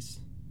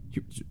movies,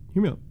 hear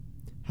me out,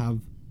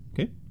 have,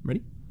 okay,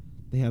 ready?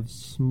 They have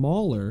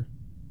smaller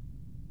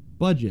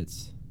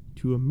budgets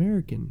to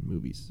American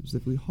movies,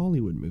 specifically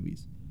Hollywood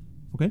movies,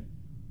 okay?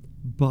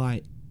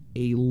 By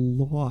a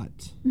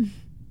lot.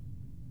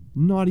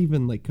 Not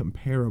even like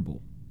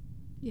comparable.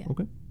 Yeah.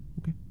 Okay.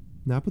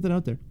 Now I put that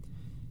out there.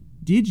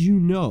 Did you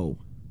know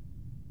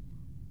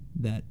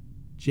that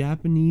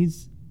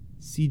Japanese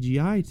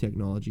CGI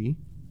technology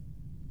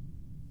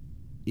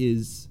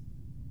is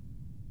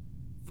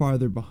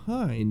farther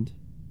behind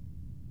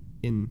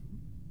in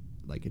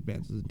like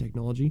advances in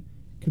technology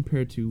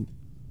compared to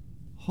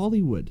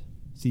Hollywood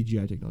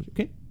CGI technology?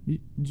 Okay,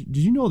 did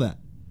you know that?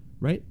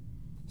 Right?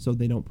 So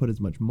they don't put as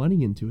much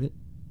money into it,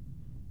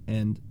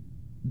 and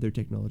their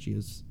technology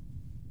is,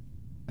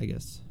 I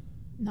guess,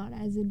 not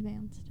as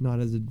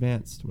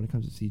advanced when it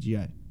comes to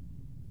CGI,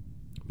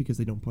 because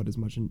they don't put as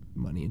much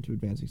money into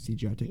advancing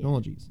CGI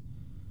technologies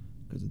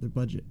because of their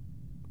budget.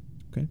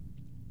 Okay,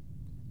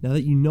 now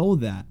that you know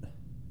that,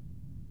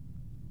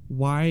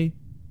 why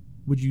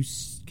would you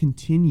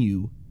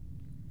continue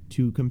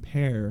to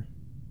compare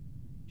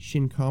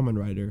Shin Kamen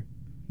Rider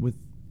with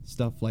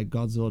stuff like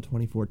Godzilla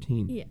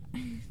 2014? Yeah.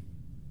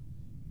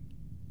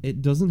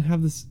 It doesn't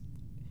have this,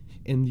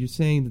 and you're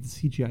saying that the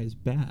CGI is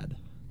bad.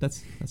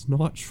 That's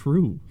not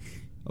true.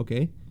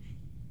 Okay?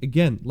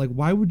 Again, like,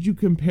 why would you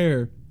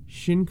compare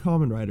Shin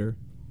Kamen Rider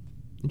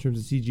in terms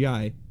of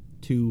CGI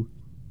to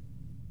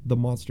the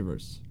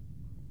Monsterverse?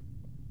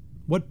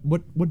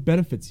 What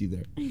benefits you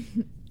there?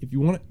 If you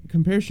want to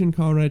compare Shin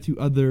Kamen Rider to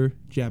other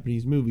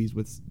Japanese movies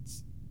with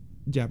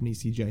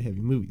Japanese CGI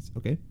heavy movies,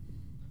 okay?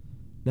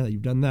 Now that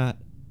you've done that,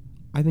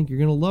 I think you're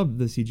gonna love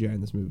the CGI in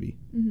this movie.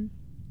 Mm-hmm.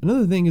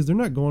 Another thing is they're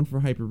not going for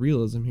hyper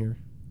realism here.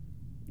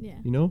 Yeah.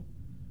 You know,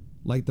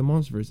 like the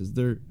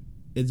Monsterverses,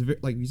 it's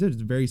like you said,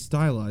 it's very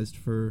stylized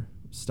for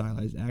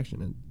stylized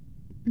action,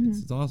 and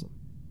it's awesome.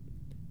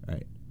 All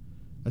right,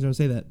 I just want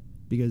to say that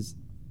because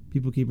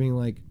people keep being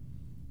like,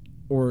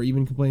 or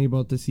even complaining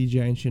about the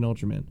CGI in Shin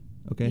Ultraman.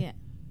 Okay. Yeah.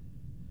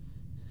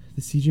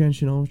 The CGI in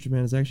Shin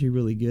Ultraman is actually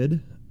really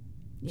good.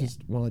 Yeah.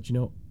 Just want to let you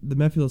know, the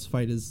Mephiles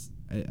fight is,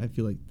 I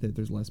feel like that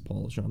there's less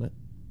polish on it.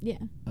 Yeah.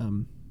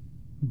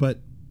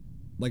 But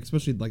like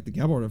especially like the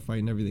Gaborda fight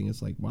and everything,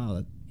 it's like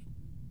wow,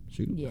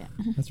 Yeah.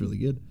 that's really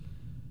good.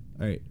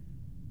 All right,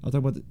 I'll talk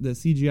about the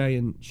CGI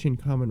in Shin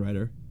Kamen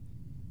Rider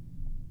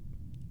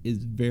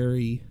is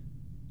very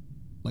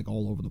like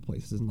all over the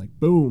place. It isn't like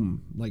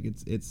boom, like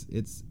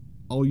it's.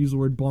 I'll use the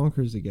word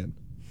bonkers again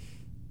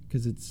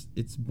because it's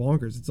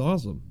bonkers. It's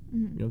awesome. Mm-hmm.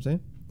 You know what I'm saying?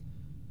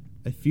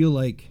 I feel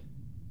like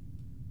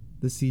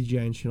the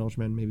CGI in Shin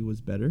Ultraman maybe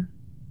was better.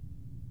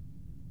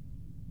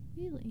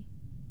 Really?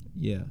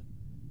 Yeah,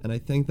 and I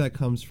think that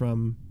comes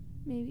from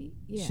Maybe.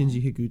 Yeah.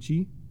 Shinji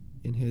Higuchi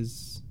in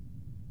he's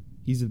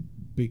a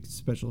big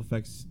special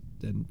effects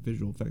and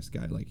visual effects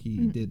guy. Like he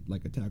did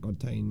like Attack on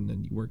Titan,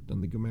 and he worked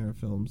on the Gamera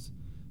films,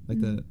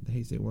 like the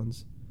Heisei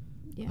ones.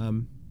 Yeah.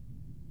 And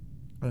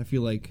I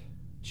feel like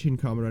Shin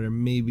Kamen Rider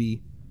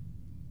maybe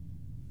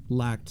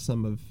lacked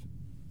some of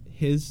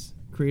his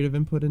creative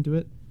input into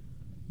it,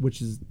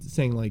 which is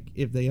saying like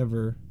if they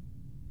ever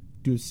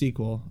do a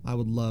sequel, I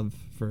would love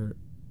for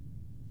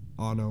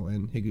Anno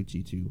and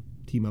Higuchi to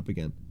team up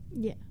again.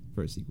 Yeah.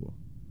 For a sequel.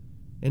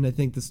 And I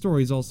think the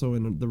story is also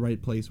in the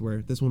right place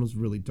where this one was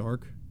really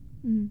dark.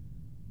 Mm-hmm.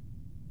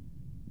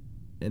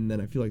 And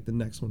then I feel like the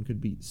next one could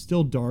be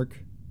still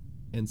dark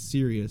and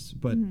serious,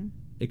 but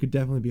it could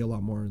definitely be a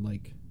lot more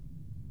like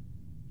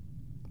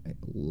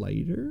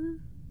lighter,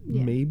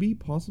 maybe,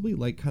 possibly,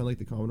 like kind of like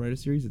the Kamen Rider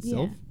series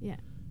itself. Yeah.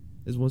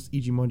 Is once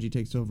Ichimonji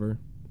takes over.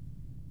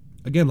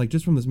 Again, like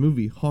just from this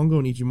movie, Hongo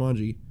and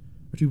Ichimonji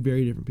are two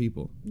very different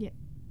people. Yeah.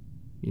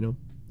 You know?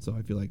 So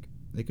I feel like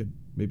they could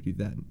maybe do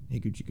that, and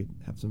Higuchi could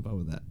have some fun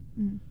with that.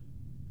 Mm-hmm.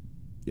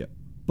 Yeah.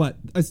 But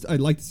I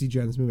like the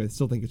CGI in this movie. I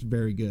still think it's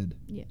very good.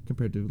 Yeah.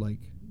 Compared to like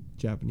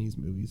Japanese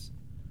movies.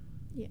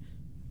 Yeah.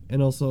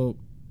 And also,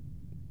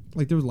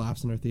 like there was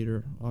laughs in our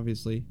theater,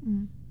 obviously,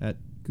 Mm-hmm. at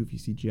goofy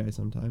CGI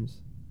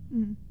sometimes.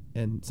 Mm-hmm.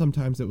 And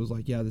sometimes it was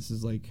like, yeah, this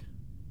is like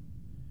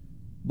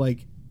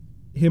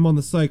him on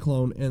the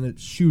cyclone and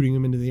it's shooting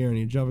him into the air and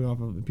he's jumping off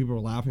of it and people are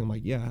laughing. I'm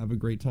like, yeah, have a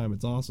great time.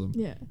 It's awesome.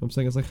 Yeah. I'm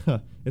saying it's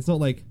like, it's not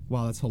like,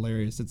 wow, that's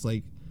hilarious. It's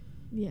like,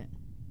 yeah.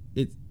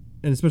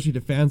 And especially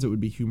to fans, it would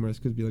be humorous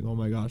because it'd be like, oh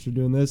my gosh, they're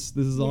doing this.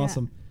 This is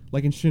awesome.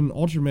 Like in Shin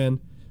Ultraman,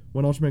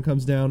 when Ultraman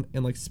comes down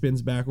and like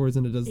spins backwards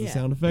and it does the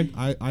sound effect,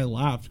 I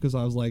laughed because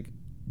I was like,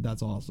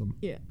 that's awesome.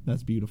 Yeah.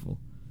 That's beautiful.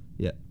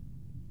 Yeah.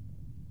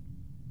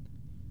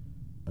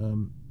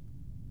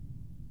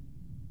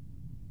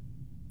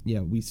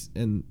 Yeah,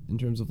 and in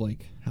terms of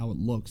like how it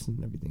looks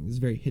and everything, this is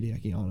very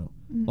Hideaki Anno.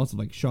 Lots of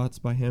like shots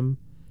by him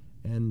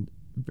and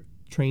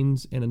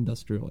trains and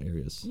industrial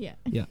areas. Yeah.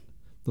 Yeah.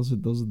 Those are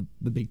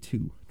the big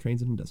two,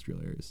 trains and industrial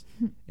areas.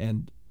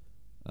 And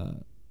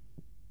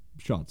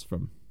shots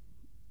from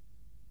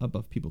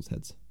above people's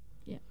heads.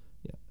 Yeah.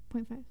 Yeah.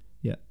 0.5.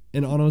 Yeah.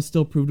 And Anno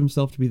still proved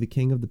himself to be the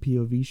king of the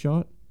POV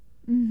shot.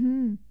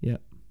 Mm-hmm. Yeah.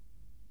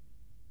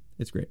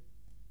 It's great.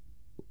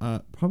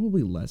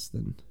 Probably less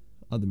than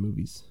other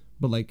movies.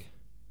 But like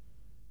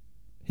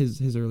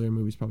his earlier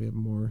movies probably have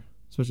more,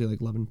 especially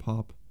like Love and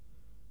Pop.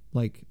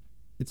 Like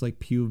it's like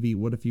POV.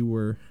 What if you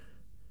were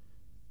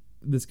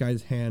this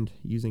guy's hand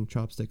using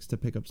chopsticks to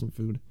pick up some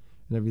food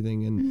and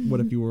everything, and what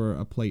if you were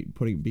a plate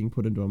being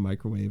put into a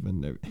microwave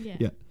and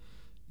yeah.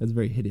 That's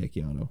very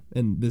Hideaki Anno,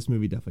 and this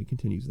movie definitely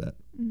continues that.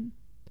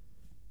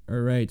 All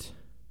right,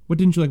 what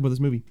didn't you like about this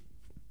movie?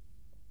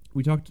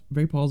 We talked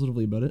very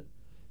positively about it.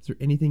 Is there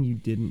anything you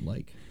didn't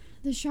like?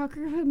 The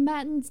shocker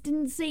combatants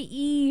didn't say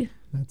E.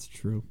 That's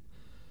true.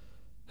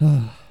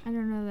 I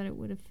don't know that it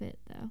would have fit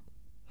though.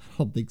 I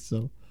don't think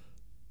so.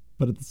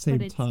 But at the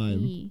same time,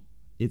 E.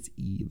 It's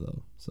E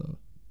though. So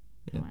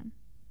Come on.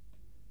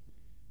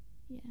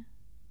 Yeah.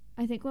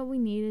 I think what we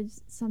need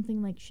is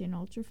something like Shin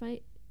Ultra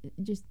Fight.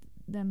 Just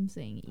them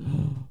saying E.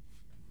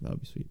 That would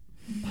be sweet.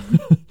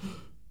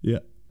 Yeah.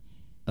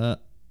 I'll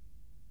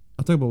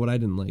talk about what I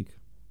didn't like,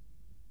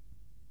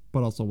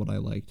 but also what I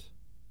liked.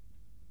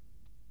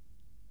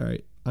 All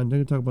right, I'm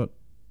going to talk about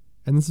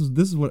And this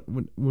is what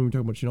when we were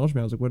talking about Shin Ultraman,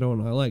 I was like, what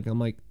don't I like? I'm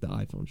like, the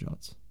iPhone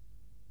shots.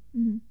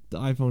 Mm-hmm. The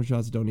iPhone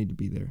shots don't need to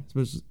be there,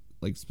 especially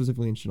like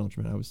specifically in Shin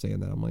Ultraman. I was saying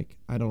that I'm like,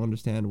 I don't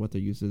understand what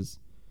their use is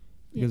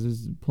because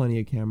there's plenty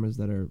of cameras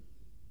that are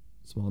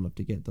small enough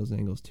to get those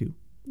angles too.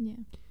 Yeah.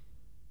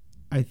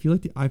 I feel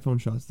like the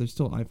iPhone shots, there's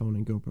still iPhone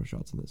and GoPro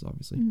shots in this,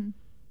 obviously,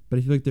 but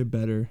I feel like they're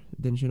better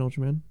than Shin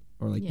Ultraman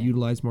or like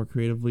utilized more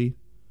creatively.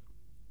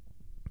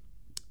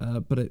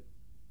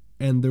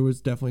 And there was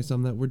definitely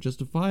some that were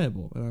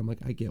justifiable, and I'm like,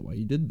 I get why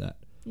you did that.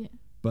 Yeah.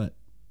 But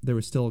there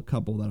was still a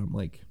couple that I'm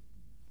like,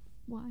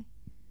 why?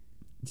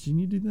 Didn't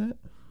you do that?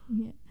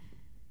 Yeah.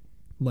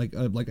 Like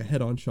a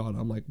head-on shot.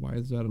 I'm like, why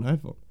is that an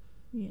iPhone?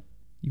 Yeah.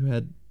 You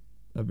had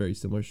a very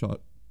similar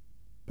shot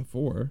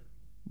before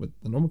with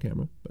the normal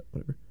camera, but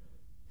whatever.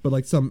 But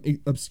like some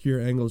obscure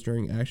angles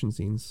during action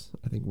scenes,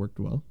 I think worked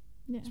well.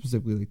 Yeah.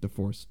 Specifically like the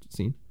forest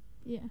scene.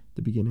 Yeah.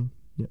 The beginning.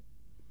 Yeah.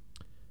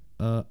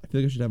 I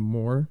feel like I should have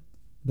more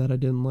that I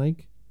didn't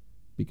like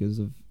because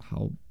of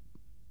how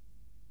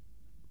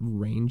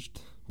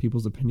ranged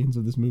people's opinions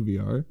of this movie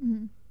are.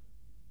 Mm-hmm.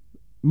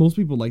 Most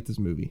people like this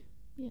movie.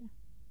 Yeah.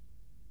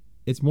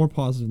 It's more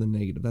positive than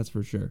negative, that's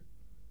for sure.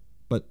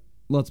 But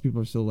lots of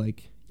people are still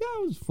like, yeah,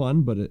 it was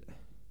fun, but it's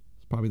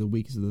probably the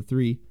weakest of the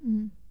three.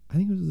 Mm-hmm. I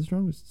think it was the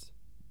strongest,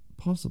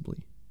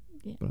 possibly.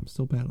 Yeah. But I'm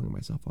still battling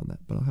myself on that.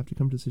 But I'll have to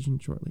come to a decision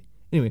shortly.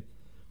 Anyway.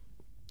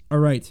 All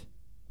right.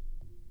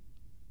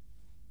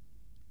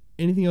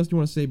 Anything else you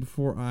want to say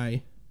before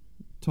I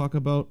talk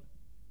about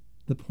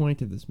the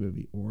point of this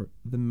movie or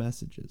the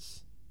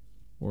messages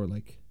or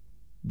like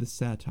the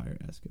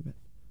satire-esque of it?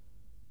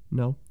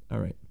 No? All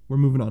right. We're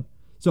moving on.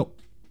 So,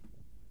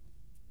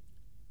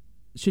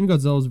 Shin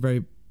Godzilla is a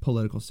very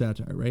political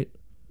satire, right?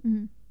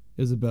 Mm-hmm.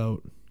 It was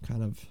about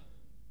kind of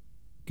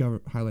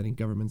highlighting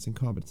government's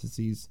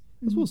incompetencies,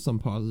 as well as some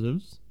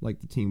positives,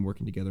 like the team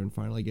working together and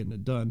finally getting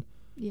it done.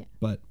 Yeah.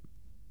 But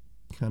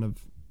kind of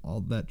all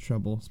that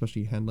trouble,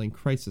 especially handling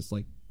crisis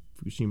like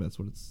Fukushima, that's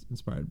what it's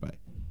inspired by.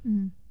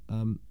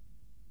 Mm-hmm.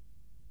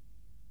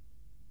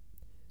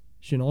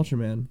 Shin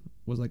Ultraman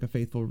was like a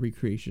faithful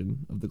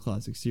recreation of the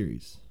classic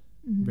series.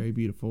 Mm-hmm. Very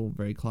beautiful,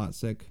 very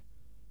classic,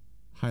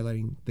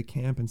 highlighting the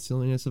camp and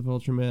silliness of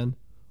Ultraman,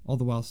 all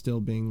the while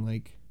still being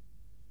like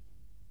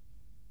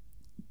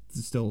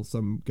still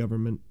some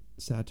government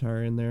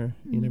satire in there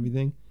and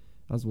everything,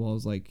 as well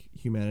as like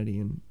humanity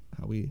and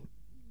how we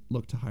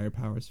look to higher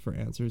powers for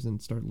answers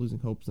and start losing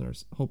hope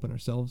in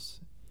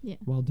ourselves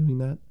while doing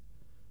that.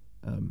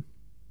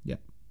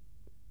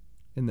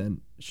 And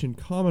then Shin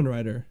Kamen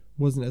Rider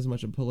wasn't as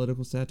much a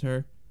political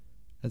satire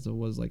as it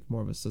was like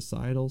more of a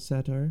societal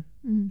satire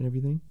and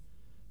everything.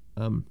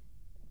 So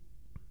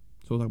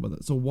we'll talk about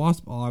that. So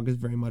Wasp Og is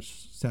very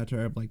much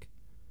satire of like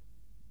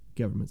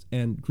governments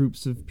and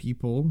groups of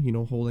people, you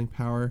know, holding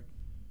power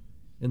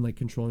and like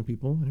controlling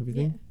people and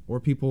everything, or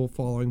people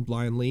following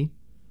blindly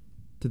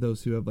to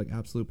those who have like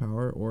absolute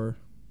power, or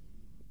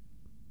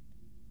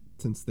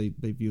since they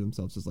view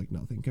themselves as like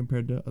nothing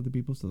compared to other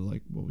people, so they're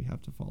like, well, we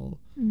have to follow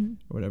or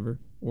whatever,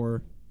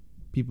 or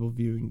people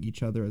viewing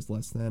each other as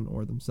less than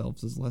or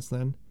themselves as less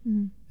than,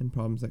 and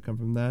problems that come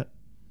from that.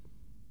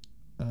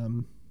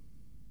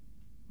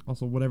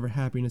 Also, whatever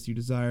happiness you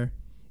desire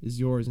is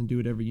yours, and do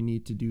whatever you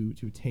need to do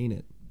to attain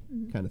it,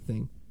 kind of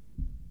thing,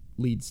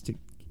 leads to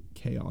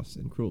chaos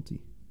and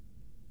cruelty.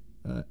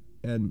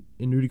 And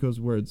in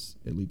Ruriko's words,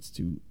 it leads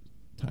to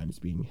times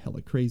being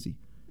hella crazy.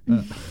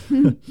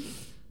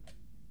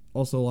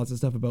 Also, lots of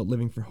stuff about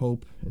living for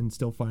hope and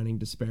still finding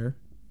despair.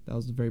 That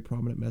was a very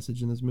prominent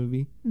message in this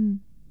movie.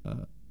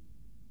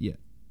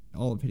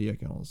 All of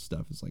Hideaki Anno's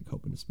stuff is like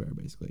hope and despair,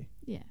 basically.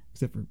 Yeah.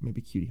 Except for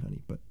maybe Cutie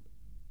Honey, but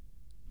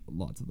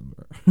lots of them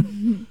are.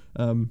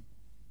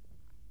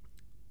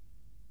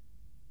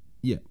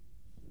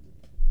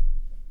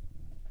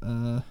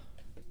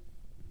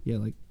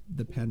 Like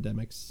the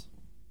pandemics.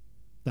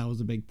 That was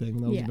a big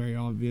thing. That was very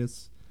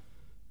obvious.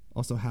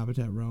 Also,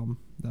 Habitat Realm.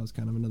 That was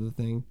kind of another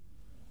thing.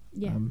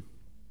 Yeah.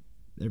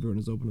 Everyone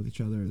is open with each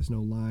other. There's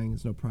no lying.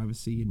 There's no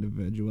privacy.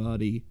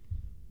 Individuality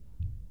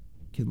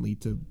can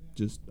lead to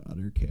just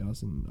utter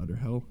chaos and utter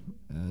hell.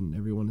 And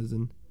everyone is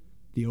in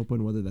the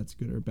open, whether that's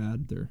good or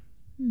bad. They're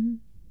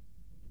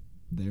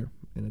there,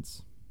 and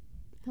it's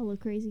hella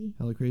crazy.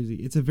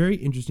 It's a very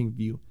interesting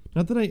view.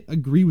 Not that I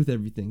agree with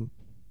everything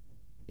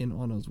in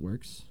Anno's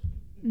works,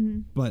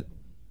 but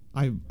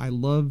I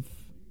love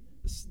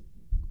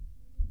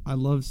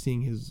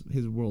seeing his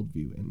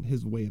worldview and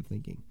his way of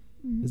thinking.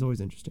 It's always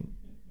interesting.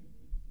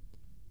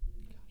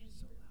 God,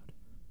 it's so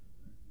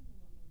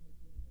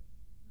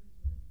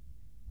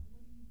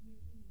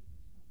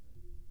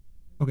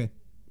loud. Okay,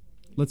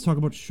 let's talk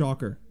about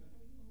Shocker.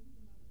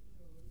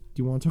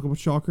 Do you want to talk about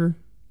Shocker?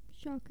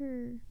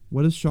 Shocker.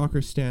 What does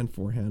Shocker stand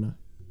for, Hannah?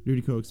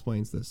 Ruriko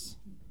explains this.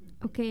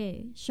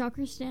 Okay,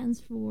 Shocker stands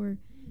for...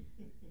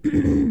 Why are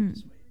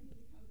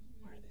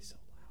they so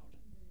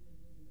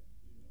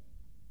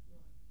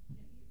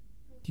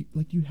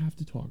loud? You have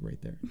to talk right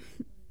there.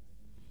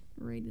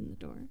 Right in the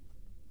door.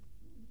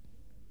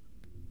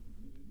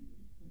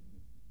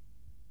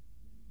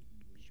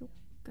 Sure.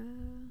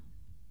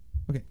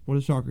 Okay, what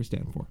does Shocker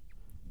stand for?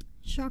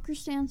 Shocker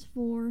stands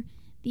for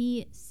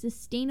the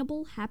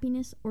Sustainable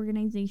Happiness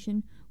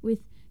Organization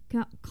with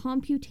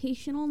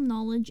Computational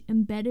Knowledge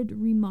Embedded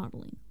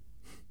Remodeling.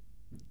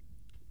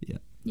 Yeah.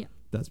 Yeah.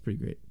 That's pretty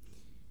great.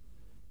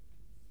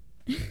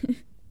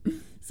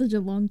 Such a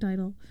long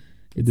title.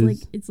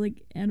 It's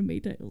like anime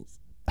titles.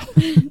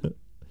 That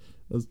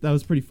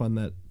was pretty fun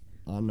that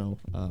Ano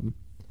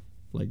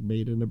like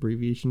made an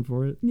abbreviation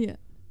for it. Yeah.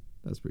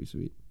 That's pretty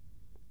sweet.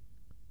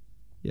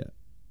 Yeah.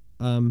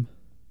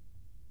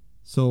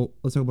 So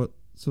let's talk about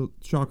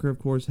Shocker, of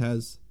course,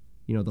 has,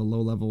 you know, the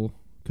low level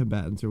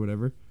combatants or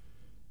whatever,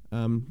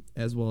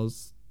 as well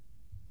as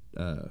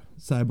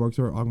cyborgs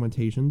or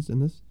augmentations in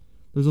this.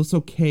 There's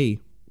also K.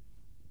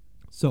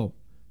 So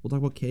we'll talk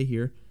about K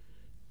here.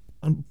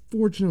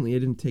 Unfortunately, I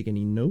didn't take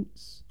any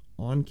notes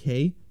on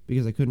K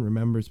because I couldn't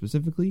remember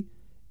specifically,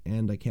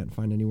 and I can't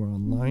find anywhere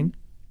online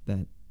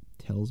that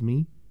tells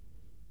me.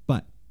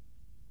 But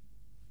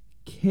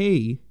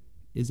K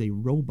is a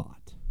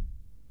robot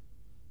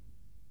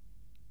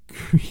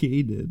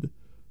created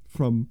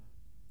from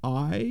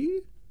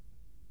I.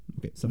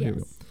 Okay, so here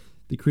we go.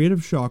 The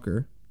creative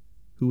Shocker,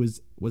 who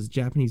was a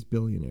Japanese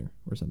billionaire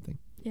or something.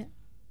 Yeah.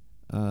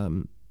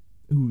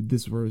 Who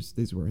these were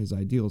his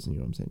ideals, and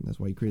you know what I'm saying. That's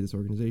why he created this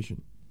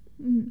organization.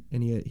 Mm-hmm.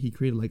 And he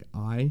created like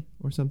I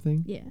or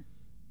something. Yeah.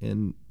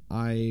 And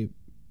I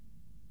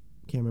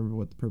can't remember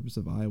what the purpose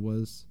of I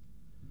was.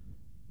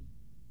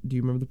 Do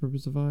you remember the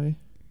purpose of I?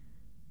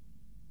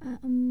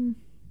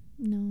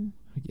 No.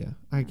 Yeah,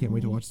 I can't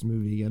wait to watch the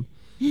movie again.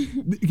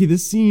 Okay,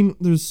 this scene,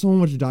 there's so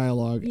much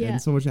dialogue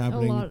and so much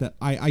happening that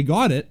I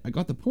got it. I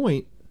got the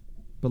point,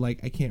 but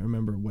like I can't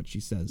remember what she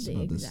says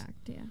about this.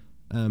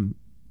 Yeah.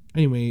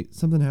 Anyway,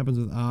 something happens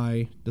with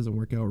I, doesn't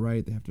work out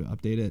right. They have to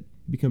update it.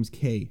 It becomes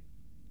K.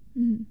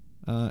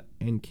 Mm-hmm.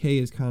 And K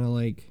is kind of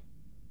like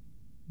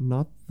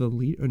not the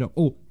leader.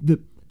 No, the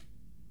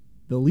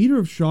leader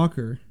of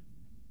Shocker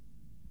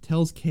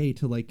tells K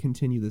to like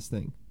continue this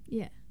thing.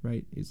 Yeah.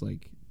 Right? He's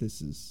like,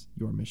 this is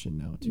your mission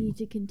now. You need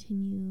to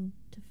continue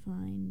to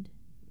find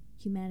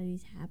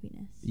humanity's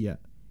happiness. Yeah.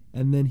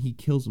 And then he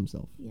kills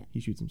himself. Yeah. He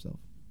shoots himself.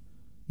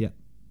 Yeah.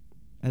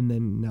 And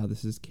then now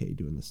this is K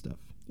doing this stuff.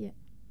 Yeah.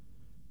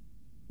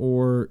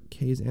 Or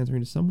K's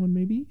answering to someone,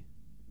 maybe?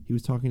 He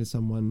was talking to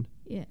someone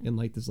in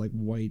like this like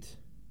white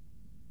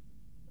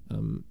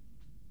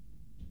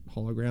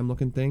hologram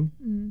looking thing.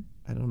 Mm.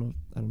 I don't know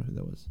who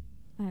that was.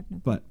 I have no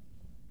clue. But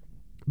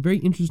very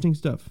interesting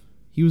stuff.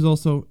 He was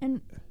also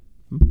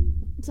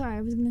Sorry,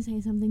 I was gonna say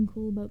something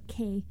cool about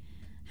K,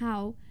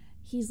 how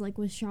he's like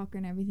with Shocker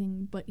and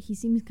everything, but he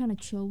seems kind of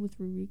chill with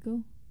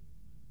Ruriko.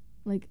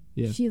 Like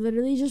she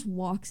literally just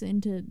walks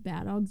into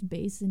Bad Dog's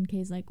base and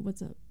K's like,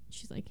 "What's up?"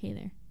 She's like, "Hey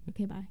there,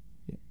 okay, bye."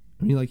 Yeah,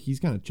 I mean, like he's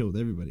kind of chill with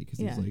everybody because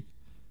he's like,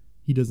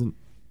 he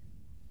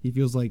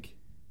feels like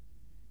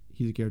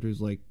he's a character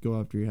who's like, go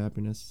after your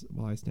happiness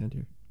while I stand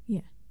here.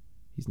 Yeah,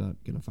 he's not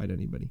gonna fight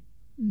anybody.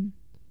 Mm-hmm.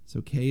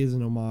 So K is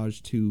an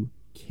homage to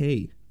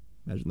K.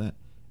 Imagine that.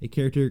 A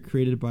character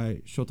created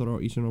by Shotaro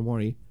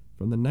Ishinomori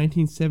from the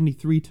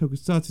 1973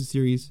 Tokusatsu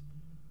series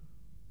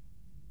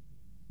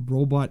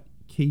Robot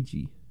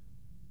Keiji.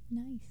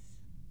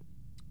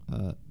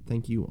 Nice.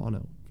 Thank you,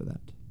 Ano, for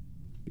that.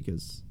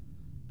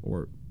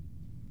 Or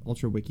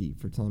Ultra Wiki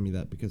for telling me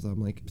that, because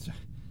I'm like,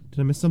 did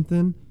I miss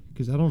something?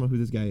 Because I don't know who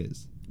this guy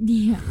is.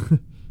 Yeah.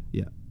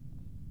 Yeah.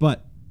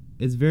 But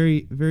it's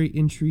very, very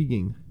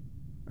intriguing.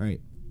 All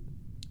right.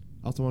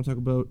 I also want to talk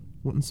about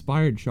what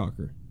inspired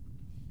Shocker.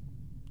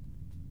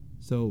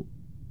 So,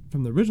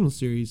 from the original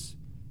series,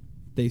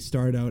 they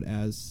started out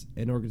as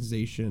an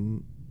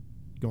organization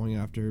going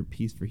after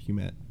peace for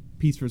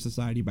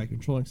society by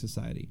controlling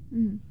society.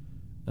 Mm-hmm.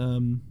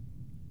 And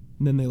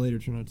then they later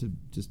turned out to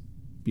just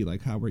be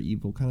like, how we're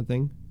evil kind of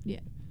thing.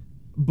 Yeah.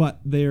 But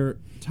they're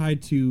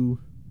tied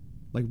to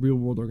like real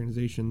world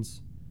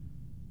organizations,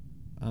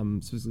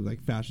 specifically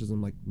like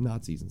fascism, like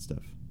Nazis and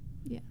stuff.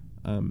 Yeah.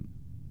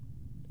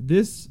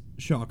 This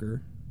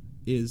Shocker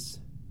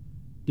is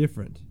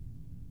different.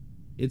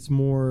 It's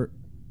more,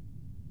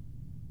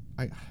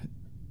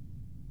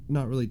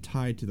 not really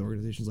tied to the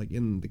organizations like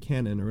in the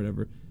canon or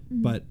whatever,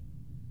 but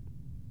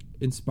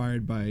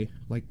inspired by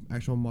like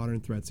actual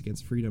modern threats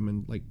against freedom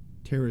and like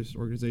terrorist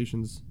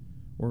organizations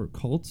or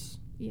cults.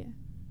 Yeah.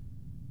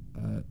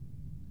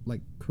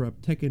 Like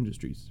corrupt tech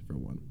industries for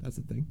one. That's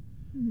the thing.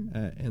 Mm-hmm.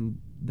 And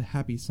the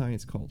Happy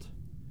Science cult.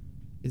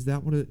 Is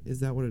that what it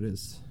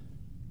is?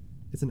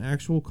 It's an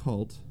actual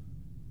cult.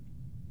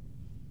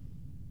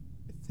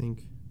 I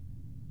think.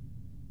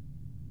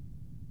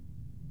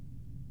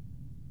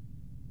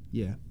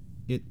 Yeah,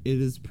 it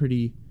is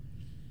pretty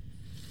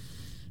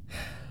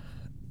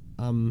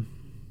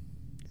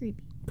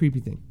creepy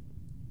thing,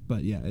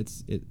 but yeah,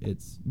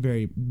 it's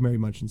very, very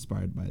much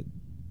inspired by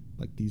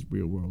like these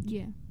real world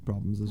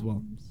problems as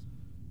well.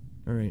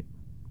 All right,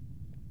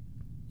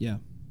 yeah,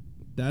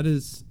 that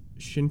is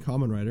Shin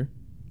Kamen Rider.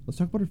 Let's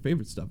talk about our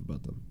favorite stuff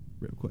about them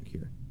real quick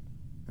here.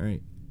 All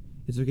right,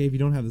 it's okay if you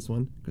don't have this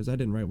one because I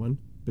didn't write one,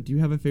 but do you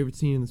have a favorite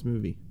scene in this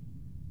movie?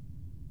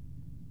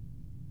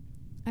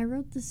 I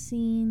wrote the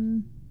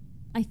scene.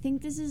 I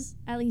think this is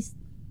at least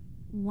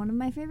one of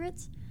my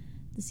favorites.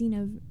 The scene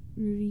of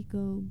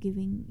Ruriko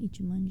giving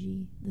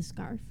Ichimonji the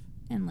scarf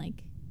and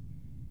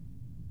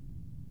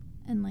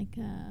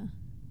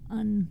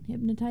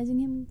unhypnotizing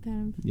him,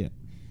 kind of. Yeah.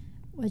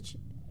 Which,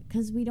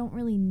 because we don't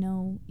really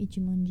know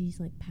Ichimonji's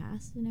like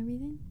past and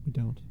everything. We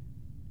don't.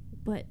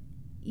 But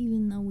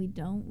even though we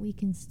don't, we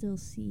can still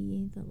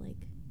see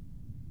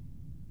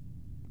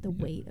the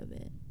weight of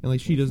it. And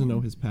like she doesn't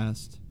know his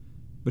past,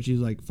 but she's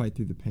like fight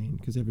through the pain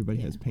because everybody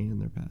Yeah. has pain in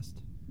their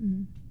past,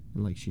 Mm-hmm.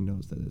 and like she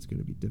knows that it's going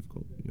to be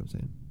difficult. You know what I'm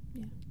saying?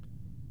 Yeah.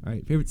 All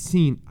right, favorite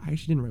scene. I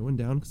actually didn't write one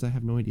down because I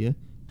have no idea,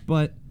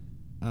 but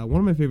one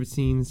of my favorite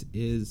scenes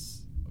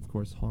is, of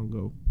course,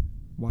 Hongo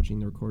watching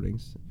the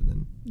recordings and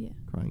then Yeah.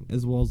 crying,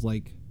 as well as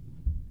like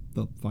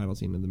the final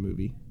scene of the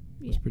movie.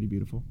 It was Yeah. pretty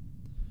beautiful.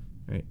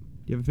 All right,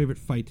 do you have a favorite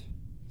fight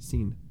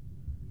scene?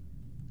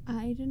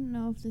 I didn't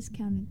know if this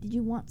counted. Did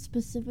you want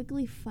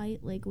specifically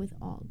fight like with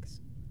Augs?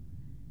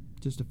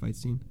 Just a fight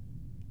scene?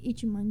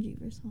 Ichimonji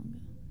versus Hongo.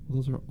 Well,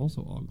 those are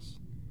also Augs.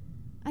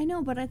 I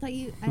know, but I thought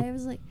I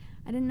was like,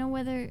 I didn't know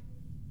whether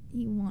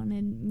you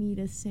wanted me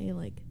to say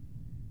like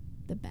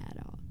the bad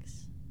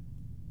Augs.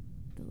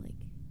 The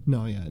like.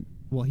 No, yeah.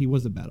 Well, he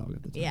was a bad Aug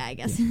at the time. Yeah, I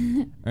guess.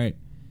 All right.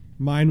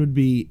 Mine would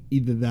be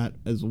either that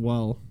as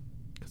well,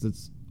 because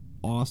it's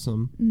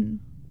awesome, Mm-hmm.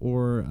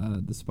 or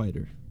the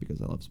spider,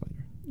 because I love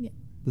spider. Yeah.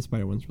 The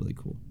spider one's really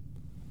cool.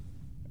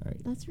 All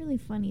right. That's really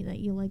funny that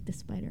you like the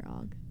spider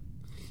Aug.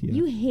 Yeah.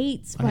 You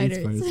hate spiders.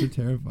 I hate spiders.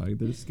 They're terrifying.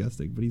 They're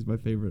disgusting, but he's my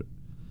favorite.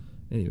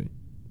 Anyway.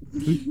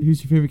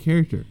 Who's your favorite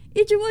character?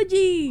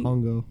 Ichimonji!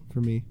 Hongo,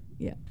 for me.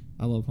 Yeah.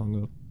 I love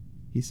Hongo.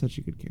 He's such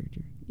a good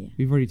character. Yeah.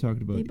 We've already talked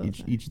They about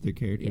both are. each of their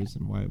characters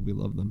and why we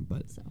love them,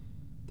 but So,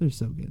 they're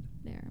so good.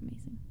 they're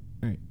amazing.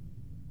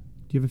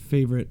 Do you have a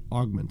favorite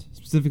augment?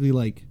 Specifically,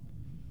 like,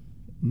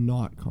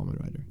 not Kamen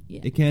Rider. Yeah.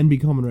 It can be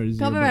Kamen Rider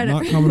 0, Kamen but Rider.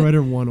 not Kamen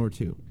Rider 1 or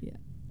 2.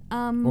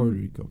 Or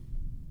Rico.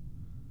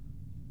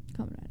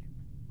 Kamen Rider.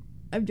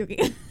 I'm joking.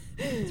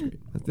 That's great.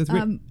 That's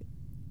great.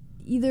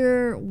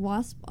 Either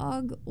Wasp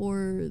Aug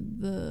or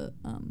the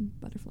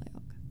Butterfly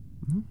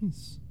Aug.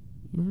 Nice.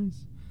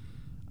 Nice.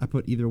 I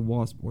put either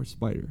Wasp or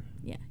Spider.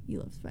 Yeah, you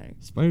love Spider.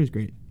 Spider's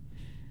great.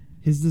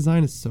 His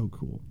design is so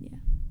cool. Yeah.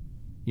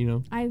 You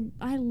know? I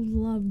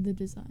love the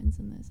designs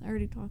in this. I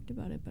already talked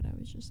about it, but I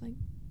was just like,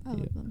 I love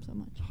Yeah. them so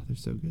much. Oh, they're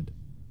so good.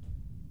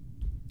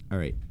 All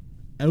right.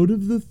 Out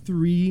of the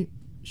 3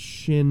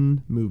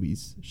 Shin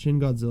movies, Shin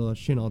Godzilla,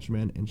 Shin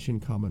Ultraman, and Shin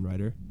Kamen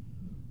Rider,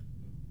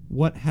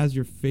 what has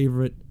your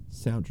favorite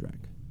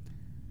soundtrack?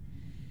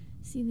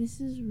 See, this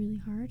is really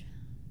hard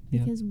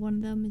Yeah. because one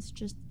of them is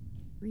just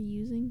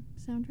reusing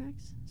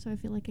soundtracks, so I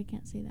feel like I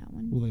can't say that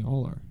one. Well, they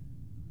all are.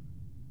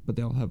 But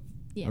they all have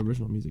Yeah.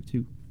 original music,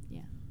 too.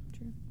 Yeah,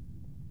 true.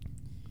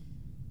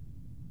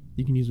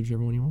 You can use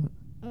whichever one you want.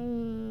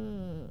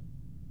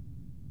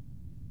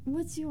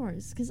 What's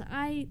yours? Because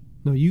I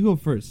No, you go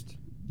first.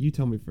 You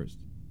tell me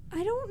first.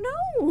 don't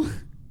know.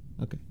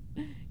 Okay.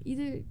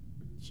 Either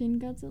Shin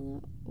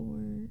Godzilla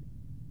or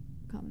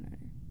Kamen Rider.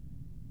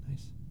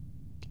 Nice.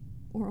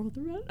 Or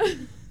Ultraman.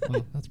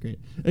 Wow, that's great.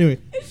 Anyway,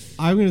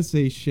 I'm going to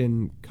say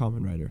Shin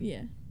Kamen Rider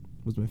Yeah.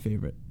 was my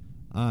favorite.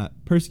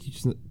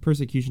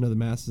 Persecution of the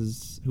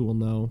Masses, who will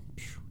know,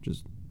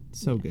 just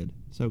so good.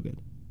 So good.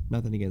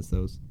 Nothing against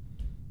those.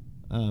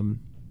 Same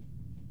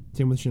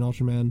with Shin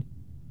Ultraman.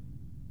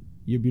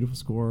 Your beautiful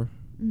score.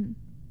 Mm-hmm.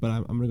 But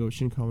I'm going to go with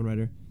Shin Kamen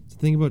Rider. So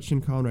the thing about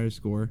Shin Kamen Rider's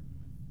score,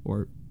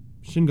 or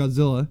Shin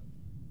Godzilla,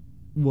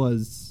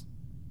 was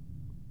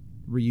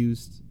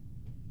reused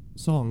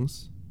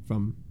songs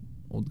from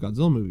old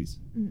Godzilla movies.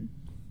 Mm-hmm.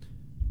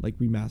 Like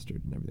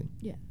remastered and everything.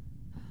 Yeah.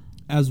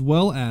 As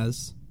well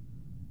as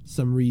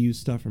some reused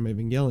stuff from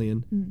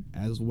Evangelion, Mm-hmm.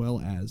 as well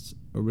as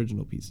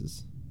original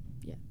pieces.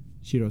 Yeah.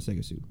 Shiro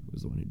Segasu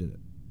was the one who did it.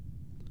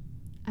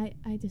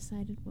 I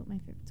decided what my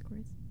favorite score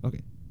is.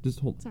 Okay, just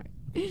hold. Sorry.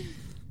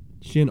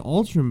 Shin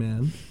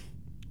Ultraman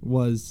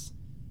was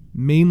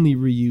mainly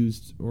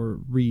reused or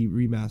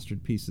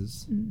remastered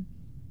pieces. Mm-hmm.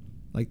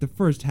 Like the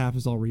first half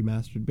is all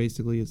remastered,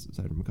 basically,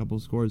 aside from a couple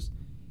of scores,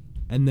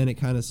 and then it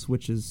kind of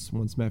switches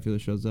once Mafia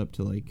shows up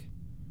to like.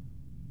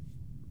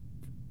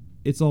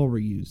 It's all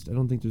reused. I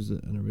don't think there's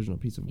an original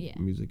piece of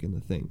music in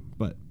the thing,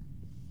 but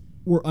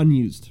or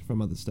unused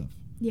from other stuff.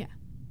 Yeah.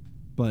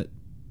 But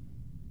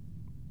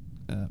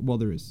well,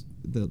 there is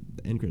the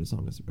end credit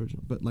song is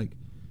original, but like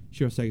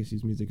Shiro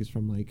Segasu's music is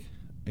from like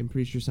I'm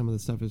pretty sure some of the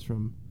stuff is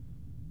from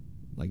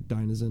like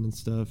Dynazon and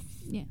stuff,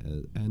 Yeah.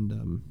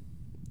 and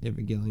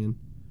Evangelion,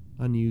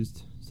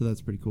 unused. So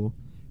that's pretty cool.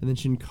 And then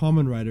Shin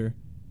Kamen Rider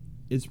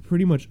is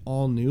pretty much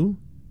all new,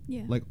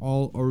 Yeah. like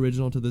all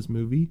original to this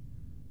movie,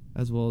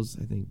 as well as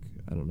I think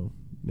I don't know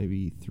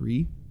maybe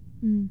 3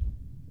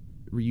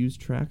 reused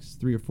tracks,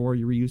 3 or 4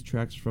 reused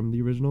tracks from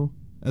the original,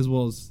 as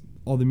well as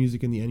all the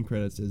music in the end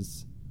credits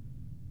is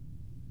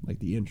like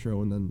the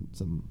intro and then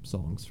some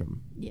songs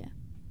from Yeah.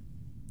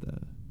 the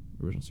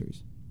original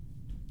series.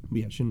 But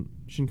yeah, Shin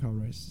Kamen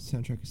Rider's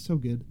soundtrack is so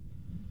good.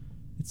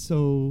 It's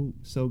so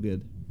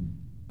good.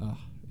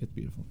 It's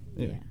beautiful.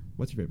 Anyway, Yeah.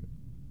 what's your favorite?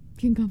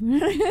 King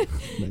Kamen Rider.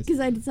 Nice. Because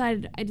I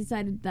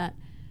decided that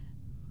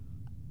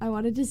I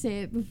wanted to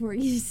say it before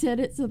you said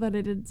it so that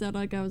it didn't sound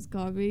like I was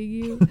copying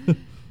you.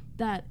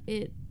 That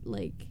it,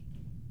 like,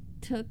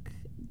 took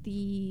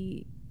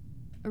the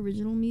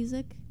original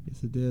music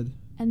Yes, it did.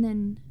 and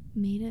then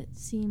made it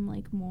seem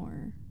like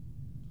more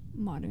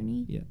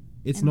modern-y. Yeah.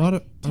 It's and, not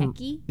like, a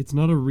techie. it's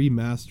not a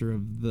remaster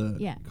of the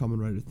Yeah. Kamen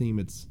Rider theme.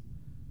 It's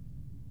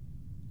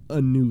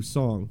a new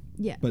song,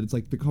 Yeah. but it's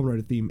like the Kamen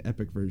Rider theme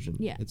epic version.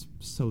 Yeah. It's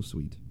so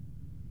sweet.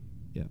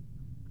 Yeah.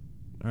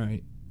 All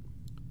right.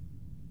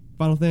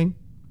 Final thing.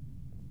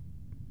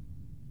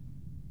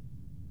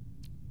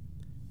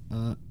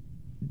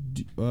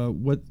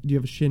 What do you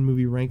have a Shin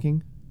movie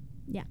ranking?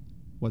 Yeah.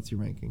 What's your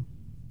ranking?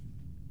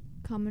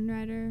 Kamen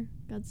Rider,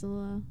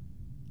 Godzilla,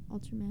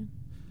 Ultraman.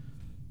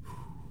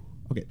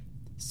 Okay.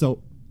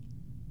 So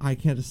I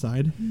can't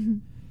decide,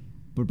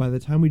 but by the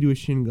time we do a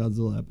Shin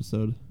Godzilla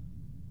episode,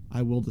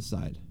 I will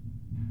decide.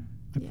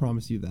 I Yeah.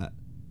 promise you that.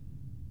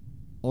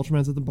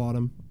 Ultraman's at the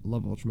bottom. I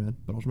love Ultraman,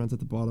 but Ultraman's at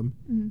the bottom.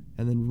 Mm-hmm.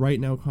 And then right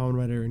now, Kamen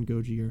Rider and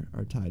Goji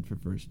are tied for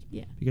first.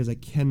 Yeah. Because I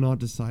cannot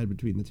decide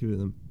between the two of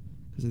them.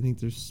 Because I think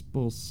they're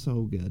both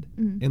so good.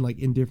 Mhm. And like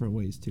in different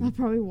ways too. I'll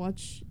probably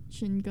watch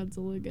Shin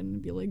Godzilla again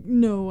and be like,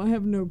 no, I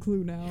have no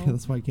clue now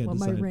That's why I can't what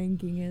decide. my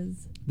ranking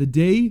is. The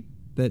day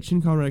that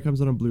Shin Kamen Rider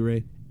comes out on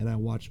Blu-ray and I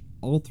watch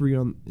all three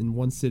in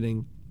one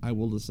sitting, I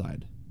will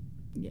decide.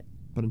 Yeah.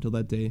 But until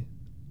that day,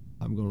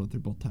 I'm going with they're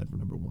both tied for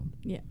number one.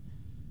 Yeah.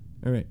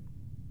 All right.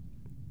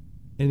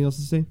 Anything else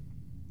to say?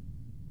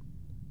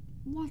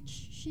 Watch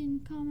Shin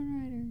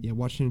Kamen Rider. Yeah,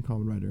 watch Shin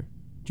Kamen Rider.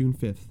 June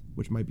 5th,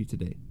 which might be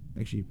today.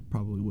 Actually,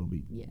 probably will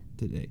be Yeah.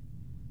 today.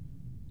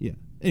 Yeah.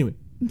 Anyway.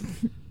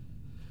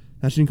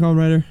 That's Shin Kamen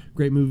Rider.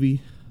 Great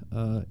movie.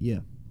 Yeah.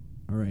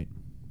 All right.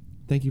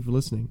 Thank you for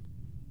listening.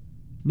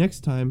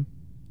 Next time,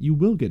 you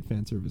will get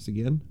fan service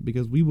again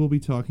because we will be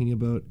talking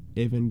about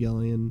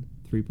Evangelion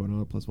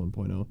 3.0 plus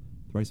 1.0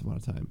 thrice upon a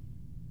time.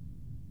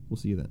 We'll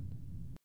see you then.